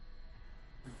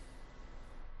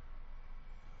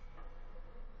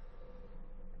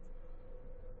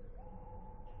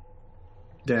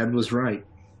 Dad was right.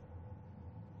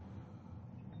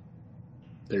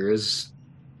 There is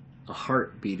a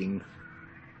heart beating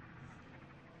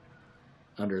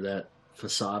under that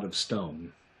facade of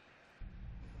stone.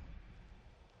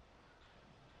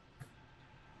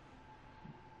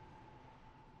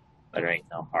 There ain't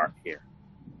no heart here.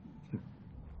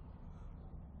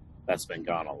 That's been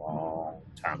gone a long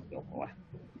time ago, boy.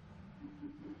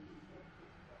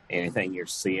 Anything you're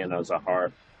seeing as a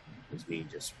heart is me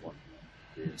just wanting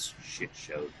this shit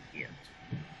show to end.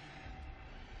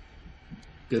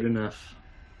 Good enough.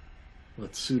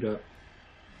 Let's suit up.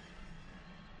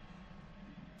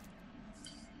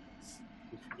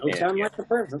 No time like the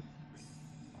present.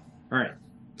 All right.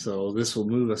 So this will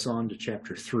move us on to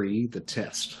Chapter 3, The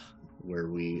Test, where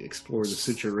we explore the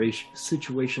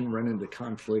situation, run into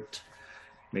conflict,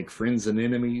 make friends and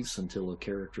enemies until a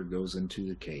character goes into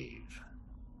the cave.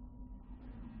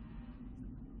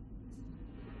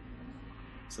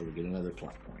 So we get another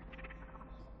plot point.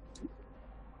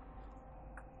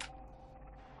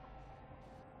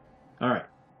 All right.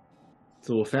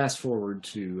 So we'll fast forward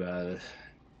to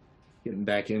getting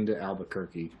back into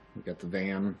Albuquerque. We got the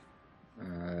van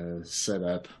set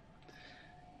up,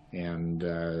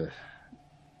 and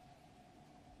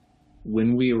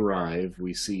when we arrive,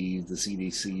 we see the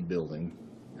CDC building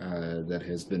that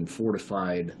has been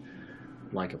fortified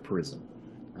like a prison.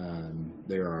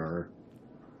 There are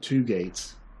 2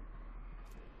 gates,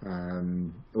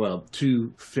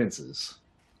 two fences,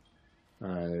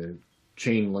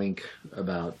 chain link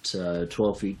about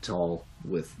 12 feet tall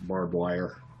with barbed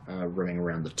wire running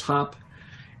around the top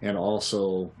and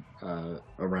also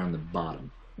around the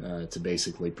bottom to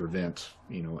basically prevent,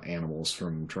 animals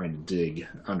from trying to dig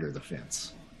under the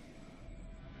fence.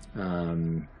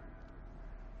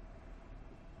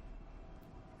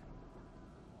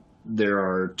 There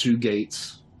are 2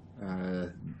 gates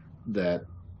that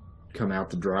come out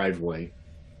the driveway,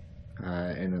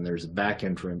 and then there's a back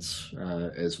entrance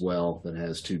as well that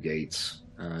has 2 gates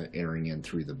entering in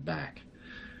through the back.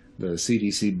 The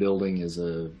CDC building is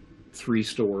a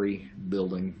 3-story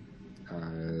building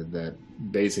that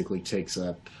basically takes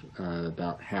up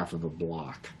about half of a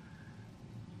block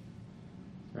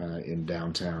in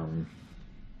downtown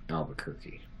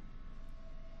Albuquerque.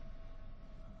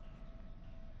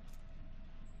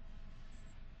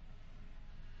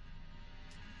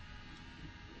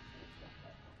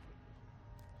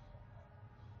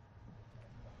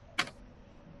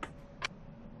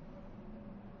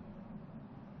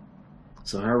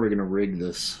 So how are we going to rig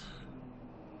this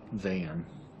van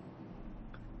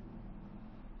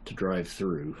to drive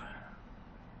through?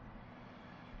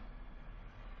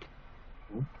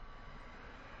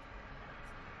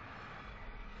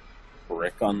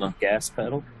 Brick on the gas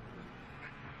pedal.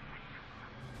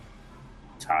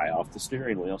 Tie off the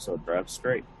steering wheel so it drives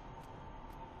straight.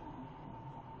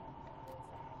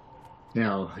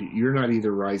 Now, you're not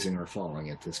either rising or falling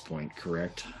at this point,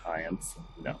 correct? I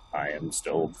am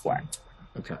still flat.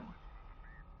 Okay.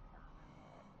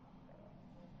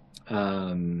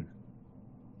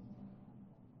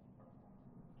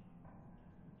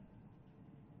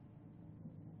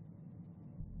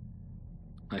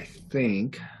 I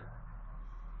think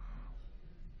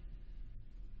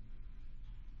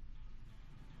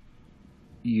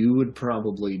you would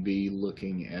probably be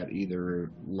looking at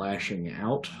either lashing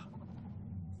out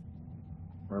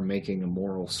or making a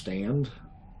moral stand,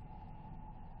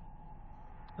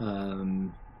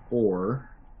 or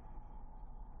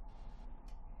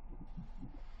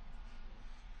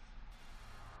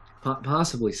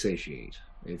possibly satiate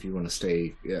if you want to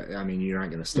stay. I mean, you're not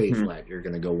going to stay flat. You're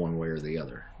going to go one way or the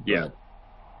other. Yeah.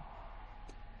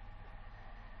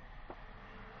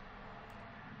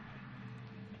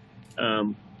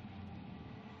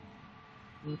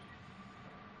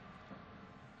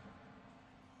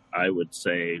 I would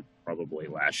say probably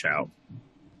lash out.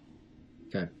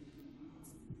 Okay.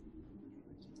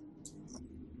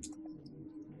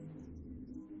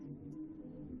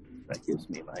 That gives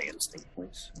me my instinct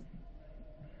points.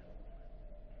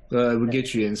 It would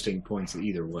get you instinct points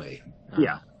either way.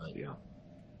 Yeah. Yeah.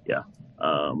 Yeah.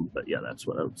 But yeah, that's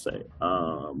what I would say.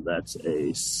 That's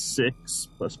a 6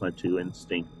 plus my 2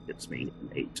 instinct gets me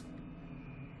an 8.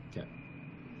 Okay.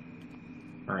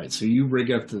 All right. So you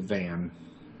rig up the van,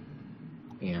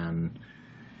 and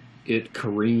it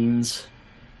careens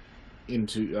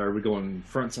into. Are we going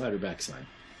front side or back side?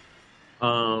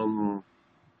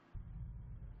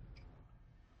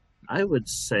 I would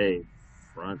say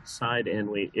front side, and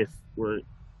if we're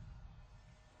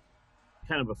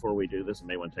kind of before we do this, we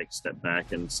may want to take a step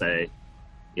back and say,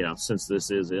 since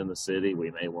this is in the city,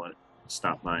 we may want to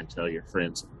stop by and tell your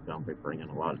friends we're going to be bringing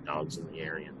a lot of dogs in the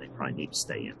area, and they probably need to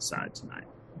stay inside tonight.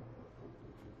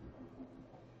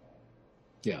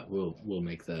 Yeah, we'll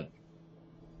make that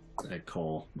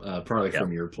call. Probably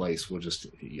from your place.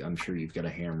 I'm sure you've got a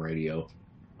ham radio.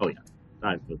 Oh yeah,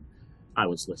 I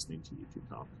was listening to you two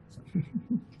talk.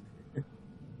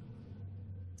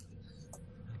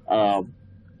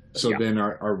 So. Then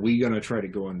are we going to try to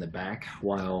go in the back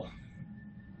while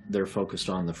they're focused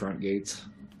on the front gates?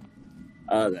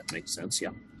 That makes sense, yeah.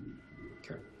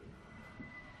 Okay.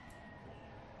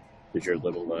 Does your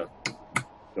little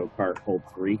go-kart hold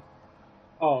 3?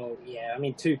 Oh, yeah. I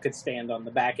mean, 2 could stand on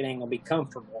the back. It ain't going to be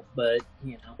comfortable, but,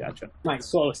 Gotcha. Might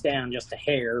slow us down just a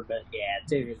hair, but, yeah,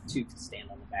 2 could stand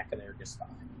on the back of there just fine.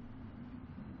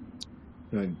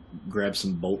 Gonna grab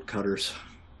some bolt cutters.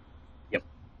 Yep.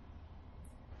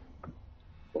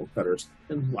 Bolt cutters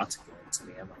and lots of bullets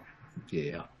and ammo.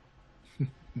 Yeah.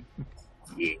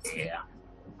 Yeah.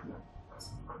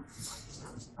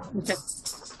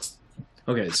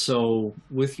 Okay, so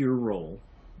with your roll,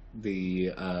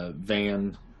 the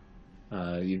van,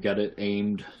 you've got it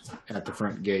aimed at the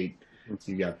front gate.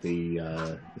 You got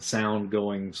the sound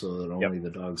going so that only the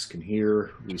dogs can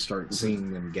hear. We start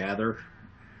seeing them gather.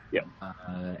 Yep.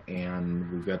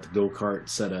 And we've got the go-kart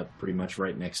set up pretty much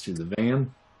right next to the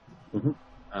van.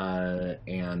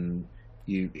 And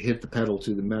you hit the pedal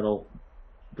to the metal,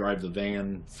 drive the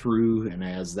van through, and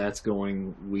as that's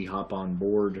going, we hop on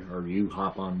board, or you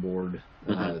hop on board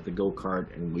the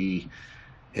go-kart, and we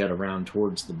head around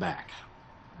towards the back.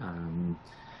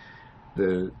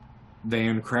 The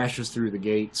van crashes through the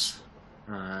gates,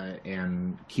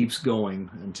 and keeps going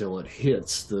until it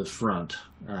hits the front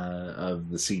of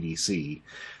the CDC.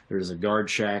 There's a guard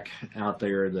shack out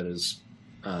there that is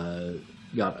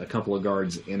got a couple of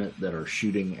guards in it that are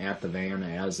shooting at the van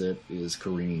as it is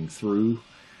careening through.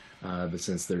 But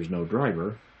since there's no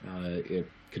driver, it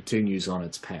continues on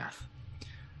its path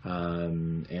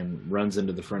and runs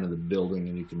into the front of the building,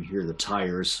 and you can hear the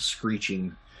tires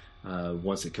screeching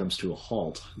once it comes to a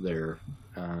halt there.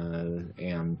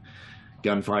 And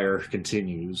gunfire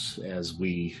continues as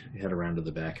we head around to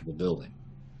the back of the building.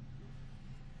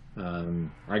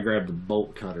 I grab the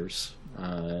bolt cutters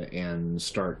and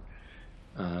start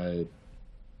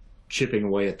chipping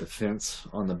away at the fence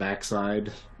on the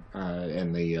backside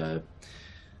and the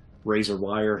razor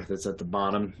wire that's at the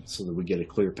bottom so that we get a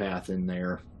clear path in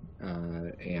there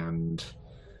and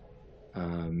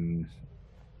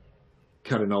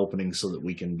cut an opening so that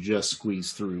we can just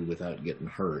squeeze through without getting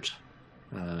hurt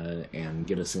and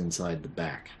get us inside the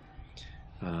back.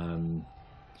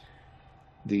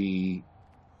 The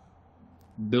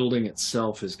building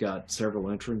itself has got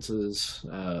several entrances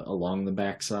along the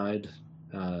backside,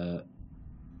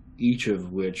 each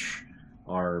of which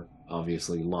are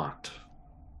obviously locked.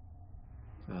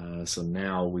 So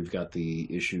now we've got the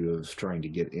issue of trying to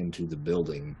get into the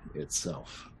building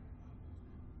itself.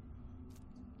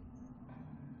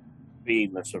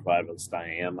 Being the survivalist I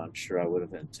am, I'm sure I would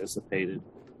have anticipated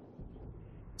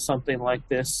something like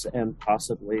this and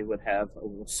possibly would have a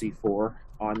little C4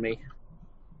 on me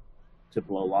to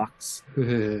blow locks.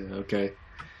 Okay.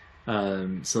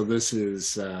 So this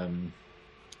is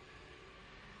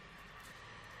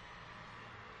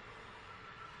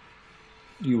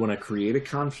you want to create a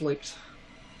conflict?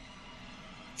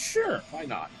 Sure, why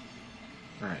not?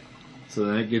 All right. So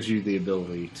that gives you the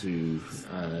ability to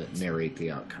narrate the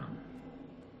outcome.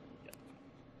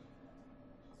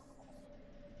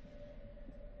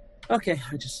 Okay,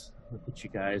 I just look at you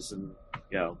guys and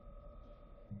go.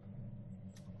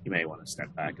 You may want to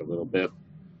step back a little bit.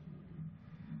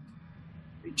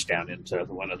 Reach down into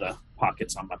one of the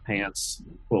pockets on my pants,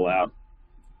 pull out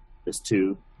this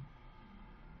tube.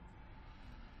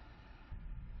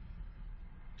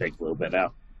 Take a little bit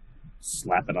out,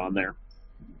 slap it on there.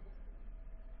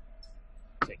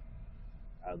 Take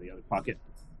out of the other pocket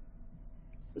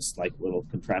this like little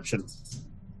contraption.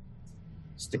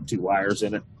 Stick 2 wires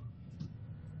in it.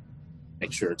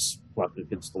 Make sure it's plugged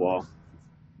against the wall.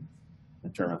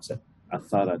 And turn around and say, I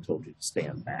thought I told you to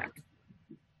stand back.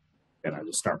 And I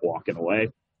just start walking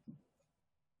away.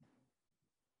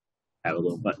 Have a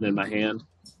little button in my hand.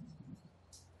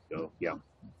 Go,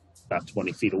 about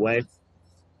 20 feet away.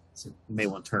 So you may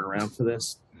want to turn around for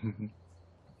this.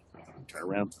 Turn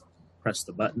around, press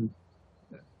the button.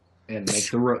 And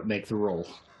make the roll.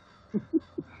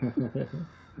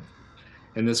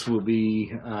 And this will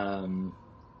be,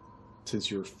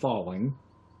 since you're falling,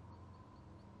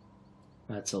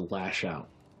 that's a lash out.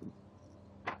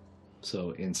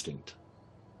 So instinct.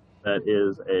 That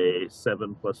is a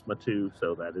 7 plus my 2,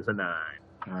 so that is a 9.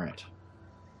 All right.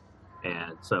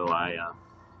 And so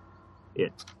you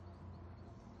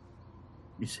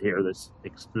hear this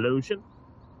explosion,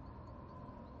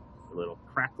 a little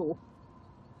crackle,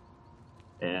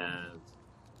 and,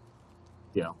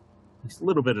 just a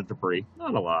little bit of debris.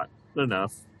 Not a lot, but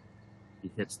enough.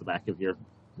 It hits the back of your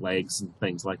legs and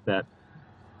things like that.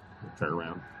 You turn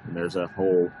around, and there's a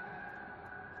hole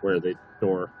where the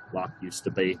door lock used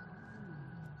to be,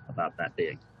 about that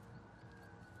big.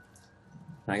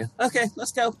 I go, okay,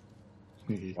 let's go.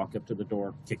 Walk up to the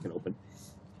door, kick it open.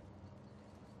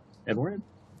 And we're in.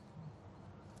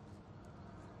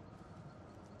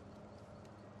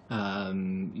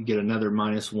 You get another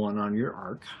 -1 on your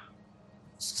arc.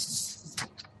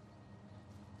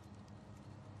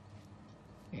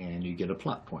 And you get a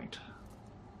plot point.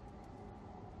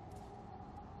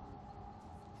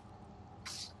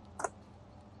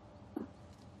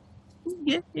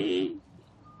 Yay!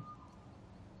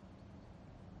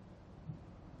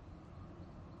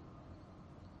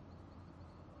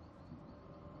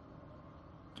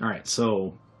 All right,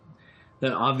 so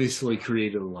that obviously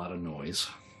created a lot of noise.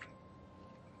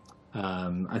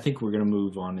 I think we're going to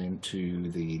move on into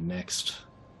the next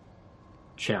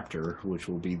chapter, which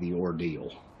will be the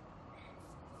ordeal.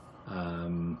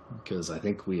 Because I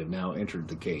think we have now entered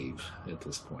the cave at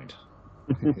this point.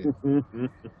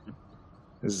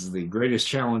 This is the greatest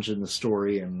challenge in the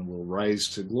story and will rise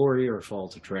to glory or fall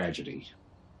to tragedy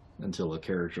until a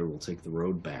character will take the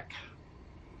road back.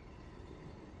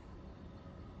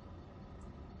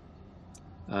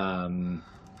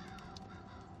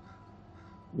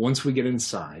 Once we get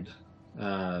inside,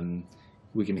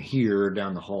 we can hear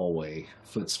down the hallway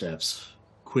footsteps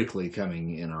quickly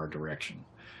coming in our direction.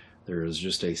 There is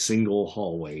just a single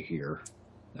hallway here,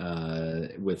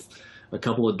 with a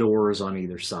couple of doors on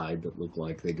either side that look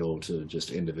like they go to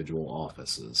just individual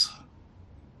offices.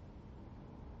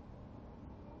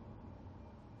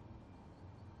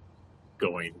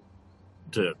 Going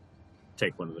to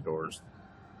take one of the doors,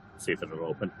 see if it'll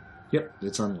open. Yep,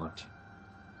 it's unlocked.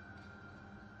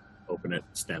 Open it,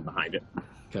 stand behind it.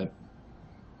 Okay.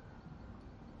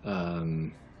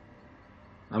 I'm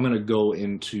going to go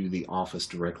into the office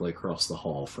directly across the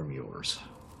hall from yours.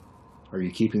 Are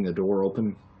you keeping the door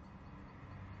open?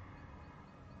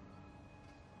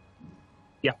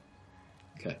 Yeah.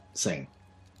 Okay, same.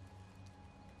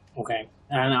 Okay.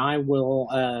 And I will,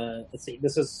 let's see,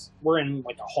 we're in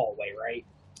like a hallway, right?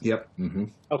 Yep. Mm-hmm.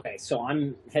 Okay, so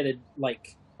I'm headed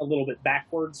like a little bit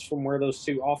backwards from where those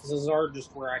two offices are,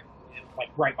 just where I, like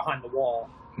right behind the wall,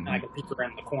 and I can peek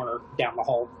around the corner down the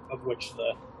hall of which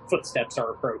the footsteps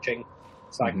are approaching,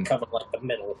 so I can cover like the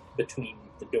middle between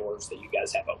the doors that you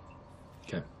guys have open.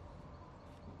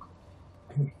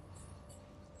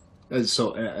 Okay.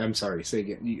 So I'm sorry. Say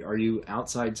again. Are you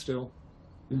outside still?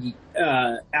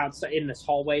 Outside in this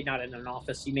hallway, not in an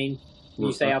office. You mean? When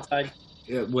you say outside?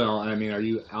 Yeah, well, I mean, are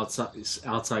you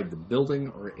outside the building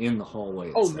or in the hallway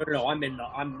itself? Oh no, I'm in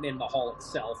the hall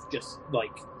itself. Just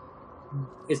like,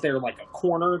 is there like a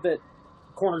corner that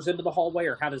corners into the hallway,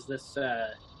 or how does this?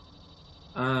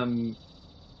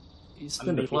 You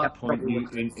spend a plot point,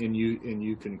 and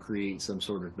you can create some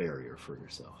sort of barrier for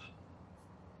yourself.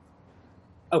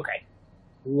 Okay,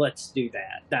 let's do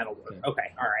that. That'll work.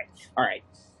 Okay, all right.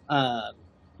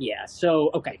 Yeah.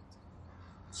 So okay.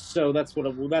 So that's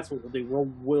what we'll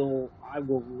do. I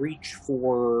will reach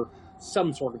for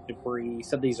some sort of debris.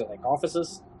 So these are like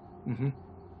offices. Mm-hmm.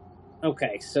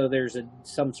 Okay, so there's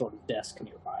some sort of desk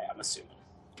nearby, I'm assuming.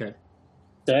 Okay.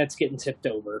 So that's getting tipped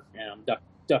over, and I'm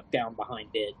ducked down behind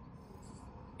it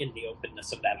in the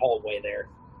openness of that hallway there.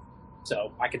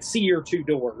 So I can see your two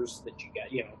doors that you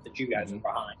guys are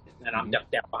behind, and I'm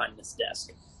ducked down behind this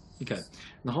desk. Okay.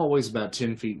 The hallway's about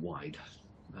 10 feet wide,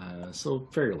 so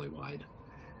fairly wide.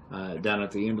 Down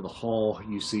at the end of the hall,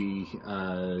 you see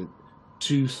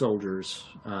two soldiers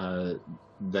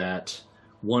that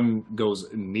one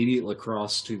goes immediately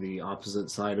across to the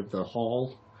opposite side of the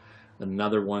hall.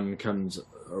 Another one comes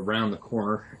around the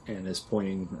corner and is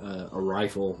pointing a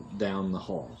rifle down the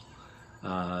hall.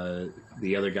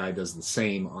 The other guy does the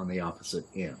same on the opposite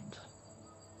end.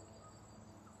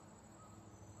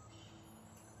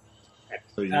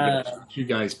 So you got two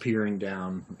guys peering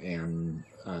down and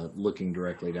looking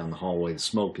directly down the hallway. The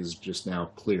smoke is just now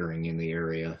clearing in the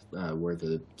area where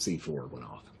the C4 went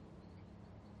off.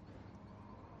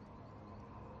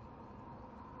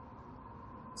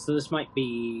 So this might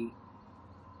be,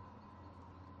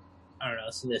 I don't know.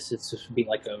 So this would be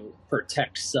like a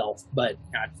protect self, but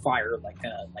I'd fire like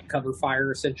cover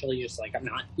fire essentially. Just like I'm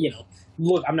not,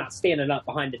 I'm not standing up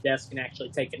behind the desk and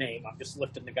actually taking aim. I'm just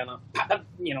lifting the gun up,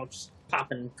 just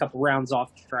popping a couple rounds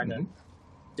off to try to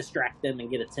distract them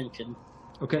and get attention.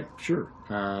 Okay, sure.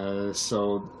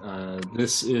 So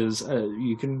this is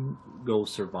you can go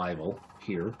survival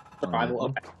here. Survival.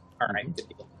 Okay. All right. Good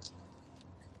deal.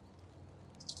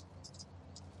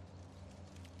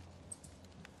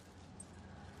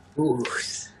 Ooh.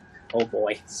 Oh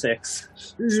boy,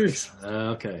 6.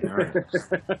 Okay, all right.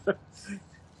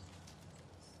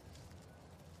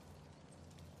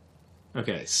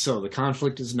 Okay, so the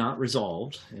conflict is not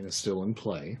resolved and is still in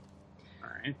play. All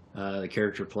right. The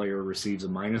character player receives a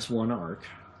 -1 arc.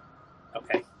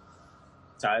 Okay.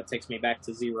 So it takes me back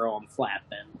to 0 on flat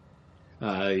then.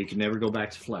 You can never go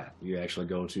back to flat. You actually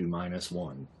go to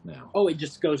 -1 now. Oh, it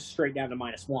just goes straight down to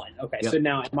 -1. Okay, yep. So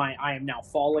now I am now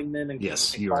falling then? And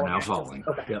yes, you are now falling.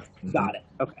 Okay, yep. Got it.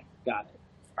 Okay, got it.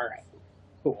 All right,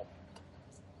 cool.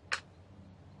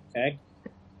 Okay.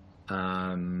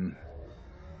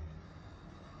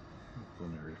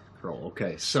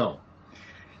 Okay, so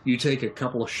you take a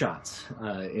couple of shots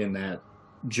in that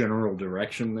general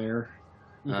direction there,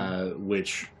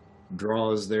 which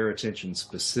draws their attention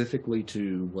specifically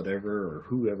to whatever or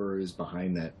whoever is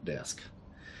behind that desk,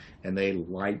 and they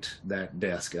light that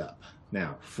desk up.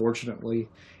 Now, fortunately,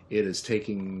 it is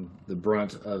taking the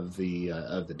brunt of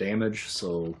the damage,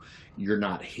 so you're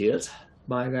not hit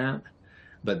by that,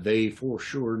 but they for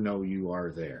sure know you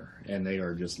are there, and they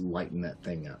are just lighting that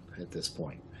thing up at this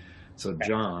point. So,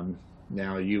 John,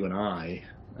 now you and I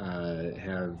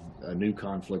have a new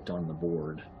conflict on the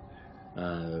board.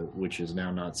 Which is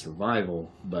now not survival,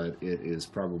 but it is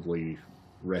probably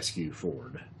rescue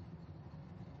Ford.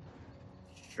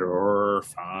 Sure,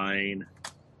 fine.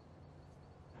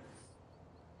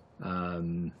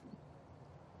 And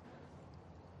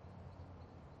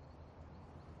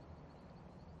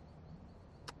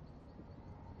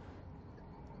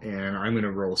I'm going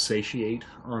to roll satiate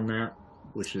on that,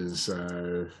 which is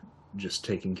just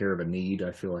taking care of a need.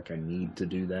 I feel like I need to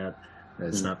do that.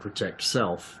 It's not protect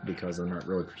self, because I'm not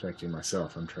really protecting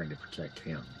myself. I'm trying to protect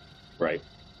him. Right.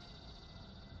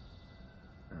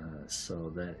 So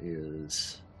that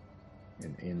is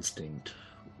an instinct,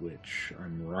 which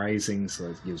I'm rising, so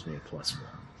that gives me a +1.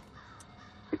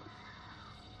 All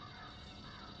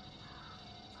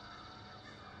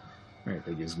right,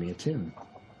 that gives me a 10.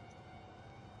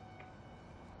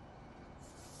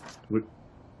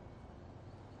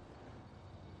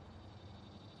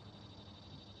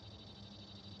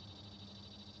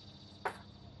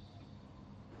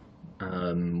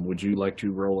 Would you like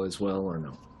to roll as well, or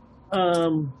no?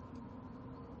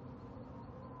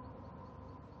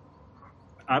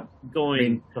 I'm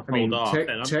going to hold off, and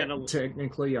I'm gonna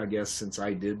technically, I guess, since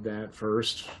I did that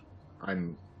first,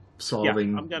 I'm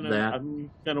solving that. I'm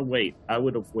gonna wait. I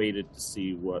would have waited to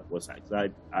see what was that,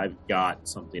 because I've got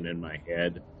something in my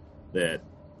head that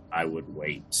I would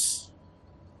wait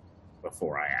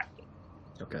before I acted.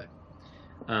 Okay.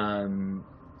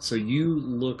 So you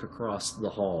look across the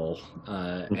hall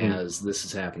as this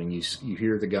is happening. You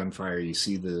hear the gunfire. You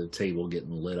see the table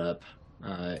getting lit up,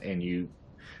 and you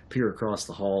peer across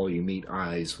the hall. You meet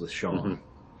eyes with Sean,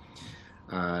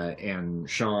 and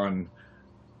Sean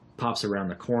pops around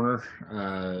the corner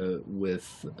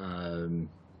with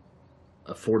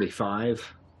a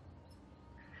 45,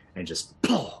 and just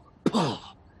paw,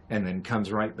 paw, and then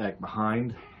comes right back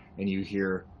behind, and you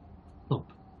hear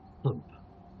thump, thump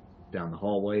down the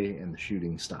hallway, and the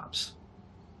shooting stops.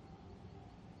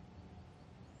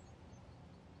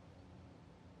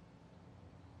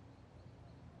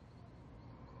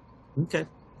 Okay.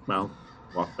 Well,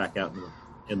 walk back out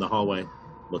in the hallway,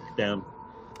 look down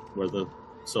where the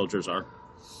soldiers are.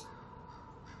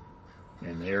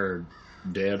 And they're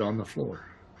dead on the floor.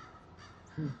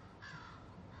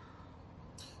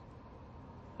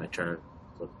 I turned,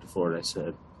 looked to Ford, I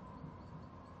said,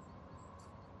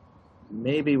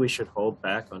 maybe we should hold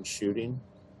back on shooting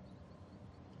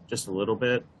just a little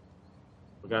bit.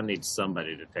 We're going to need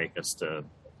somebody to take us to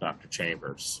Dr.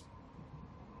 Chambers.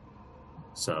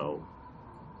 So,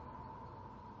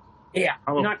 yeah,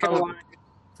 I'm not going to lie.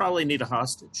 Probably need a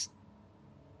hostage.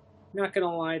 Not going to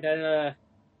lie, that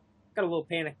got a little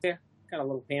panic there. Got a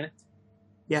little panicked.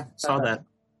 Yeah, saw that.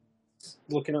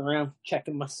 Looking around,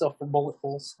 checking myself for bullet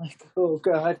holes. Like, oh,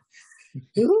 God.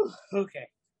 Okay.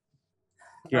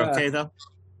 You're okay, though?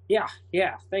 Yeah,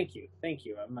 thank you.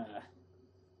 I'm,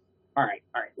 all right,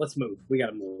 let's move. We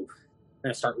gotta move. I'm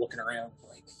gonna start looking around.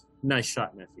 Like, nice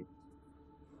shot, nephew.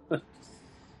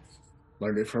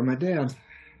 Learned it from my dad,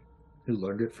 who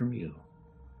learned it from you.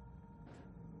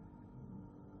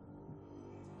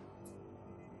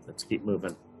 Let's keep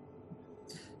moving.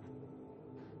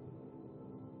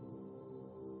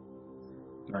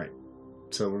 All right,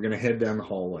 so we're gonna head down the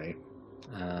hallway.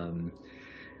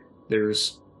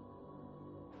 There's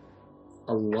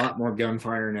a lot more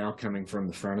gunfire now coming from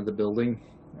the front of the building,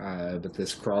 but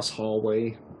this cross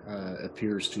hallway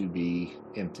appears to be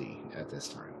empty at this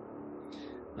time.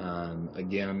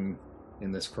 Again,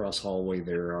 in this cross hallway,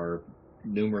 there are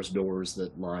numerous doors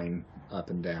that line up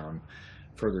and down.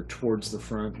 Further towards the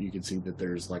front, you can see that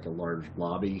there's like a large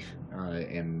lobby,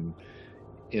 and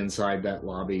inside that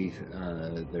lobby,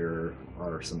 there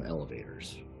are some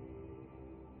elevators.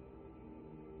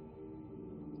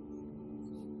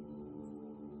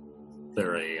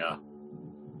 There a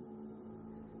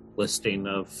listing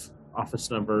of office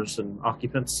numbers and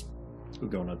occupants? We're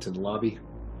going up to the lobby?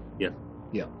 Yeah.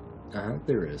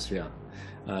 There is, yeah.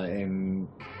 And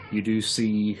you do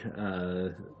see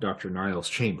Dr. Niles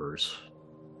Chambers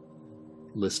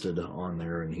listed on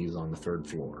there, and he's on the 3rd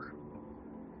floor.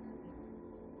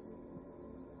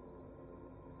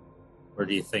 Where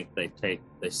do you think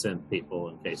they send people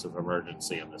in case of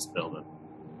emergency in this building?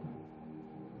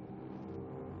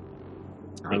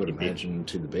 I would imagine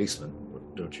to the basement,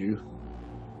 don't you?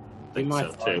 I think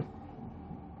so, too.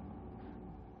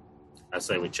 I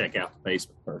say we check out the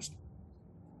basement first.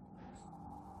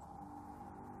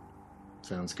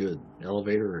 Sounds good.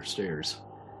 Elevator or stairs?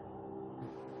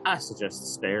 I suggest the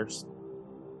stairs.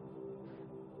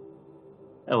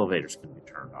 Elevators can be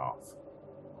turned off.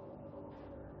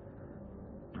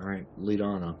 All right, lead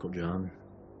on, Uncle John.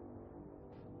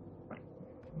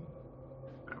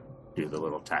 Do the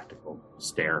little tactical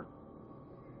stare.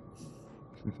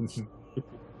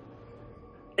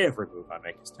 Every move I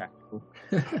make is tactical.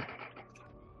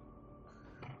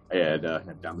 And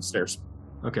head down the stairs.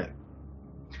 Okay.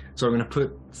 So I'm going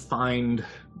to find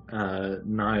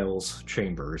Niles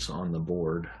Chambers on the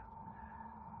board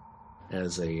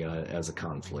as a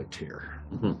conflict here.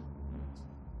 Mm-hmm.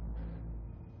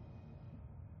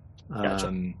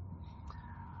 Gotcha.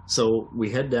 So we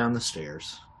head down the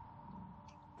stairs,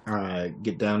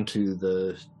 get down to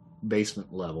the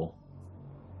basement level,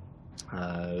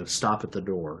 stop at the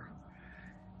door,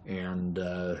 and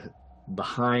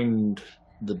behind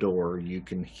the door you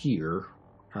can hear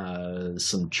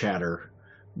some chatter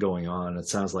going on. It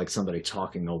sounds like somebody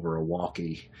talking over a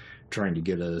walkie, trying to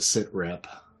get a sit rep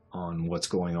on what's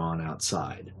going on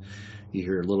outside. You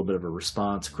hear a little bit of a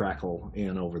response crackle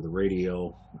in over the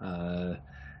radio,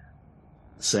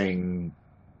 saying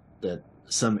that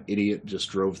some idiot just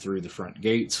drove through the front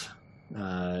gates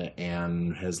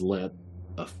and has let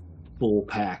a full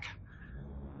pack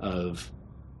of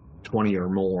 20 or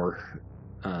more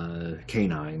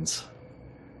canines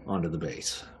onto the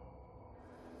base.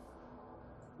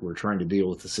 We're trying to deal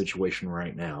with the situation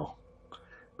right now,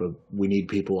 but we need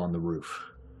people on the roof.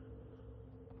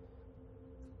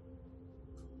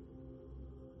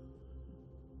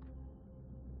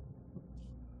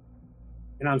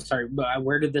 And I'm sorry, but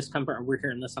where did this come from? Are we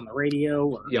hearing this on the radio?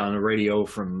 Or? Yeah, on the radio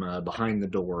from behind the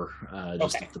door,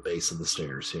 just Okay. at the base of the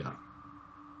stairs, yeah.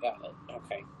 Got it.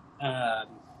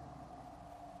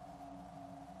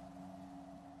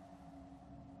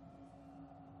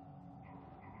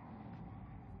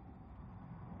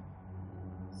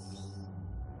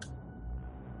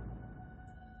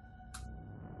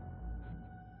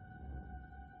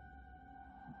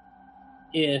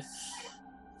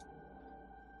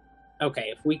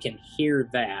 Okay. If we can hear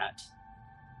that,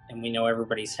 and we know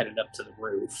everybody's headed up to the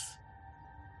roof,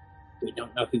 we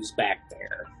don't know who's back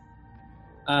there.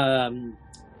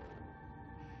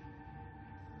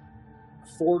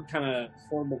 Ford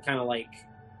will kind of like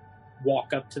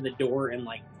walk up to the door and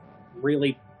like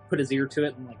really put his ear to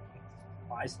it and like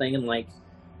eyes thing and like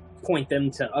point them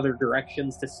to other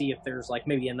directions to see if there's like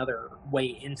maybe another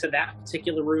way into that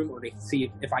particular room, or to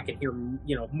see if I can hear,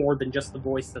 you know, more than just the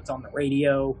voice that's on the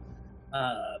radio.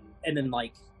 And then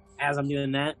like as I'm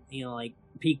doing that, you know, like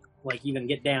peek, like even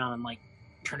get down and like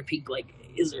try to peek, like,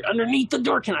 is there underneath the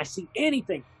door? Can I see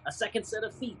anything? A second set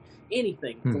of feet?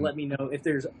 Anything to let me know if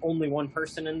there's only one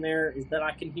person in there is that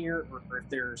I can hear, or if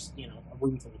there's, you know, a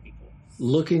room full of people.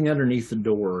 Looking underneath the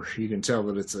door, you can tell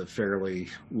that it's a fairly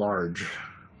large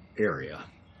area.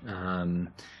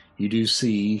 You do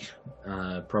see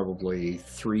probably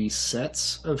 3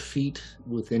 sets of feet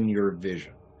within your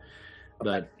vision,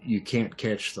 but you can't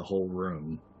catch the whole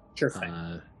room. Sure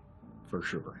thing. For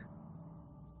sure.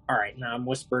 All right, now I'm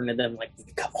whispering to them like,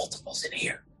 we've got multiples in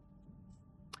here.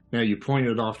 Now you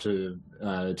pointed off to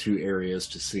 2 areas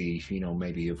to see, you know,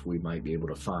 maybe if we might be able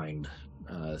to find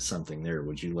something there.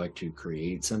 Would you like to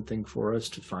create something for us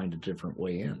to find a different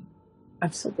way in?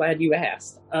 I'm so glad you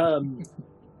asked. I'm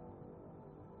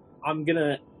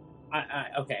gonna.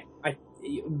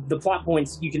 The plot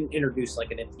points, you can introduce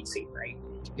like an NPC, right?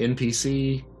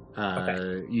 NPC.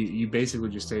 Okay. You basically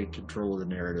just take control of the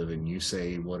narrative and you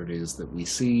say what it is that we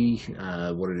see,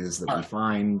 what it is that we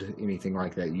find, anything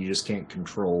like that. You just can't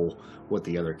control what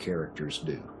the other characters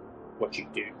do. What you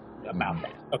do about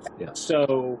that. Okay. Yeah.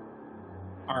 So,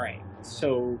 all right.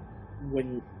 So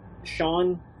when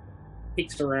Sean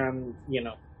peeks around, you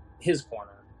know, his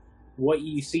corner, what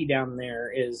you see down there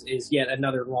is yet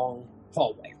another long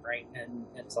hallway, right? And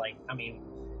it's like, I mean,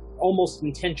 almost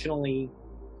intentionally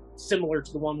similar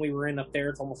to the one we were in up there.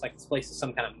 It's almost like this place is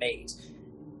some kind of maze.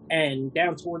 And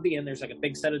down toward the end, there's like a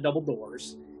big set of double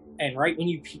doors. And right when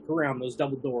you peek around, those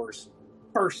double doors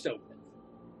burst open.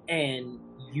 And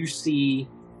you see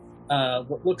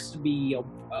what looks to be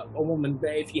a woman,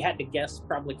 if you had to guess,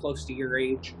 probably close to your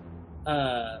age,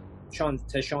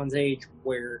 Sean's age,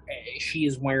 where she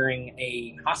is wearing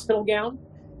a hospital gown.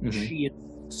 Mm-hmm. She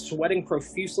is sweating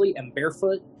profusely and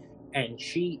barefoot, and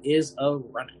she is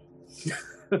running.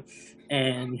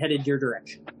 And headed your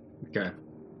direction. Okay.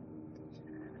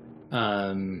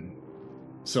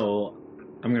 So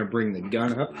I'm going to bring the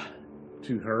gun up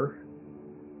to her.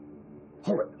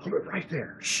 Hold it right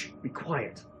there. Shh, be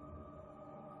quiet.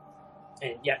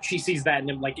 And yeah, she sees that and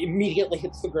then like immediately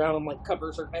hits the ground and like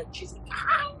covers her head. She's like,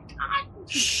 ah, God.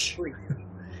 Shh.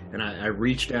 And I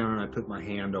reach down and I put my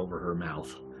hand over her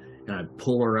mouth and I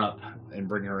pull her up and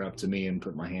bring her up to me and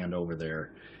put my hand over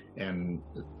there and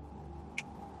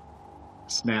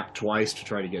snap twice to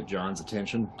try to get John's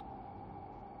attention.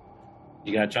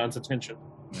 You got John's attention.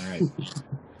 All right.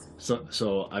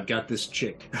 So I've got this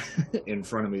chick in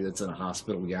front of me that's in a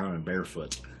hospital gown and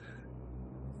barefoot.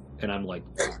 And I'm like,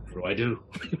 what do I do?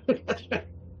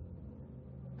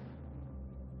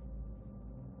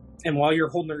 And while you're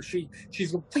holding her, she's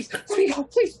going, please, please,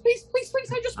 please, please, please,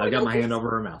 please. I've got my hand over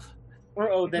her mouth.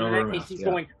 Oh, then in that case, she's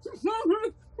going.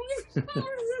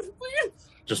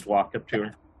 Just walk up to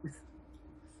her.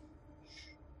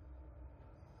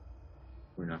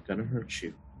 We're not going to hurt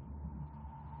you.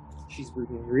 She's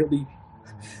breathing real deep.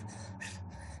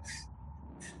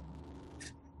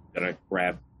 Gonna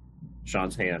grab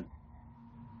Sean's hand.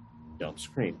 Don't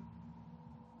scream.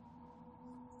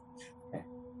 Okay.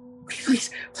 Please,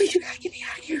 you gotta get me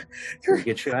out of here. We'll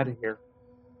get you out of here.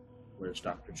 Where's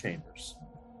Dr. Chambers?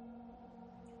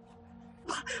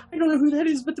 I don't know who that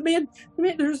is, but the man,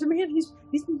 there's a man, he's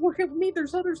been working with me,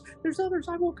 there's others,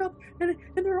 I woke up, and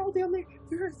they're all down there,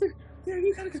 there,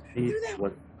 you gotta go do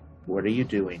that. What are you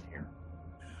doing here?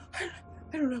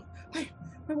 I don't know,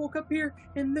 I woke up here,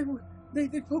 and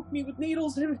they poked me with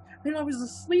needles, and I was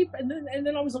asleep, and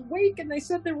then I was awake, and they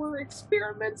said there were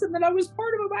experiments, and then I was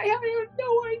part of them. I have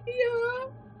no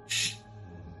idea. Shh.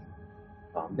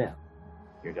 Calm down.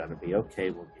 You're gonna be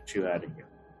okay. We'll get you out of here.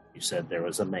 You said there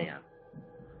was a man.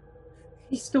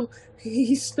 He's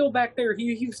still back there.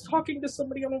 He was talking to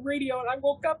somebody on the radio, and I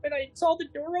woke up and I saw the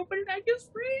door open, and I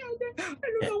just ran. I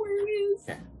don't know where it is.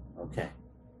 Okay.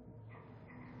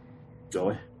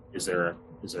 Go ahead. Is there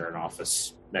an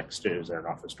office next to? Is there an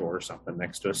office door or something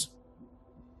next to us?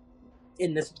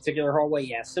 In this particular hallway,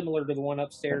 yeah, similar to the one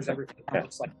upstairs. Everything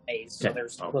looks like a maze. So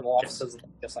there's little offices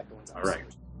just like the ones upstairs. All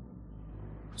right.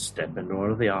 Step into one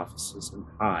of the offices and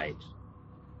hide.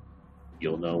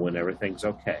 You'll know when everything's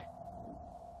okay.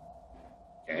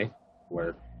 Okay?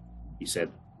 Where you said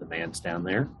the man's down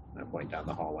there, I point down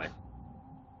the hallway.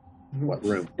 What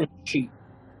room?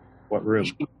 What room?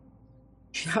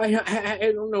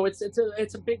 I don't know. It's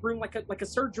a big room, like a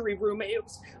surgery room. I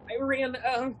ran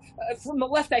from the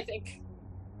left, I think.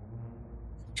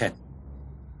 Okay.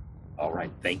 All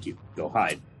right. Thank you. Go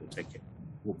hide. We'll take it.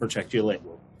 We'll protect you later.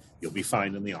 You'll be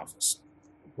fine in the office.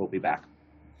 We'll be back.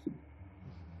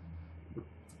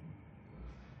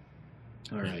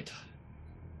 All right.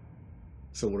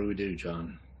 So what do we do,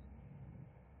 John?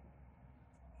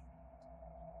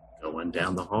 Going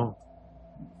down the hall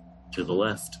to the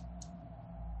left.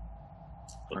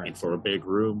 Looking for a big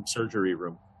room, surgery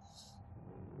room.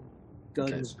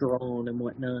 Guns drawn and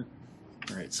whatnot.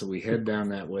 All right, so we head down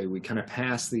that way. We kind of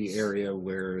pass the area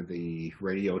where the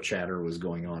radio chatter was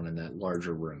going on in that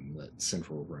larger room, that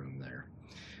central room there.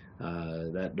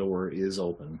 That door is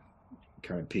open.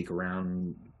 Kind of peek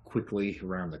around quickly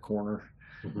around the corner.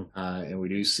 Mm-hmm. And we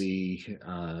do see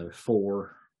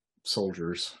 4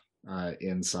 soldiers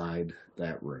inside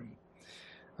that room.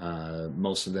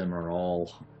 Most of them are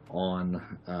all on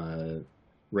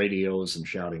radios and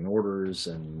shouting orders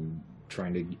and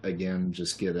trying to, again,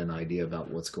 just get an idea about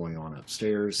what's going on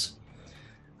upstairs.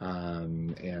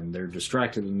 And they're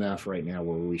distracted enough right now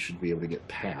where we should be able to get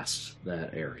past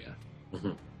that area.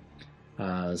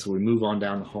 Mm-hmm. So we move on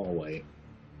down the hallway,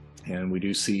 and we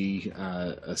do see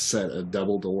a set of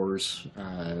double doors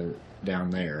down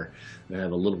there that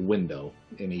have a little window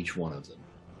in each one of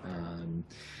them.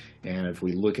 And if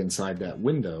we look inside that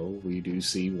window, we do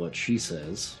see what she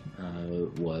says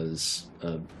was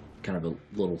a kind of a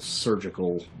little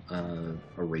surgical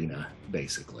arena,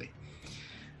 basically.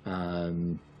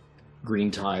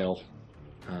 Green tile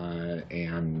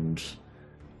and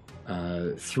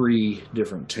 3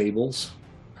 different tables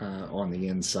on the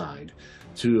inside,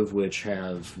 2 of which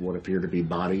have what appear to be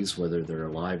bodies, whether they're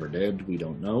alive or dead, we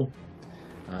don't know,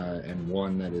 and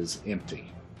 1 that is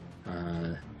empty.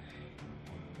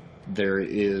 There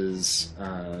is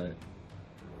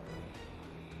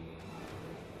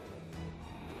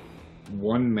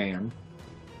one man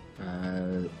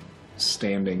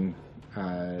standing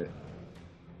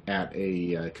at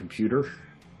a computer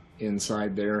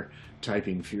inside there,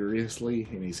 typing furiously,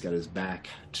 and he's got his back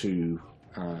to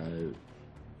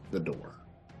the door.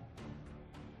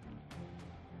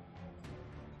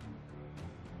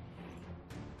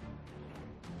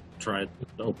 Try to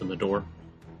open the door.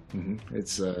 Mm-hmm.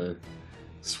 It's a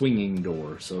swinging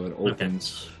door, so it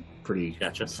opens pretty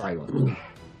silently.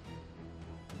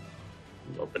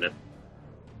 Open it.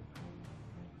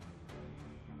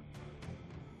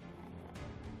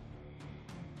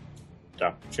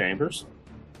 Dr. Chambers?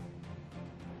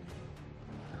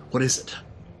 What is it?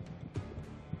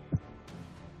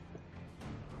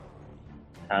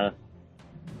 What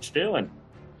you doing?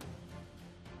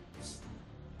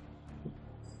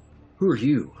 Who are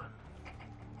you?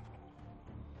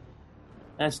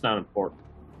 That's not important.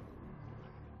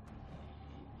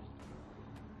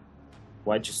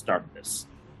 Why'd you start this?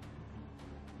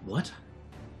 What?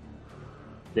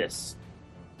 This.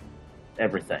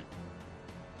 Everything.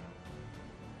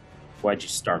 Why'd you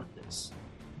start this?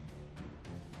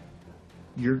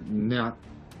 You're not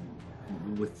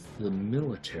with the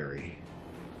military.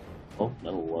 Oh,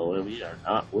 no, well, we are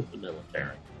not with the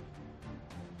military.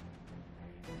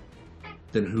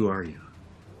 Then who are you?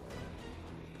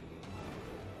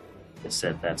 I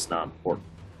said that's not important.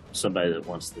 Somebody that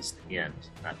wants this to end.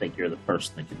 I think you're the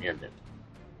person that can end it.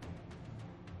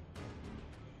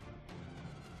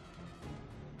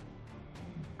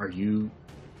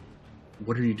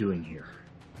 What are you doing here?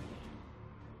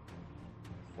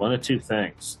 One of two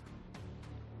things.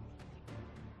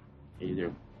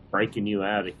 Either breaking you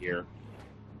out of here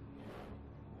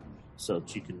so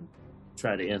that you can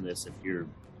try to end this if you're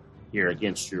here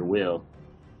against your will,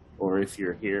 or if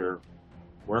you're here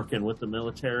working with the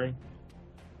military,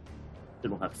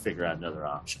 then we'll have to figure out another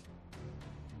option.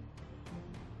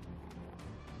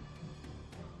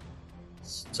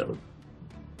 So,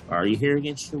 are you here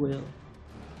against your will,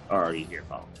 or are you here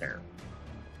voluntarily?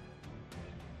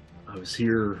 I was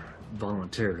here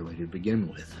voluntarily to begin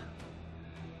with.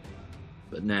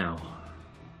 But now,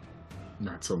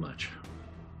 not so much.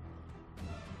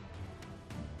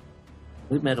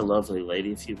 We met a lovely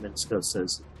lady a few minutes ago,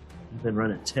 says you've been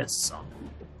running tests on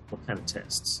people. What kind of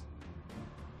tests?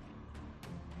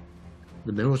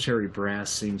 The military brass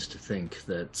seems to think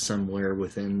that somewhere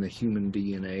within the human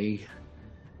DNA,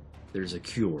 there's a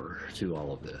cure to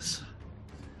all of this.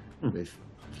 They've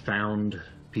found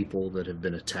people that have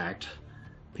been attacked,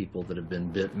 people that have been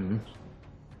bitten,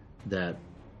 that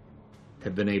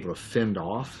have been able to fend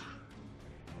off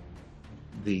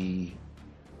the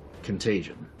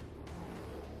contagion.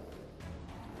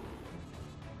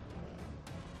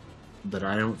 But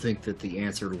I don't think that the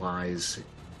answer lies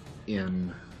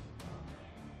in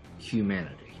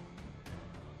humanity.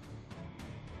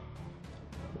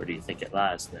 Where do you think it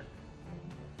lies then?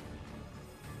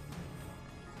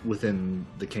 Within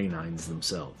the canines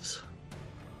themselves.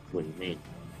 What do you mean?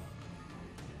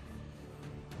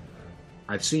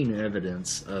 I've seen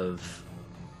evidence of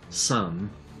some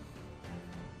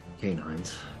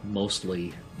canines,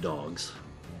 mostly dogs,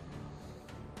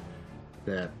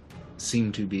 that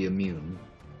seem to be immune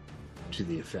to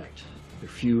the effect. They're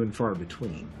few and far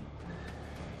between.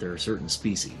 There are certain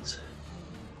species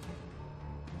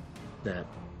that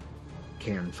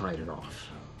can fight it off.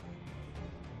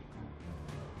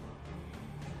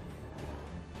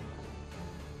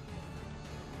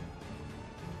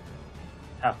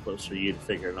 How close are you to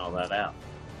figuring all that out?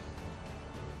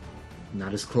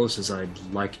 Not as close as I'd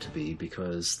like to be,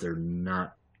 because they're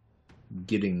not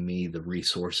getting me the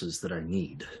resources that I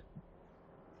need.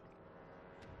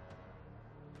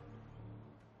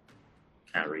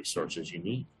 What kind of resources you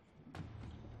need?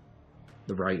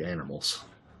 The right animals.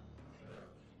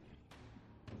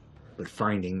 But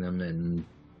finding them and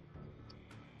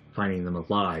finding them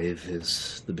alive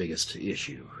is the biggest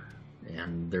issue.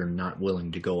 And they're not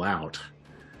willing to go out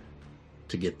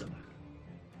to get them.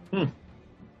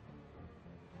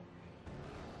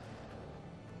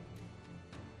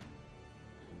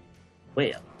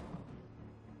 Well,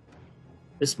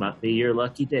 this might be your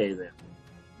lucky day then.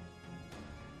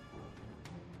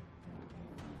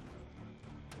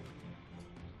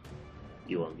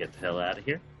 You want to get the hell out of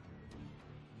here?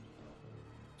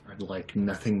 I'd like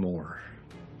nothing more.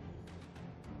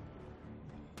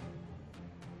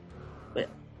 Well,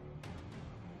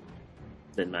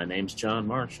 then my name's John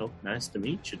Marshall. Nice to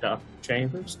meet you, Dr.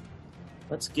 Chambers.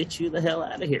 Let's get you the hell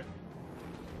out of here.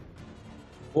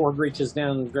 Ford reaches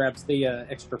down and grabs the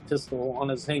extra pistol on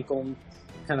his ankle and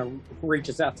kind of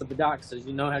reaches out to the doc. Says,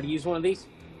 "You know how to use one of these?"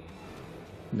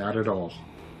 Not at all.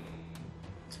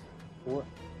 Well,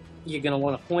 you're going to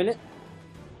want to point it,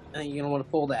 and you're going to want to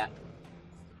pull that.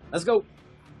 Let's go.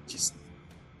 Just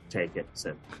take it.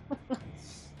 So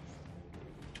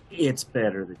it's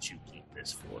better that you keep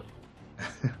this for it.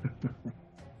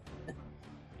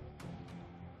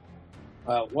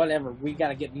 Whatever. We got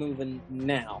to get moving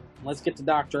now. Let's get the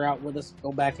doctor out with us.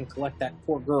 Go back and collect that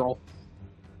poor girl.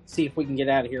 See if we can get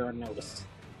out of here unnoticed.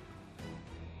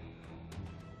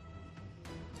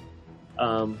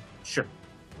 Sure.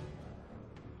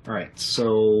 All right,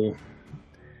 so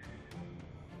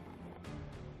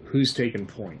who's taking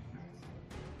point?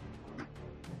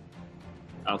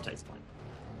 I'll take one.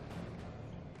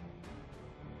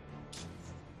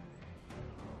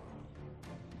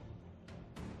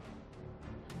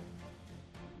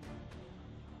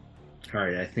 All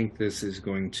right, I think this is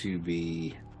going to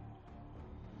be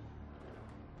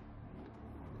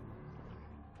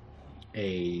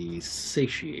a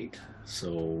satiate,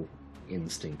 so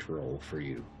instinct roll for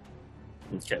you.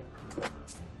 Okay.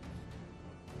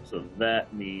 So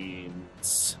that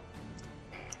means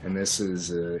And this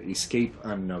is escape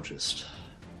unnoticed.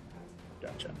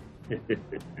 Gotcha.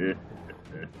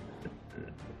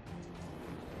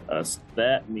 So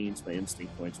that means my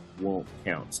instinct points won't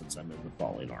count since I'm in the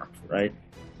falling arc, right?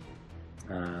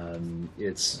 They'll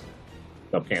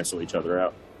cancel each other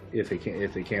out. If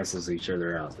it cancels each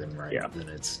other out, then right, yeah. Then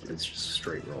it's just a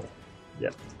straight roll.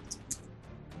 Yep.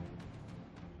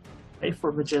 Pay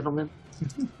for the gentleman.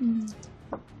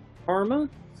 Karma?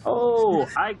 Oh,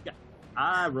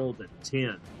 I rolled a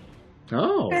 10.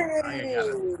 Oh,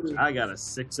 I got a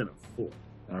 6 and a 4.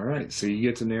 All right, so you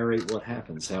get to narrate what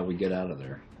happens, how we get out of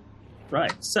there.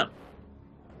 Right. So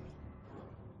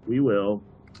we will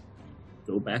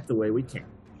go back the way we came.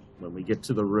 When we get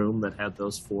to the room that had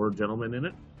those 4 gentlemen in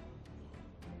it,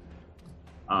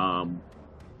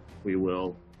 we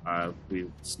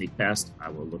sneak past. I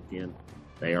will look in.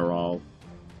 They are all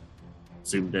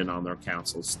zoomed in on their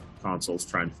consoles,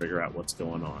 trying to figure out what's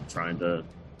going on, trying to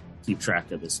keep track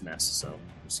of this mess. So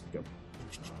just go,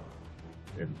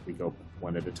 and we go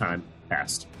one at a time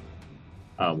past.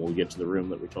 When we get to the room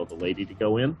that we told the lady to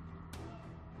go in,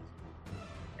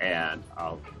 and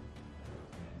I'll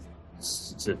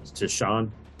to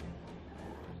Sean,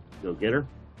 go get her.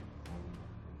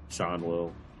 Sean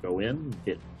will go in and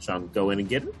get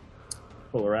her,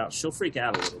 pull her out. She'll freak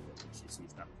out a little bit when she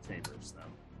sees Dr. Chambers,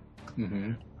 though.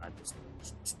 Mm-hmm. I just,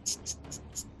 it's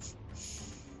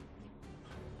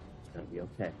gonna be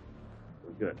okay.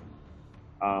 We're good.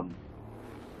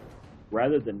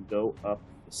 Rather than go up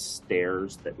the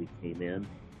stairs that we came in,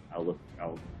 I'll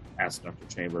ask Dr.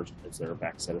 Chambers, is there a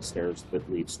back set of stairs that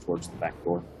leads towards the back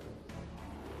door?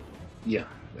 Yeah,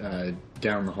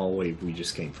 down the hallway we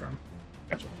just came from.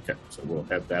 Gotcha. Okay, so we'll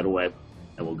head that away,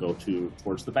 and we'll go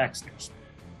towards the back stairs.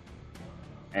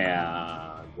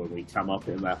 And when we come up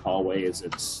in that hallway,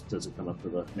 does it come up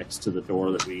to next to the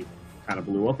door that we kind of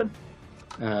blew open?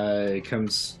 It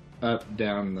comes up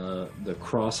down the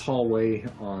cross hallway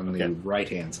on the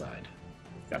right-hand side.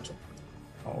 Gotcha.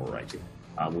 All righty.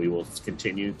 We will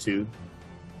continue to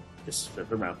just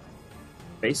sit around.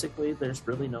 Basically, there's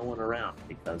really no one around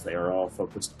because they are all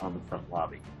focused on the front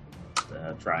lobby,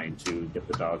 trying to get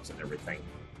the dogs and everything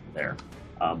there.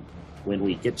 When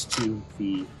we get to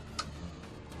the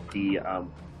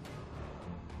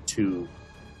 2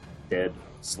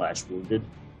 dead/wounded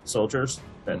soldiers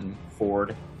that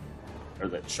Ford or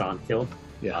that Sean killed,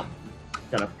 I'm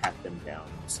gonna pat them down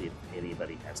and see if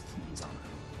anybody has keys on them.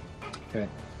 Okay.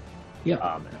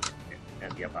 Yeah.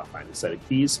 And I'll find a set of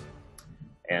keys,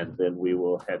 and then we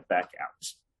will head back out.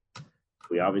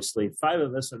 We obviously 5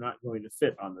 of us are not going to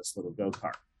fit on this little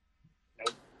go-kart.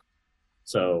 Nope.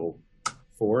 So,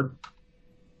 Ford,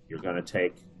 you're going to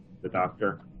take the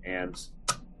doctor and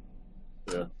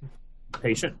the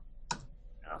patient.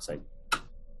 And I'll say,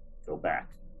 go back.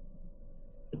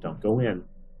 But don't go in.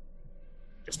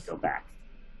 Just go back.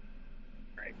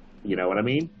 Right? You know what I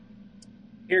mean?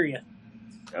 Hear ya.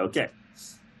 Okay.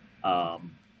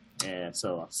 And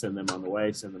so I'll send them on the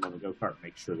way, send them on the go-kart,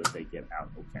 make sure that they get out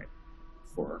okay.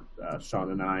 For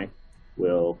Sean and I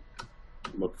will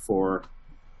look for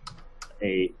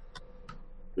we'll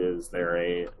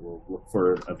look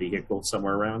for a vehicle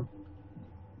somewhere around.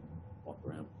 Walk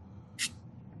around.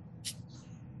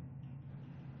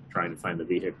 Trying to find the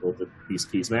vehicle that these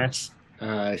keys match.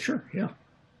 Sure, yeah.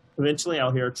 Eventually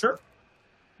I'll hear a chirp.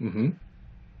 Mm-hmm.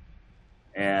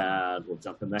 And we'll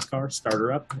jump in that car, start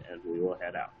her up, and we will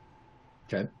head out.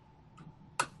 Okay.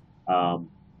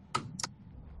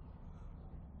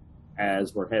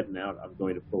 As we're heading out, I'm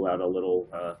going to pull out a little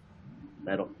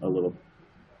little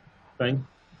thing,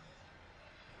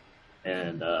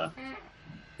 and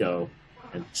go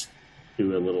and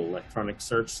do a little electronic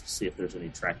search to see if there's any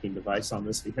tracking device on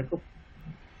this vehicle.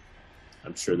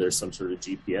 I'm sure there's some sort of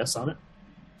GPS on it.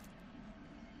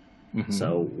 Mm-hmm.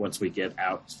 So once we get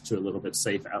out to a little bit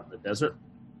safe out in the desert,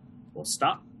 we'll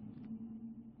stop.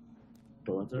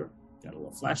 Pull into her. Got a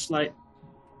little flashlight.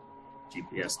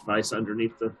 GPS device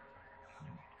underneath the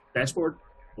dashboard.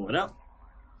 Pull it out.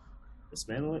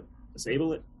 Dismantle it.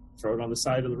 Disable it. Throw it on the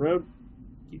side of the road.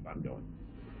 Keep on going.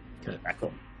 Okay. Back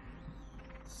home.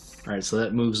 All right, so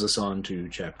that moves us on to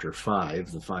Chapter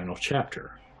 5, the final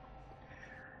chapter.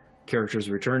 Characters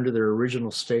return to their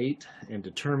original state and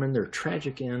determine their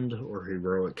tragic end or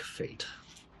heroic fate.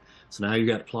 So now you've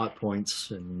got plot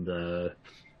points, and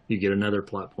you get another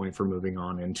plot point for moving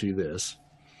on into this.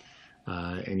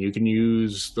 And you can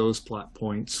use those plot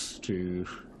points to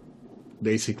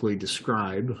basically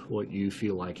describe what you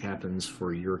feel like happens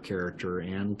for your character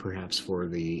and perhaps for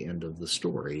the end of the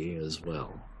story as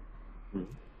well.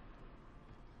 Mm-hmm.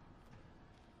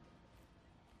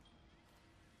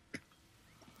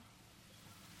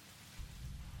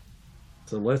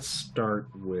 So let's start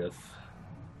with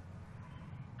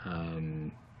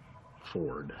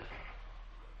Ford.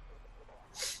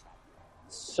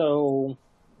 So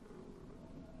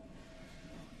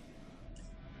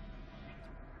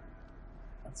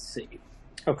let's see.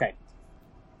 Okay.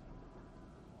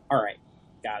 All right.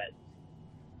 Got it.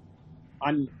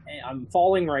 I'm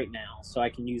falling right now, so I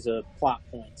can use a plot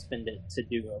point, spend it to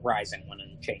do a rising one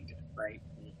and change it, right?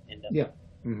 Yeah.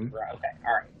 Mm-hmm. Right. Okay.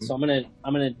 All right. So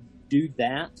I'm gonna do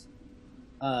that,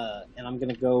 and I'm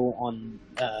gonna go on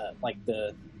like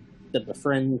the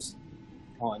befriend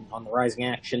on the rising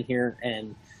action here,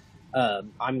 and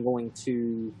I'm going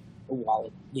to, while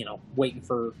waiting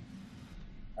for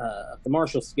the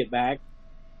marshals to get back,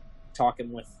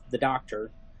 talking with the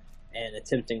doctor and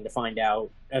attempting to find out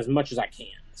as much as I can,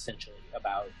 essentially,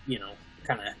 about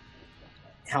kind of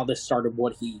how this started,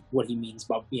 what he means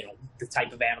about the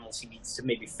type of animals he needs to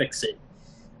maybe fix it,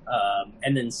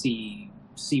 and then see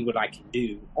what I can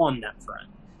do on that front.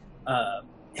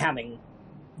 Having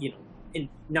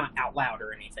not out loud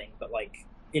or anything, but like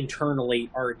internally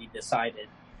already decided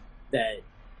that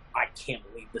I can't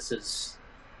believe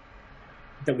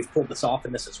that we've pulled this off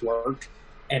and this has worked.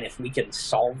 And if we can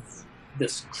solve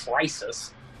this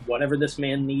crisis, whatever this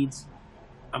man needs,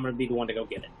 I'm going to be the one to go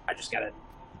get it. I just gotta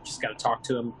talk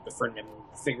to him, befriend him,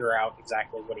 figure out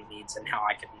exactly what he needs and how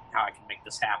I can make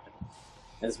this happen.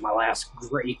 As my last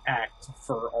great act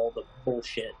for all the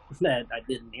bullshit that I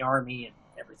did in the army and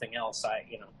everything else.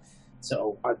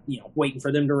 So I waiting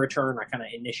for them to return. I kind of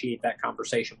initiate that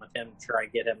conversation with him, try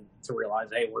to get him to realize,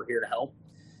 hey, we're here to help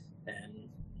and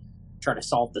try to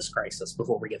solve this crisis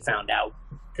before we get found out,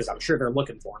 because I'm sure they're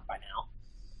looking for him by now.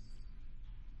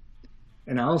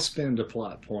 And I'll spend a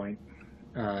plot point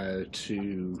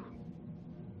to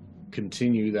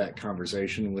continue that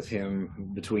conversation with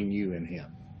him, between you and him.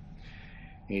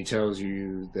 And he tells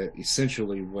you that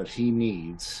essentially what he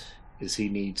needs is he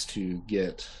needs to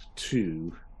get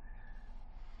to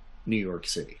New York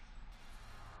City.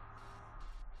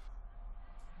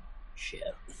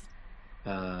 Shit.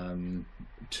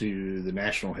 To the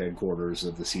national headquarters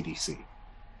of the CDC.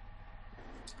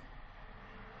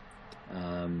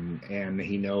 And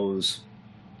he knows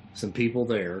some people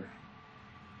there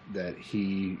that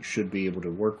he should be able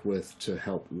to work with to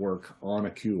help work on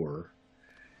a cure,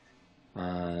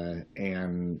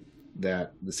 and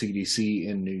that the CDC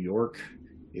in New York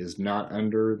is not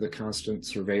under the constant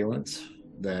surveillance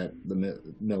that the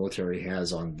military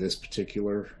has on this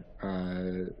particular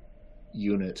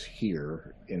unit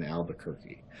here in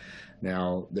Albuquerque.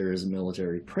 Now, there is a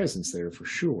military presence there for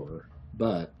sure,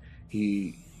 but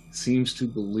he seems to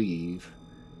believe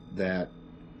that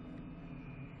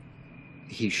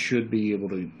he should be able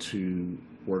to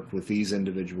work with these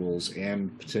individuals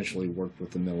and potentially work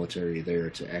with the military there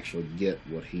to actually get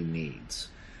what he needs.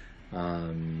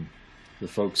 The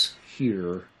folks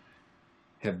here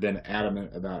have been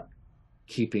adamant about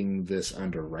keeping this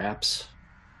under wraps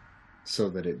so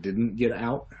that it didn't get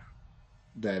out,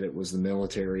 that it was the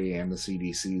military and the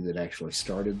CDC that actually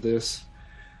started this.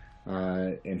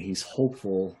 And he's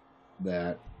hopeful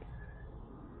that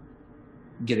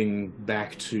getting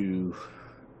back to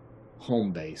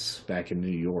home base back in New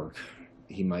York,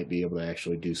 he might be able to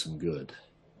actually do some good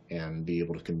and be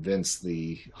able to convince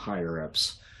the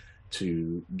higher-ups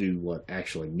to do what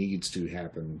actually needs to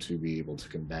happen to be able to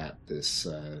combat this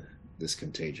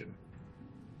contagion.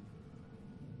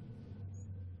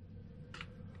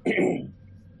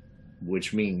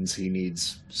 Which means he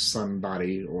needs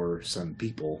somebody or some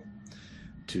people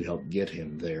to help get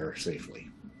him there safely.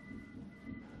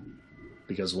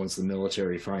 Because once the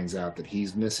military finds out that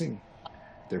he's missing,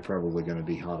 they're probably going to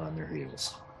be hot on their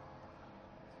heels.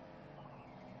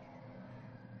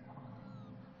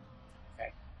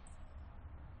 Okay.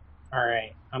 All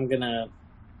right. I'm gonna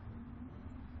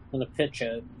pitch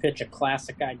a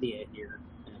classic idea here,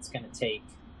 and it's gonna take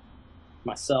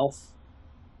myself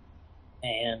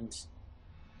and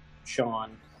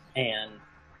Sean and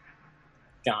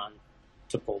John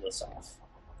to pull this off.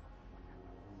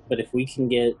 But if we can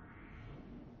get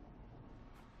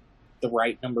the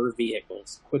right number of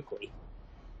vehicles quickly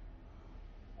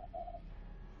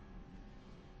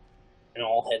and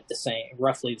all head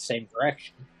roughly the same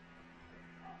direction,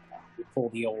 we pull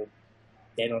the old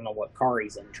they don't know what car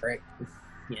he's in trick,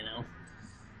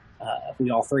 if we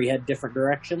all three head different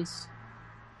directions,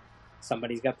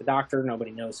 somebody's got the doctor, nobody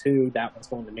knows who, that one's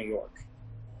going to New York.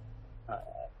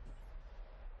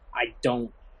 I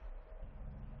don't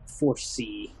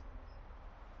foresee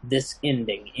this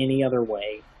ending any other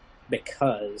way,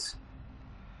 because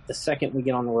the second we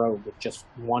get on the road with just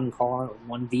one car or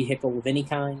one vehicle of any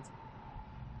kind,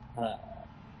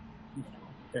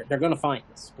 they're going to find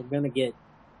us.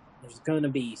 There's going to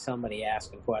be somebody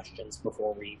asking questions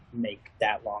before we make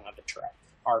that long of a trek.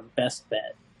 Our best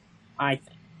bet, I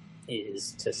think,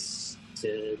 is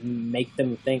to make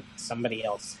them think somebody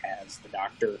else has the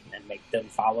doctor and make them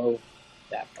follow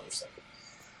that person.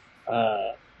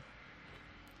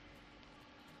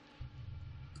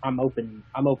 I'm open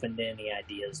to any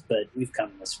ideas, but we've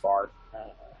come this far.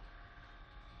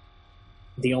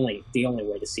 The only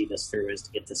way to see this through is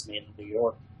to get this man to New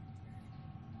York.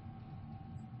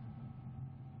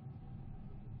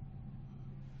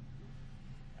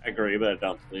 I agree, but I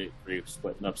don't think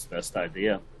splitting up's the best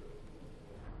idea.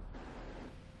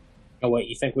 Oh wait,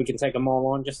 you think we can take them all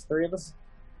on, just the three of us?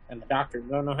 And the doctor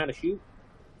don't know how to shoot?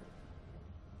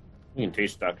 You can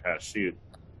teach the doctor how to shoot.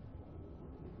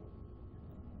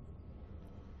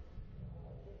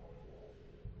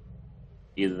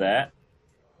 Either that.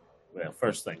 Well,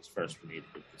 first things first, we need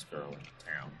to get this girl into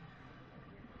town.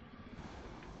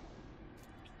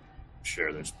 I'm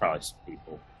sure there's probably some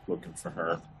people looking for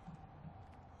her.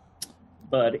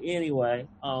 But anyway,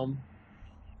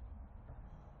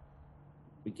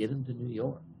 we get him to New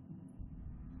York.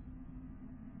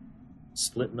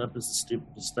 Splitting up is the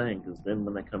stupidest thing, because then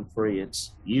when they come free,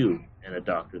 it's you and a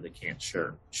doctor that can't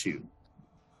shoot.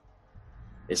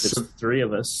 If it's three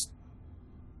of us,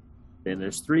 then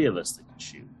there's three of us that can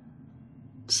shoot.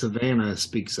 Savannah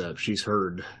speaks up. She's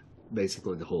heard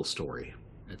basically the whole story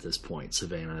at this point.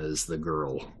 Savannah is the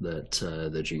girl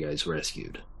that you guys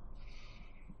rescued.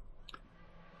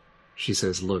 She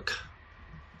says, look,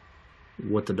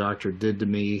 what the doctor did to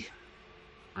me,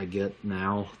 I get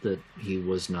now that he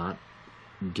was not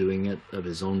doing it of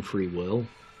his own free will.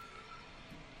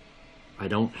 I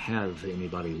don't have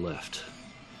anybody left.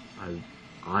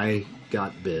 I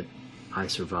got bit. I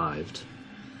survived.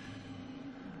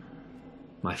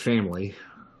 My family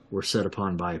were set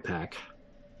upon by a pack,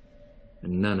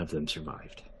 and none of them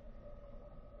survived.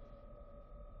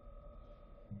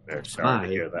 Very sorry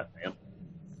to hear that, man.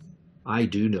 I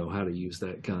do know how to use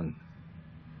that gun.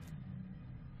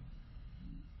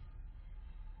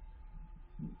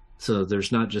 So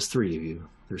there's not just three of you,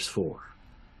 there's four.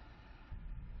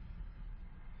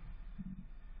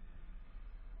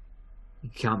 You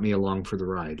count me along for the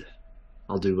ride.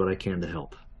 I'll do what I can to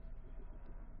help.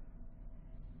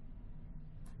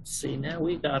 See, now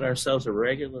we got ourselves a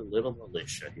regular little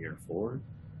militia here, Ford.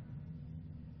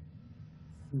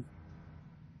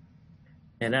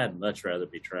 And I'd much rather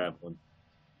be traveling.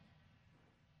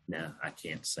 No, I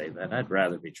can't say that. I'd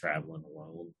rather be traveling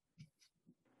alone.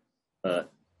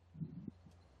 But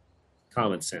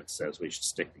common sense says we should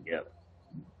stick together.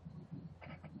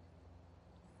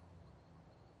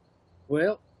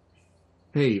 Well.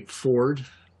 Hey, Ford.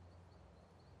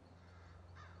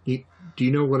 Do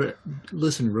you know what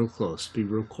listen real close. Be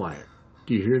real quiet.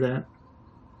 Do you hear that?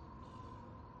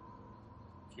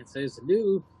 Can't say it's a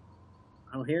do.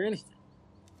 I don't hear anything.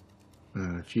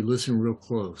 If you listen real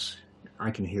close,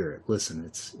 I can hear it.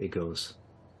 Listen, it goes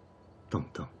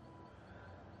thump thump.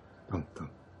 Thump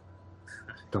thump.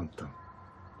 Thump thump.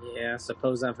 Yeah, I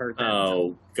suppose I've heard that.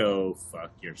 Oh, go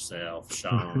fuck yourself,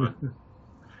 Sean.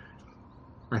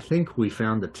 I think we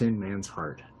found the Tin Man's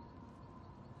heart.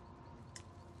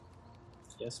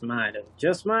 Just might have.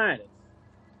 Just might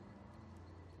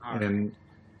have. And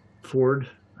Ford,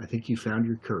 I think you found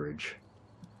your courage.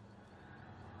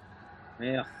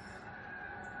 Yeah.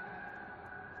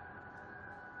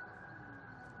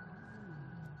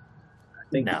 I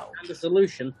think we found the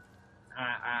solution.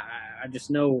 I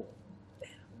just know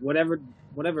whatever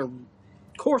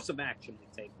course of action we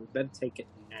take, we better take it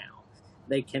now.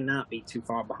 They cannot be too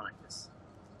far behind us.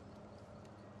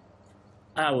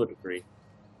 I would agree.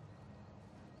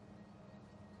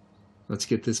 Let's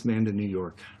get this man to New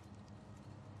York.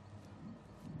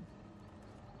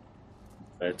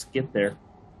 Let's get there.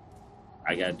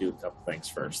 I gotta do a couple things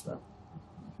first, though.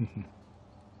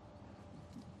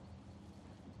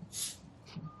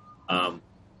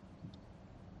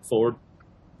 Ford,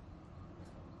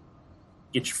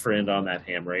 get your friend on that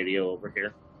ham radio over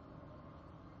here.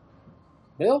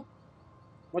 Bill,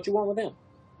 what you want with him?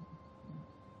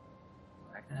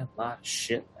 I got a lot of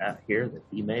shit out here that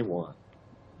he may want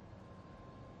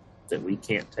that we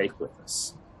can't take with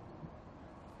us.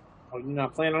 Oh, you're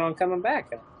not planning on coming back,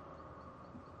 huh?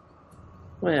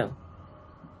 Well,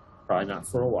 probably not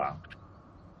for a while.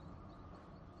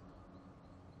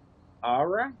 All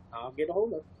right, I'll get a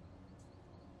hold of it.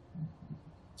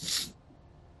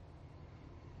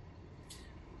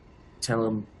 Tell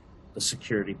him the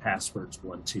security password's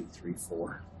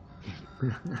 1234.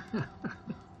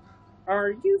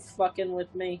 Are you fucking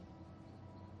with me?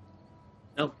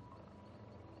 Nope.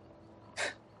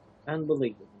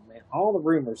 Unbelievable, man. All the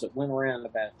rumors that went around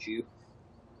about you.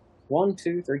 1,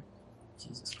 2, 3.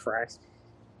 Jesus Christ.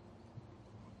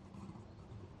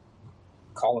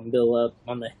 Calling Bill up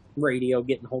on the radio,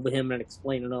 getting hold of him and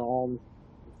explaining it all. You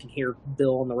can hear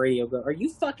Bill on the radio go, "Are you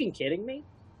fucking kidding me?"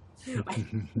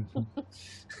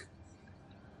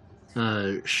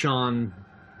 Sean,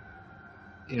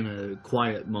 in a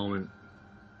quiet moment,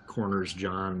 corners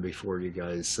John before you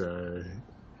guys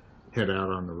head out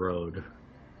on the road.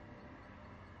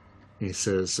 He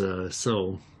says,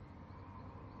 so,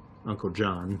 Uncle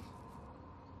John,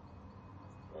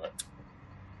 What?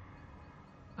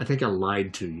 I think I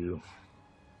lied to you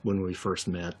when we first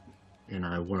met, and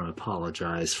I want to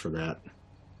apologize for that.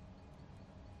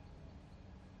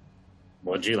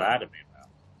 What'd you lie to me about?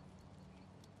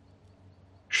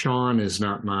 Sean is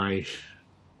not my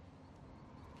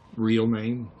real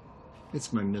name.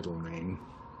 It's my middle name.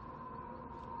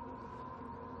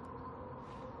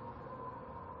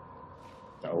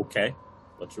 Okay.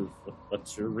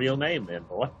 What's your real name then,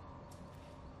 boy?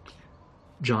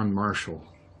 John Marshall.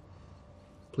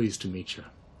 Pleased to meet you.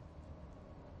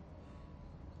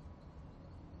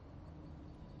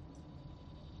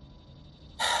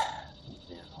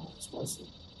 Man, I always was a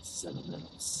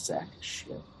sentimental sack of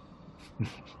shit.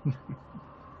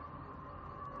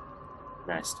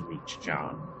 Nice to meet you,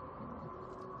 John.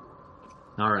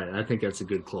 All right, I think that's a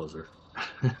good closer.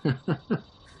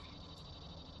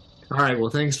 All right, well,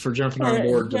 thanks for jumping on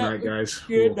board tonight, guys.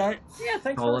 Good night. Yeah,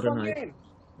 thanks Call for the it a fun night. game.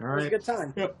 All It was a right. good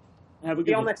time. Yep. Have a See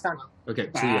good y'all one. next time. Okay,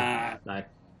 see ya. Bye.